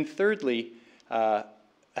 And then thirdly,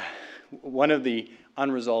 one of the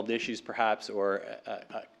unresolved issues perhaps, or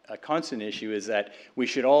a constant issue, is that we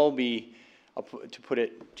should all be, to put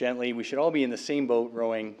it gently, we should all be in the same boat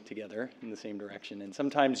rowing together in the same direction. And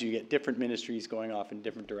sometimes you get different ministries going off in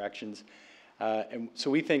different directions. And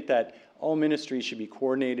so we think that all ministries should be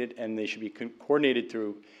coordinated, and they should be coordinated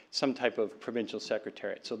through some type of provincial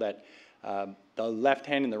secretariat so that the left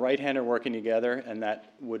hand and the right hand are working together, and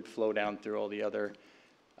that would flow down through all the other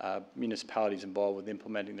municipalities involved with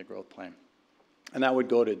implementing the growth plan. And that would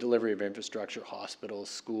go to delivery of infrastructure, hospitals,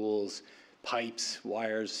 schools, pipes,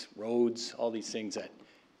 wires, roads, all these things that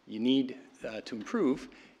you need to improve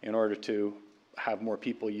in order to have more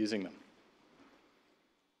people using them.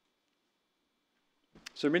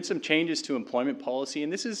 So there have been some changes to employment policy,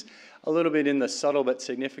 and this is a little bit in the subtle but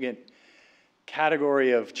significant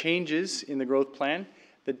category of changes in the growth plan.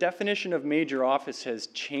 The definition of major office has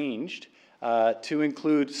changed to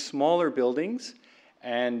include smaller buildings,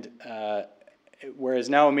 and whereas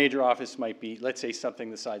now a major office might be, let's say, something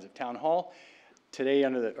the size of Town Hall. Today,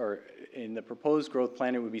 in the proposed growth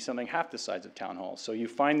plan, it would be something half the size of Town Hall. So you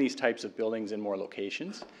find these types of buildings in more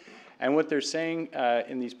locations. And what they're saying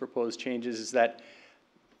in these proposed changes is that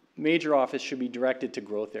major office should be directed to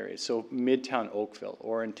growth areas, so Midtown Oakville,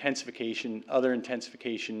 or intensification, other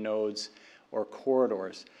intensification nodes or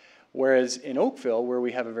corridors. Whereas in Oakville, where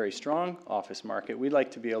we have a very strong office market, we'd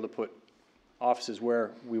like to be able to put offices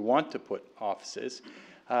where we want to put offices.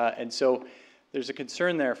 And so there's a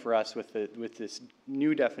concern there for us with this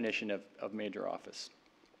new definition of major office.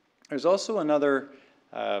 There's also another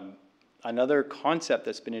concept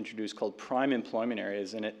that's been introduced called prime employment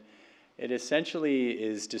areas, and it essentially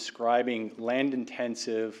is describing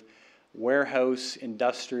land-intensive, warehouse,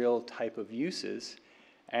 industrial type of uses.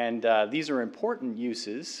 And these are important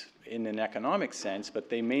uses in an economic sense, but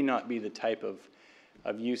they may not be the type of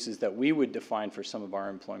uses that we would define for some of our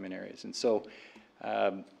employment areas. And so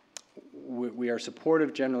we are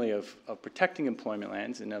supportive generally of protecting employment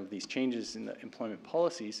lands and of these changes in the employment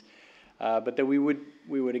policies, but that we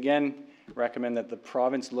would again recommend that the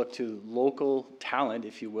province look to local talent,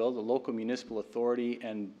 if you will, the local municipal authority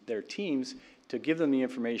and their teams, to give them the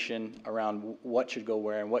information around what should go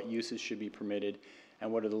where and what uses should be permitted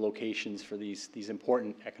and what are the locations for these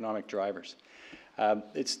important economic drivers.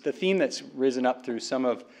 It's the theme that's risen up through some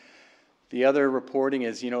of the other reporting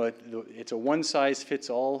is, it's a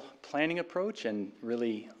one-size-fits-all planning approach, and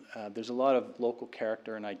really there's a lot of local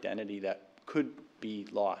character and identity that could be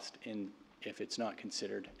lost if it's not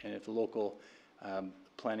considered and if the local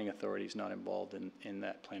planning authority is not involved in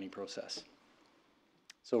that planning process.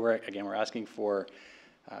 So we're asking for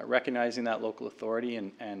recognizing that local authority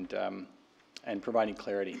and providing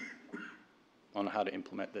clarity on how to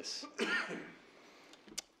implement this.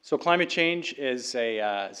 So climate change is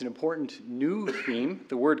an important new theme.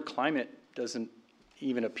 The word climate doesn't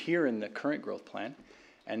even appear in the current growth plan,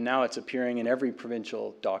 and now it's appearing in every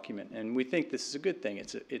provincial document. And we think this is a good thing.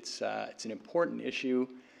 It's an important issue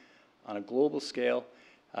on a global scale,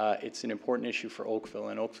 it's an important issue for Oakville,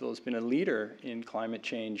 and Oakville has been a leader in climate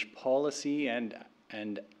change policy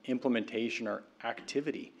and implementation or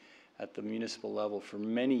activity at the municipal level for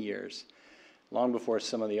many years. Long before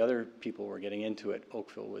some of the other people were getting into it,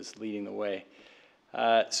 Oakville was leading the way.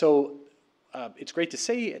 It's great to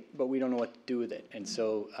say it, but we don't know what to do with it. And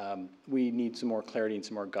so we need some more clarity and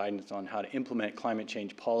some more guidance on how to implement climate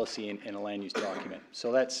change policy in a land use document.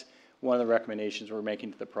 So that's one of the recommendations we're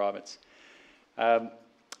making to the province. And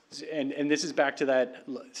this is back to that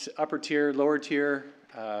upper tier, lower tier,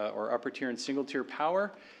 or upper tier and single tier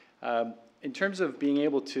power. In terms of being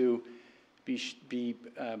able to be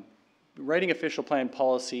writing official plan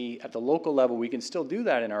policy at the local level, we can still do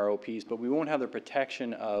that in our OPs, but we won't have the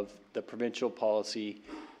protection of the provincial policy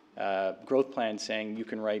growth plan saying you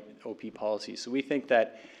can write OP policies. So we think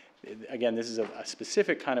that, again, this is a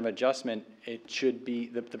specific kind of adjustment. It should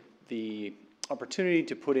be the opportunity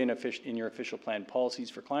to put in your official plan policies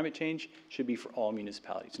for climate change should be for all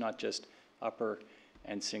municipalities, not just upper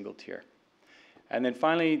and single tier. And then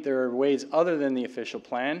finally, there are ways other than the official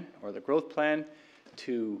plan or the growth plan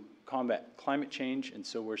to combat climate change, and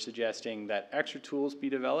so we're suggesting that extra tools be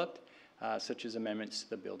developed, such as amendments to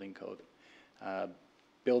the building code.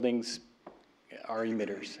 Buildings are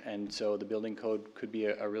emitters, and so the building code could be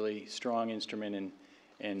a really strong instrument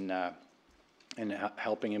in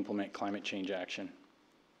helping implement climate change action.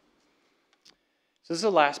 So this is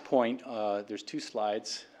the last point. There's 2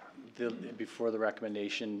 slides before the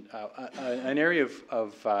recommendation. An area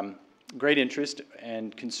of great interest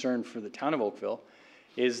and concern for the town of Oakville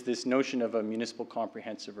is this notion of a municipal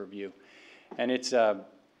comprehensive review. And it's a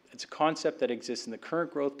concept that exists in the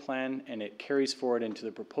current growth plan, and it carries forward into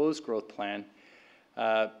the proposed growth plan.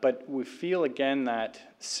 But we feel, again,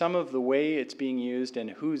 that some of the way it's being used and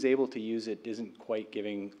who's able to use it isn't quite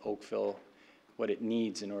giving Oakville what it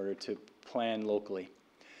needs in order to plan locally.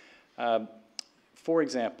 For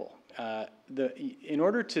example, in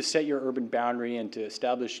order to set your urban boundary and to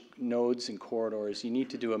establish nodes and corridors, you need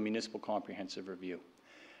to do a municipal comprehensive review.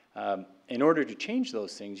 In order to change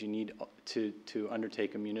those things, you need to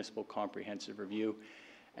undertake a municipal comprehensive review,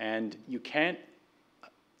 and you can't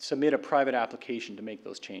submit a private application to make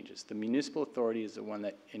those changes. The municipal authority is the one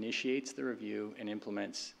that initiates the review and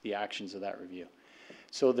implements the actions of that review.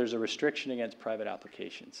 So there's a restriction against private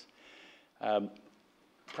applications.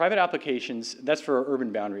 Private applications, that's for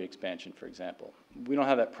urban boundary expansion, for example. We don't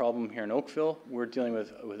have that problem here in Oakville. We're dealing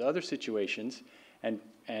with other situations,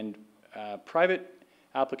 and private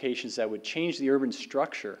applications that would change the urban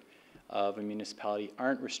structure of a municipality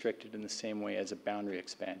aren't restricted in the same way as a boundary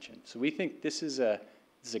expansion. So we think this is a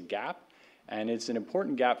gap, and it's an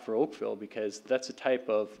important gap for Oakville because that's a type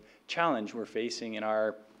of challenge we're facing in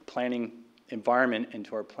our planning environment and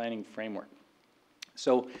to our planning framework.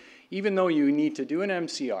 So even though you need to do an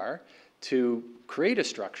MCR to create a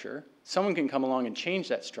structure, someone can come along and change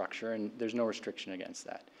that structure, and there's no restriction against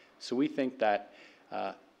that. So we think that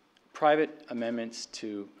private amendments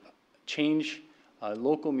to change a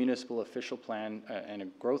local municipal official plan and a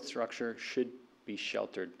growth structure should be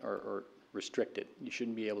sheltered or restricted. You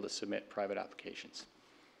shouldn't be able to submit private applications.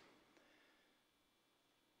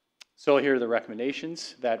 So here are the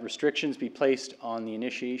recommendations: that restrictions be placed on the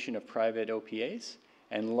initiation of private OPAs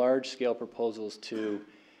and large-scale proposals to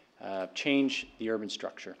change the urban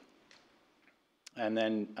structure. And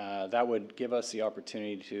then that would give us the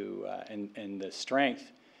opportunity to, and the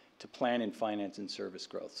strength to plan and finance and service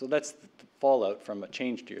growth. So that's the fallout from a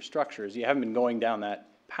change to your structures. You haven't been going down that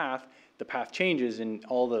path. The path changes, and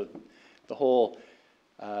all the whole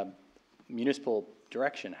municipal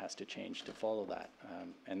direction has to change to follow that.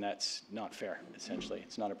 And that's not fair, essentially.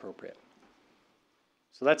 It's not appropriate.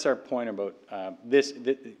 So that's our point about this.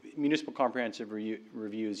 The municipal comprehensive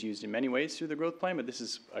review is used in many ways through the growth plan, but this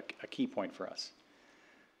is a key point for us.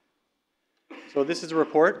 So this is a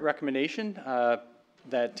report recommendation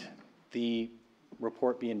that the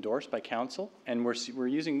report be endorsed by council, and we're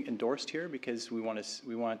using endorsed here because we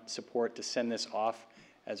want support to send this off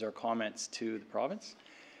as our comments to the province.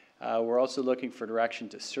 We're also looking for direction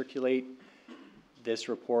to circulate this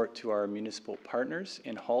report to our municipal partners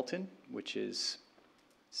in Halton, which is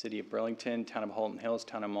City of Burlington, Town of Halton Hills,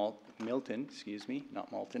 Town of Milton, excuse me, not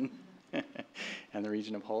Malton, and the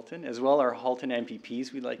region of Halton. As well, our Halton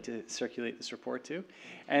MPPs we'd like to circulate this report to.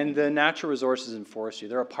 And the Natural Resources and Forestry.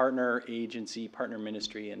 They're a partner agency, partner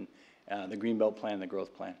ministry in the Greenbelt Plan, the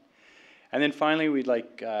Growth Plan. And then finally, we'd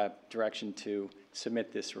like direction to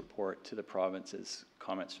submit this report to the province's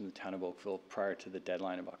comments from the Town of Oakville prior to the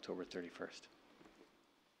deadline of October 31st.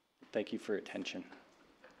 Thank you for your attention.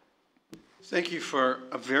 Thank you for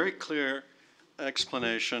a very clear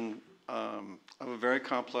explanation of a very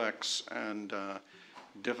complex and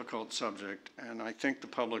difficult subject, and I think the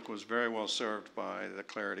public was very well served by the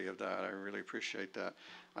clarity of that. I really appreciate that.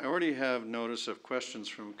 I already have notice of questions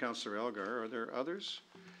from Councillor Elgar. Are there others?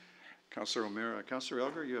 Councillor O'Meara. Councillor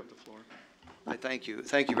Elgar, you have the floor. I thank you.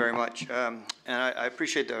 Thank you very much. And I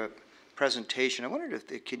appreciate the presentation. I wondered if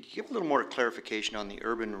could you give a little more clarification on the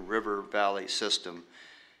urban river valley system.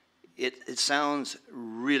 It sounds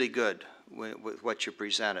really good with what you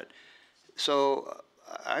presented. So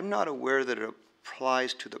I'm not aware that it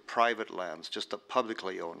applies to the private lands, just the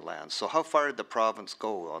publicly owned lands. So how far did the province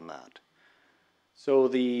go on that? So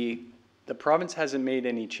the province hasn't made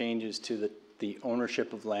any changes to the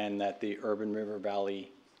ownership of land that the urban river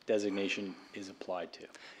valley designation is applied to.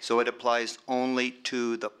 So it applies only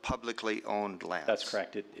to the publicly owned lands? That's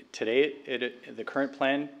correct. Today, the current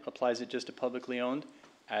plan applies it just to publicly owned,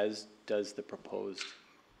 as does the proposed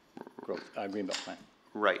Greenbelt plan.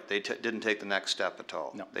 Right. They didn't take the next step at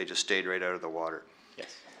all. No. They just stayed right out of the water.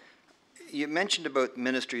 Yes. You mentioned about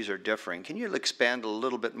ministries are differing. Can you expand a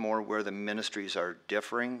little bit more where the ministries are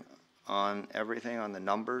differing on everything, on the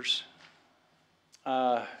numbers?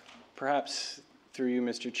 Perhaps through you,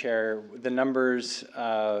 Mr. Chair, the numbers,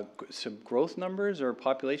 some growth numbers or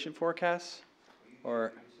population forecasts?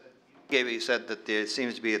 Or You said that it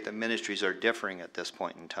seems to be that the ministries are differing at this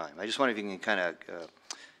point in time. I just wonder if you can kind of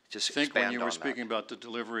just I think expand when you were on speaking about the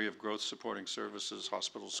delivery of growth supporting services,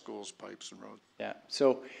 hospitals, schools, pipes, and roads. Yeah,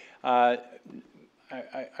 so I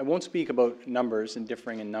won't speak about numbers and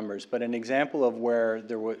differing in numbers, but an example of where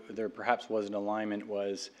there perhaps was an alignment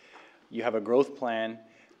was you have a growth plan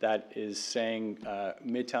that is saying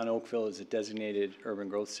Midtown Oakville is a designated urban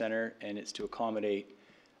growth center, and it's to accommodate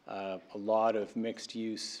a lot of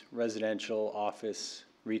mixed-use residential, office,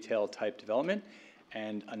 retail type development,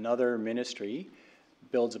 and another ministry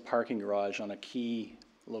builds a parking garage on a key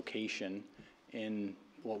location in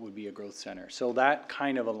what would be a growth center. So that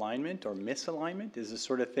kind of alignment or misalignment is the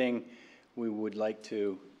sort of thing we would like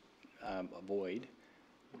to avoid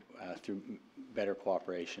through better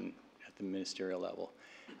cooperation at the ministerial level.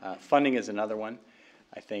 Funding is another one.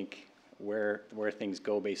 I think where things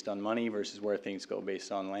go based on money versus where things go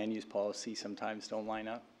based on land use policy sometimes don't line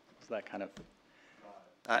up. So that kind of...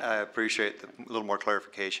 I appreciate a little more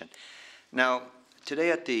clarification. Now,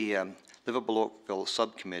 today at the Livable Oakville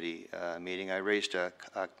Subcommittee meeting, I raised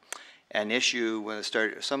an issue when it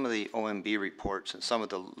started, some of the OMB reports and some of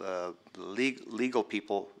the legal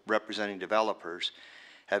people representing developers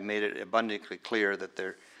have made it abundantly clear that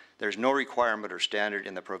there's no requirement or standard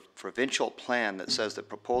in the provincial plan that says that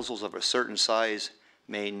proposals of a certain size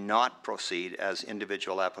may not proceed as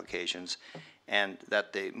individual applications, and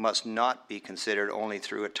that they must not be considered only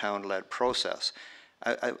through a town-led process.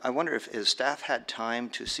 I wonder if staff had time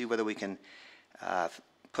to see whether we can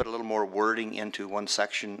put a little more wording into one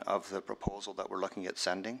section of the proposal that we're looking at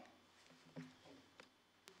sending?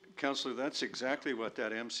 Councillor, that's exactly what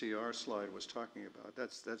that MCR slide was talking about.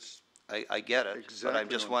 I get it, exactly, but I'm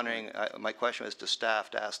just wondering, my question was to staff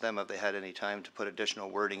to ask them if they had any time to put additional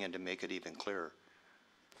wording in to make it even clearer.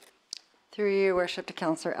 Through your worship to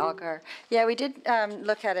Councillor Elgar. Yeah, we did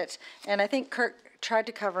look at it, and I think Kirk tried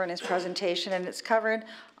to cover in his presentation, and it's covered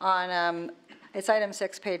on, it's item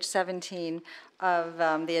 6, page 17 of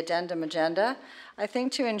the addendum agenda. I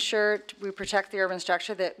think to ensure we protect the urban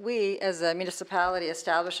structure that we as a municipality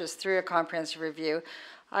establishes through a comprehensive review,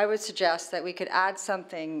 I would suggest that we could add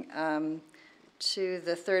something to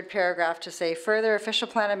the third paragraph to say further official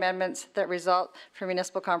plan amendments that result from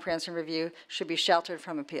municipal comprehensive review should be sheltered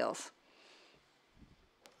from appeals.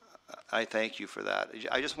 I thank you for that.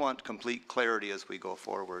 I just want complete clarity as we go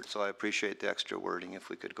forward, so I appreciate the extra wording if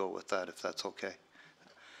we could go with that, if that's okay.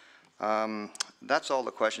 That's all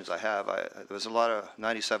the questions I have. There was a lot of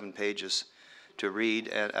 97 pages to read,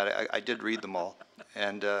 and I did read them all.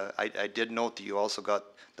 And I did note that you also got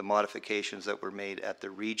the modifications that were made at the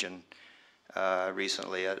region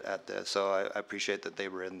recently so I appreciate that they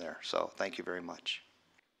were in there. So thank you very much.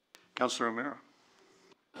 Councillor O'Meara.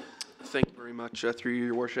 Thank you very much, through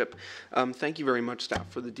your worship. Thank you very much, staff,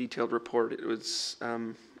 for the detailed report. It was,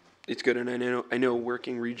 it's good, and I know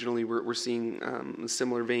working regionally, we're seeing a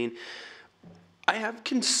similar vein. I have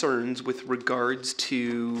concerns with regards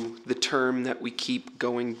to the term that we keep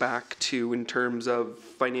going back to in terms of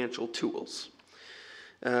financial tools.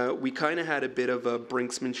 We kind of had a bit of a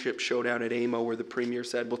brinksmanship showdown at AMO where the Premier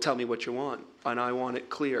said, well, tell me what you want, and I want it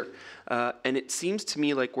clear. And it seems to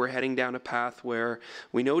me like we're heading down a path where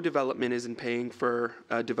we know development isn't paying for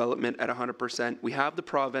development at 100%. We have the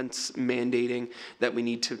province mandating that we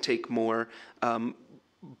need to take more,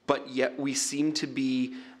 but yet we seem to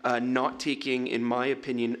be not taking, in my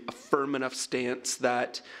opinion, a firm enough stance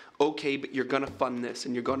that, okay, but you're going to fund this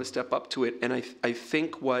and you're going to step up to it. And I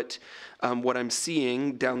think what I'm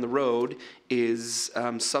seeing down the road is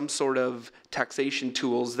some sort of taxation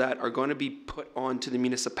tools that are going to be put onto the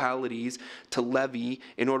municipalities to levy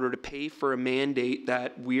in order to pay for a mandate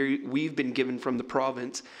that we've been given from the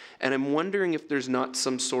province. And I'm wondering if there's not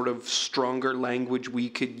some sort of stronger language we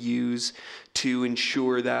could use to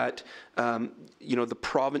ensure that the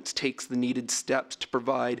province takes the needed steps to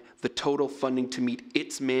provide the total funding to meet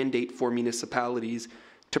its mandate for municipalities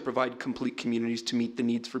to provide complete communities to meet the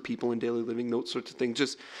needs for people in daily living, those sorts of things.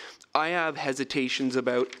 Just, I have hesitations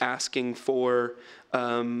about asking for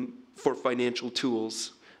financial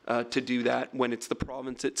tools to do that when it's the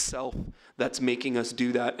province itself that's making us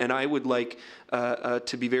do that. And I would like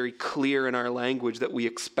to be very clear in our language that we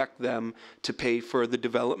expect them to pay for the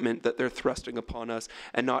development that they're thrusting upon us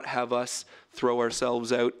and not have us throw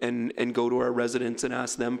ourselves out and go to our residents and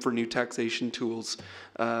ask them for new taxation tools.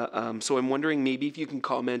 So I'm wondering maybe if you can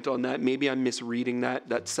comment on that. Maybe I'm misreading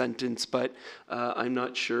that sentence, but I'm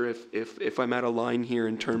not sure if I'm at a line here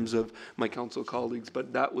in terms of my council colleagues,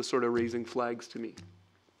 but that was sort of raising flags to me.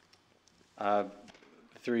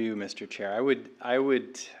 Through you, Mr. Chair, I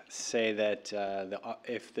would say that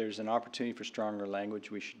if there's an opportunity for stronger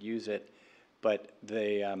language, we should use it. But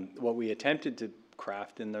what we attempted to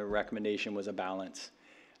craft in the recommendation was a balance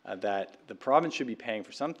that the province should be paying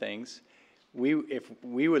for some things. If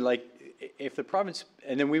the province,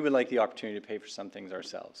 and then we would like the opportunity to pay for some things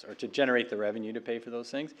ourselves, or to generate the revenue to pay for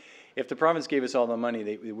those things. If the province gave us all the money,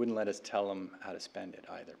 they wouldn't let us tell them how to spend it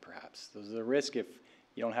either. Perhaps there's a risk if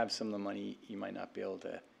you don't have some of the money, you might not be able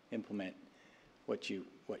to implement what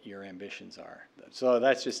your ambitions are. So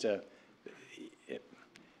that's just a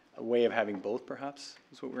way of having both, perhaps,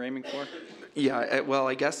 is what we're aiming for? Yeah, well,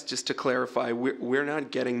 I guess just to clarify, we're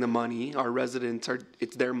not getting the money. Our residents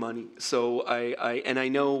it's their money. So I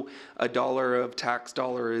know a dollar of tax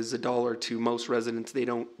dollar is a dollar to most residents. They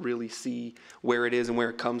don't really see where it is and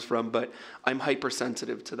where it comes from, but I'm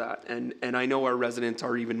hypersensitive to that. And I know our residents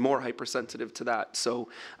are even more hypersensitive to that. So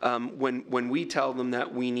when we tell them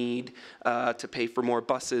that we need to pay for more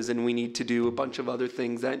buses and we need to do a bunch of other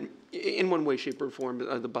things that in one way, shape, or form,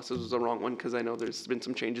 the buses was the wrong one because I know there's been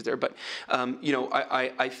some changes there. But,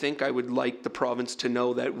 I think I would like the province to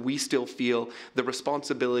know that we still feel the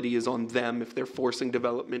responsibility is on them if they're forcing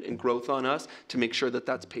development and growth on us to make sure that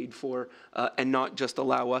that's paid for and not just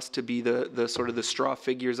allow us to be the sort of the straw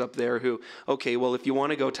figures up there who, okay, well, if you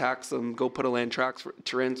want to go tax them, go put a land transfer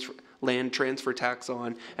tax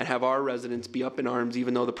on and have our residents be up in arms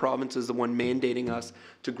even though the province is the one mandating us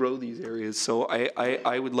to grow these areas. So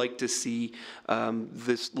I would like to see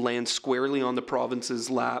this land squarely on the province's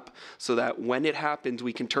lap so that when it happens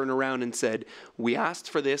we can turn around and said, we asked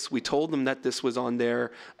for this, we told them that this was on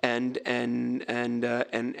there, and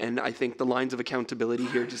I think the lines of accountability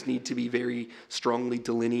here just need to be very strongly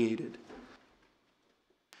delineated.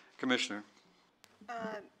 Commissioner.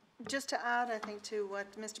 Just to add, I think, to what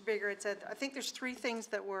Mr. Bigger had said, I think there's three things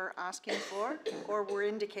that we're asking for or we're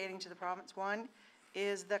indicating to the province. One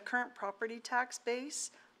is the current property tax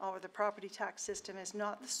base or the property tax system is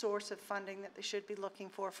not the source of funding that they should be looking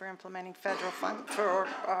for implementing federal fund for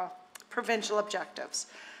provincial objectives.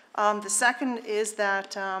 The second is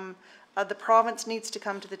that the province needs to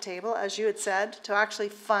come to the table, as you had said, to actually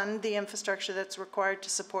fund the infrastructure that's required to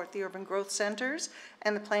support the urban growth centres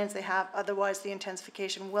and the plans they have. Otherwise, the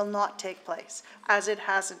intensification will not take place, as it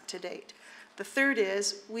hasn't to date. The third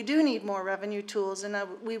is we do need more revenue tools, and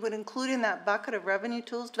we would include in that bucket of revenue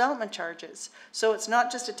tools development charges. So it's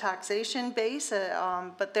not just a taxation base,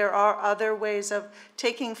 but there are other ways of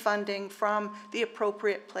taking funding from the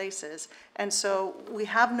appropriate places. And so we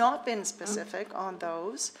have not been specific on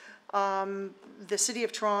those. The City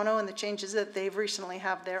of Toronto and the changes that they've recently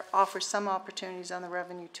have there offer some opportunities on the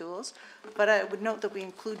revenue tools, but I would note that we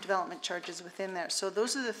include development charges within there. So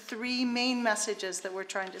those are the three main messages that we're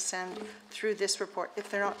trying to send through this report. If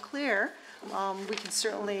they're not clear, we can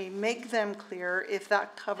certainly make them clear if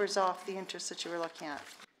that covers off the interests that you were looking at.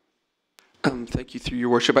 Thank you, through your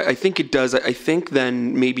worship. I think it does. I think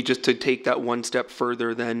then maybe just to take that one step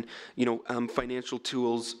further, then financial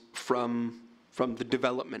tools from the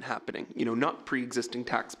development happening, not pre-existing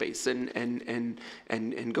tax base and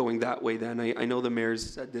going that way. Then I know the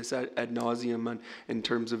mayor's said this ad nauseum in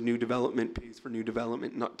terms of new development pays for new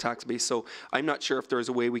development, not tax base. So I'm not sure if there's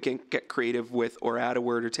a way we can get creative with or add a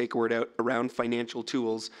word or take a word out around financial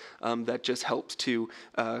tools that just helps to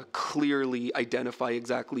clearly identify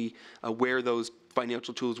exactly where those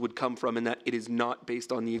financial tools would come from and that it is not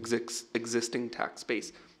based on the existing tax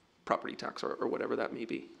base. property tax or whatever that may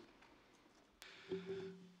be.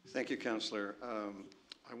 Thank you, Councillor.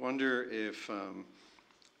 I wonder if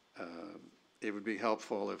it would be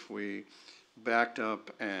helpful if we backed up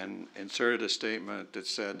and inserted a statement that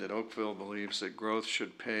said that Oakville believes that growth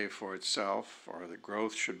should pay for itself, or that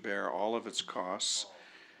growth should bear all of its costs,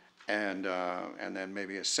 and then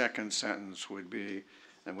maybe a second sentence would be,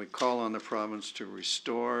 and we call on the province to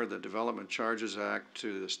restore the Development Charges Act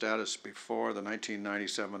to the status before the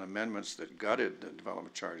 1997 amendments that gutted the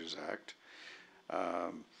Development Charges Act.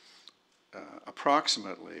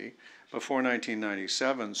 Approximately, before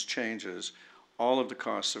 1997's changes, all of the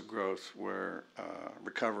costs of growth were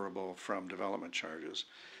recoverable from development charges.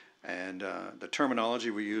 And the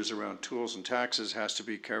terminology we use around tools and taxes has to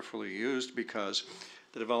be carefully used, because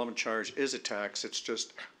the development charge is a tax. It's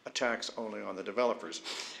just a tax only on the developers.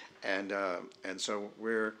 And so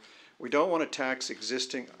we don't want to tax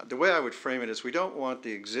existing, the way I would frame it is, we don't want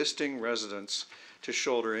the existing residents to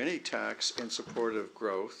shoulder any tax in support of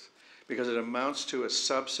growth, because it amounts to a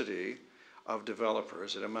subsidy of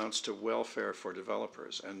developers. It amounts to welfare for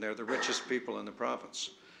developers, and they're the richest people in the province.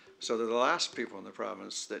 So they're the last people in the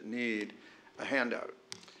province that need a handout.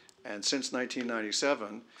 And since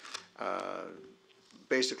 1997,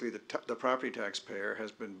 basically the property taxpayer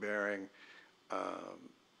has been bearing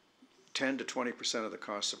 10 to 20% of the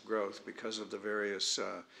cost of growth because of the various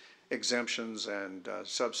exemptions and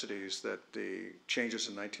subsidies that the changes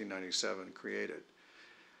in 1997 created.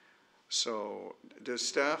 So does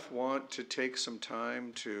staff want to take some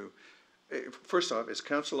time to, first off, is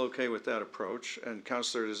council okay with that approach? And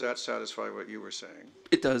Councillor, does that satisfy what you were saying?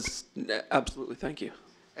 It does, absolutely, thank you.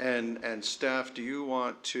 And staff, do you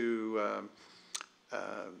want to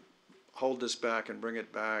hold this back and bring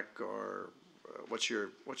it back, or what's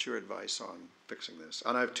your advice on fixing this?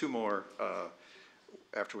 And I have two more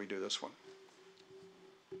after we do this one.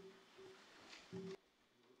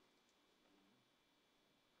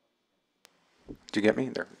 Do you get me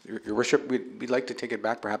there? Your Worship, we'd like to take it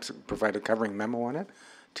back, perhaps provide a covering memo on it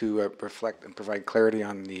to reflect and provide clarity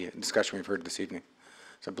on the discussion we've heard this evening.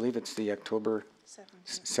 So I believe it's the October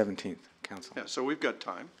 17th, Council. Yeah, so we've got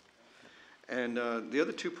time. And the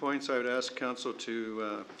other 2 points I would ask Council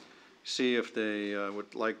to see if they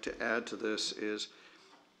would like to add to this is,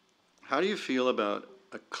 how do you feel about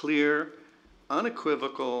a clear,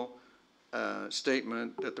 unequivocal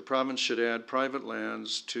statement that the province should add private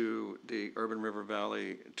lands to the Urban River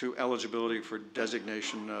Valley, to eligibility for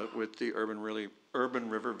designation with the Urban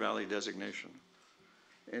River Valley designation?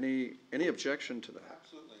 Any objection to that?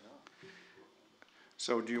 Absolutely not.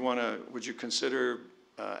 So do you want to, would you consider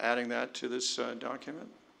adding that to this document?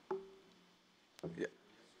 Yeah.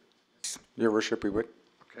 Your Worship, we would.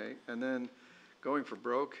 Okay, and then going for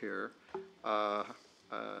broke here,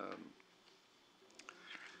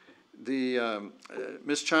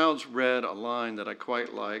 Ms. Childs read a line that I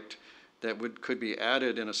quite liked that could be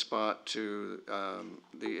added in a spot to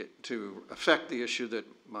affect the issue that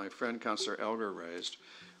my friend Councillor Elgar raised,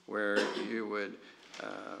 where you would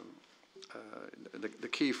the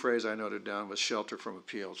key phrase I noted down was shelter from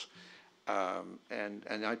appeals.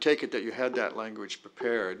 And I take it that you had that language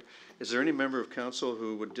prepared. Is there any member of council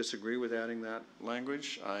who would disagree with adding that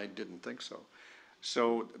language? I didn't think so.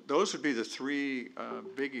 So those would be the three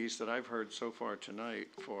biggies that I've heard so far tonight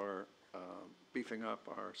for beefing up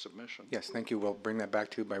our submission. Yes, thank you. We'll bring that back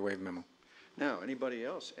to you by way of memo. Now, anybody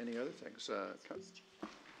else? Any other things?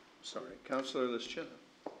 Sorry, Councillor Lischina.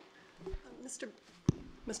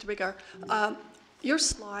 Mr. Bigar, your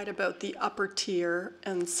slide about the upper tier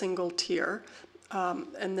and single tier,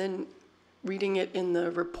 and then reading it in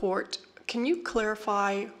the report, can you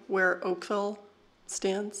clarify where Oakville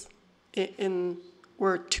stands?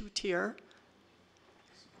 We're two-tier?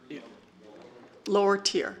 Lower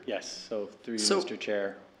tier? Yes, so through you, Mr.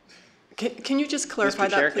 Chair. Can you just clarify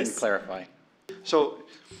that, please? Mr. Chair can clarify. So,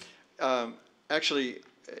 actually,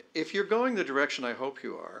 if you're going the direction I hope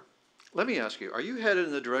you are, let me ask you, are you headed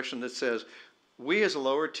in the direction that says, we as a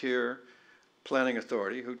lower tier planning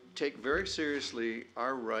authority who take very seriously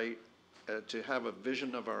our right to have a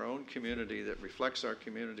vision of our own community that reflects our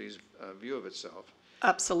community's view of itself?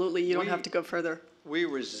 Absolutely, you don't have to go further. We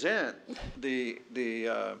resent the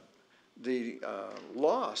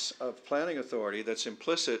loss of planning authority that's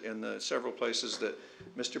implicit in the several places that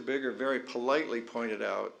Mr. Bigger very politely pointed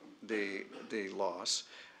out the loss.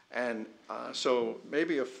 And so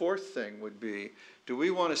maybe a fourth thing would be, do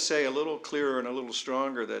we want to say a little clearer and a little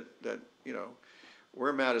stronger that you know,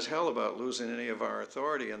 we're mad as hell about losing any of our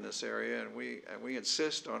authority in this area, and we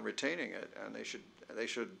insist on retaining it, and they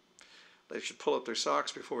should pull up their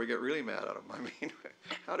socks before we get really mad at them. I mean,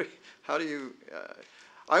 how do you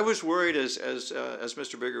I was worried as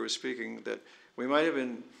Mr. Bigger was speaking that we might have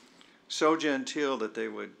been so genteel that they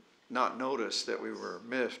would not notice that we were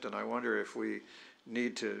miffed, and I wonder if we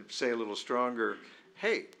need to say a little stronger,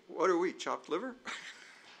 hey, what are we, chopped liver?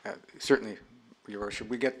 Certainly, Your Worship,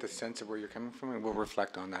 we get the sense of where you're coming from, and we'll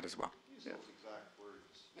reflect on that as well. Yeah.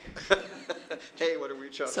 Hey, what are we,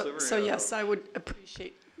 chopped liver? So yes, I would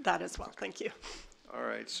appreciate that as well. Thank you. All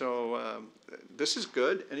right, so this is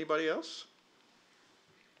good. Anybody else?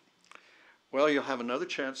 Well, you'll have another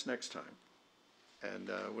chance next time, and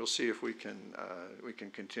we'll see if we can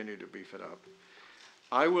continue to beef it up.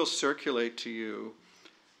 I will circulate to you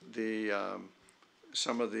the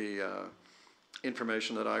some of the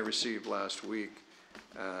information that I received last week,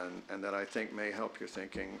 and that I think may help your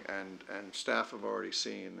thinking, and staff have already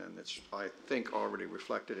seen, and it's, I think, already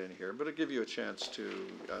reflected in here, but it'll give you a chance to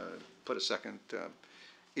put a second,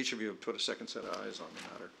 each of you put a second set of eyes on the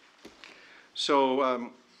matter. So,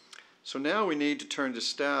 so now we need to turn to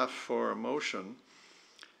staff for a motion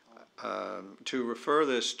to refer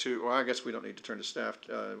this to, well, I guess we don't need to turn to staff.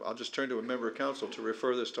 I'll just turn to a member of council to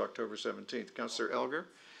refer this to October 17th. Councillor Elgar,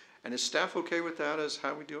 and is staff okay with that as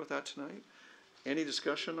how we deal with that tonight? Any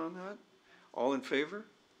discussion on that? All in favor?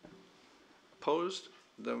 Opposed?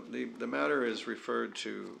 The matter is referred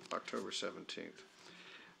to October 17th.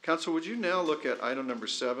 Council, would you now look at item number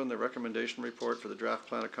 7, the recommendation report for the draft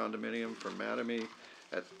plan of condominium for Mattamy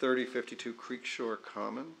at 3052 Creekshore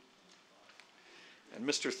Common? And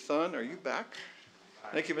Mr. Thun, are you back?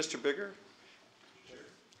 Thank you, Mr. Bigger.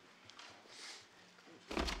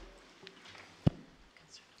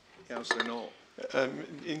 Councillor Knoll.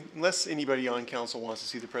 Unless anybody on council wants to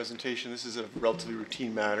see the presentation, this is a relatively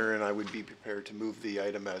routine matter, and I would be prepared to move the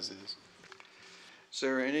item as is. Is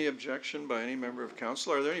there any objection by any member of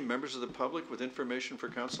council? Are there any members of the public with information for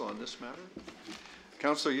council on this matter?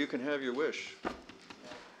 Councilor, you can have your wish.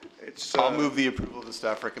 I'll move the approval of the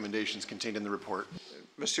staff recommendations contained in the report.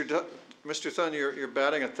 Mr. Thun, you're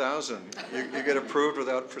batting 1,000. You get approved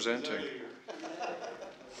without presenting.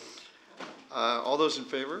 All those in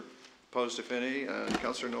favor? Opposed, if any?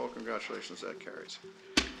 Councillor Knoll, congratulations, that carries.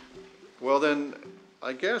 Well then,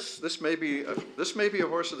 I guess this may be a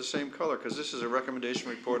horse of the same color, because this is a recommendation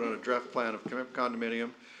report on a draft plan of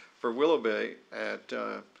condominium for Willow Bay at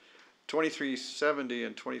 2370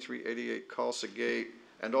 and 2388 Calsa Gate,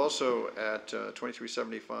 and also at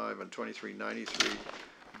 2375 and 2393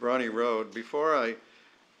 Bronny Road. Before I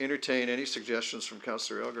entertain any suggestions from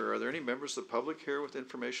Councillor Elgar, are there any members of the public here with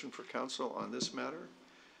information for council on this matter?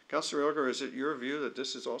 Councillor Elgar, is it your view that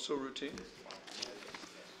this is also routine?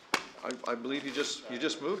 I believe you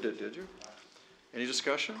just moved it, did you? Any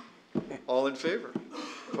discussion? All in favor?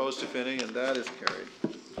 Opposed, if any, and that is carried.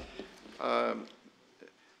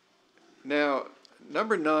 Now,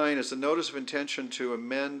 number 9 is the notice of intention to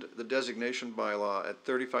amend the designation bylaw at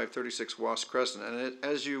 3536 Wasp Crescent. And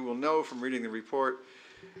as you will know from reading the report,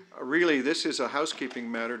 really this is a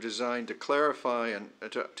housekeeping matter designed to clarify and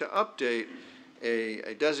to update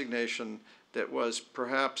a designation that was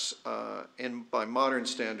perhaps, by modern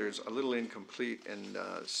standards, a little incomplete in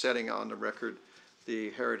setting on the record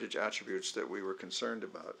the heritage attributes that we were concerned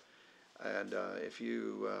about. And if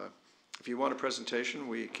you want a presentation,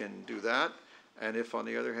 we can do that. And if, on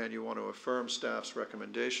the other hand, you want to affirm staff's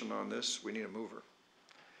recommendation on this, we need a mover.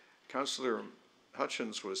 Councillor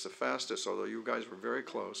Hutchins was the fastest, although you guys were very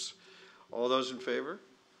close. All those in favor?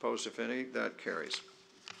 Opposed, if any? That carries.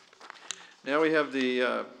 Now we have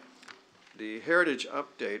the heritage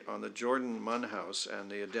update on the Jordan Munn House, and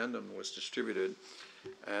the addendum was distributed.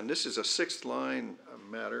 And this is a 6th line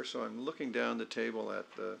matter, so I'm looking down the table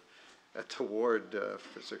at the ward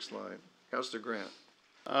for 6th line. Councillor Grant.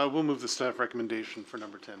 We'll move the staff recommendation for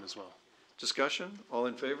number 10 as well. Discussion? All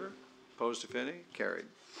in favor? Opposed, if any? Carried.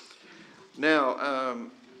 Now,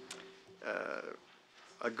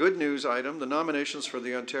 a good news item, the nominations for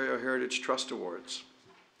the Ontario Heritage Trust Awards.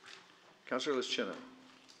 Councillor Lischina.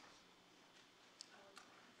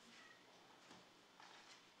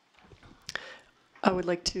 I would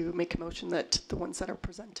like to make a motion that the ones that are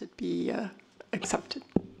presented be accepted.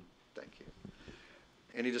 Thank you.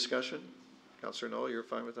 Any discussion? Councillor Knoll, you're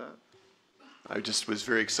fine with that? I just was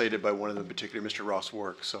very excited by one of them, in particular, Mr. Ross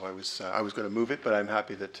Work, so I was going to move it, but I'm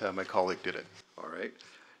happy that my colleague did it. All right.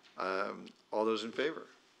 All those in favor?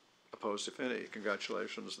 Opposed, if any?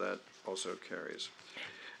 Congratulations, that also carries.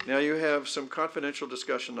 Now you have some confidential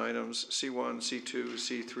discussion items, C1, C2,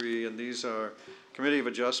 C3, and these are Committee of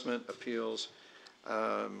Adjustment appeals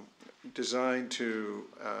designed to,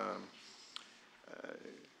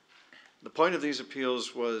 the point of these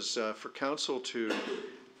appeals was for council to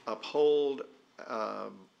uphold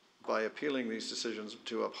by appealing these decisions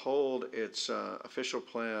to uphold its official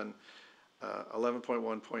plan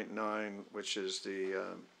 11.1.9, which is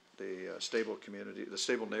the stable community, the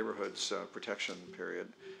stable neighborhoods protection period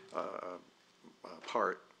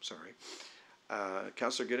part. Sorry,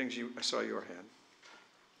 Councillor Giddings, I saw your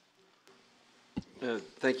hand.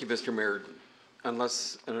 Thank you, Mr. Mayor.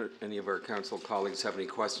 Unless any of our council colleagues have any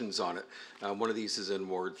questions on it, one of these is in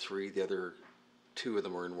Ward 3, the other two of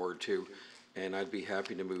them are in Ward 2, and I'd be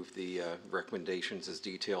happy to move the recommendations as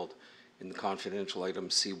detailed in the confidential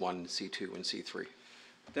items C1, C2, and C3.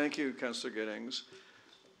 Thank you, Councillor Giddings.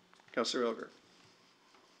 Councillor Elgar.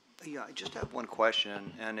 Yeah, I just have one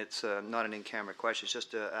question, and it's not an in-camera question. It's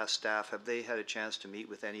just to ask staff: have they had a chance to meet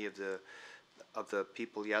with any of the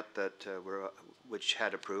people yet that which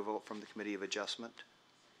had approval from the Committee of Adjustment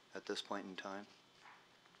at this point in time?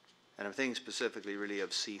 And I'm thinking specifically, really,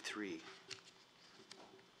 of C3.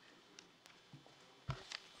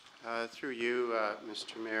 Through you,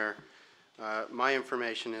 Mr. Mayor, my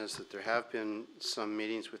information is that there have been some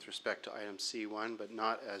meetings with respect to item C1, but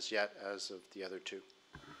not as yet as of the other two.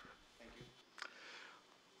 Thank you.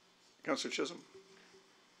 Councillor Chisholm.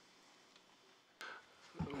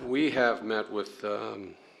 We have met with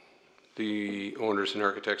the owners and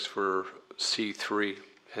architects for C3,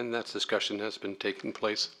 and that discussion has been taking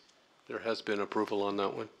place. There has been approval on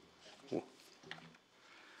that one.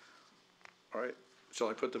 All right. Shall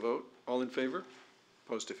I put the vote? All in favor?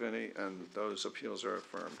 Opposed, if any, and those appeals are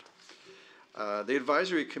affirmed. The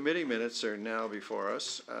advisory committee minutes are now before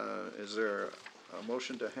us. Is there a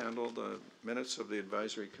motion to handle the minutes of the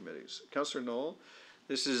advisory committees? Councillor Knoll,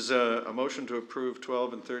 this is a motion to approve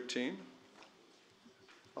 12 and 13.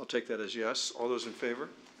 I'll take that as yes. All those in favor?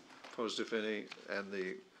 Opposed, if any, and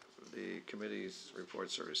the committee's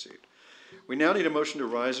reports are received. We now need a motion to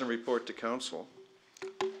rise and report to council.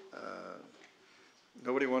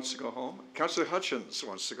 Nobody wants to go home? Councillor Hutchins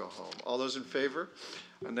wants to go home. All those in favor?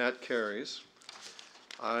 And that carries.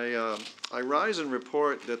 I rise and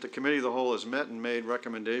report that the Committee of the Whole has met and made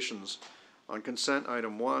recommendations on consent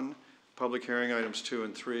item 1, public hearing items 2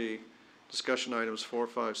 and 3, discussion items 4,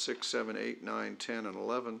 5, 6, 7, 8, 9, 10, and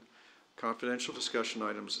 11, confidential discussion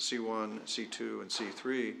items C1, C2, and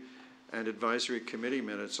C3, and advisory committee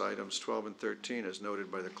minutes items 12 and 13 as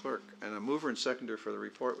noted by the clerk. And a mover and seconder for the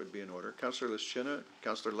report would be in order. Councillor Lischina,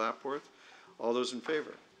 Councillor Lapworth, all those in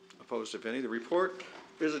favor? Opposed, if any? The report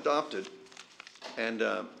is adopted. And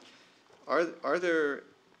are there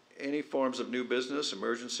any forms of new business,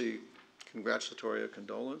 emergency, congratulatory, or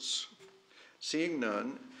condolence? Seeing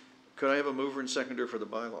none, could I have a mover and seconder for the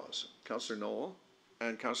bylaws? Councillor Knoll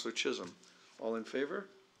and Councillor Chisholm, all in favor?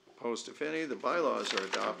 Opposed, if any? The bylaws are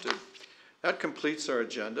adopted. That completes our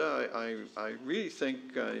agenda. I really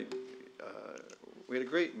think we had a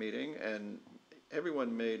great meeting and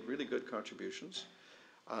everyone made really good contributions.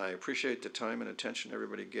 I appreciate the time and attention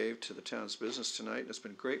everybody gave to the town's business tonight. It's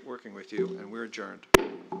been great working with you, and we're adjourned.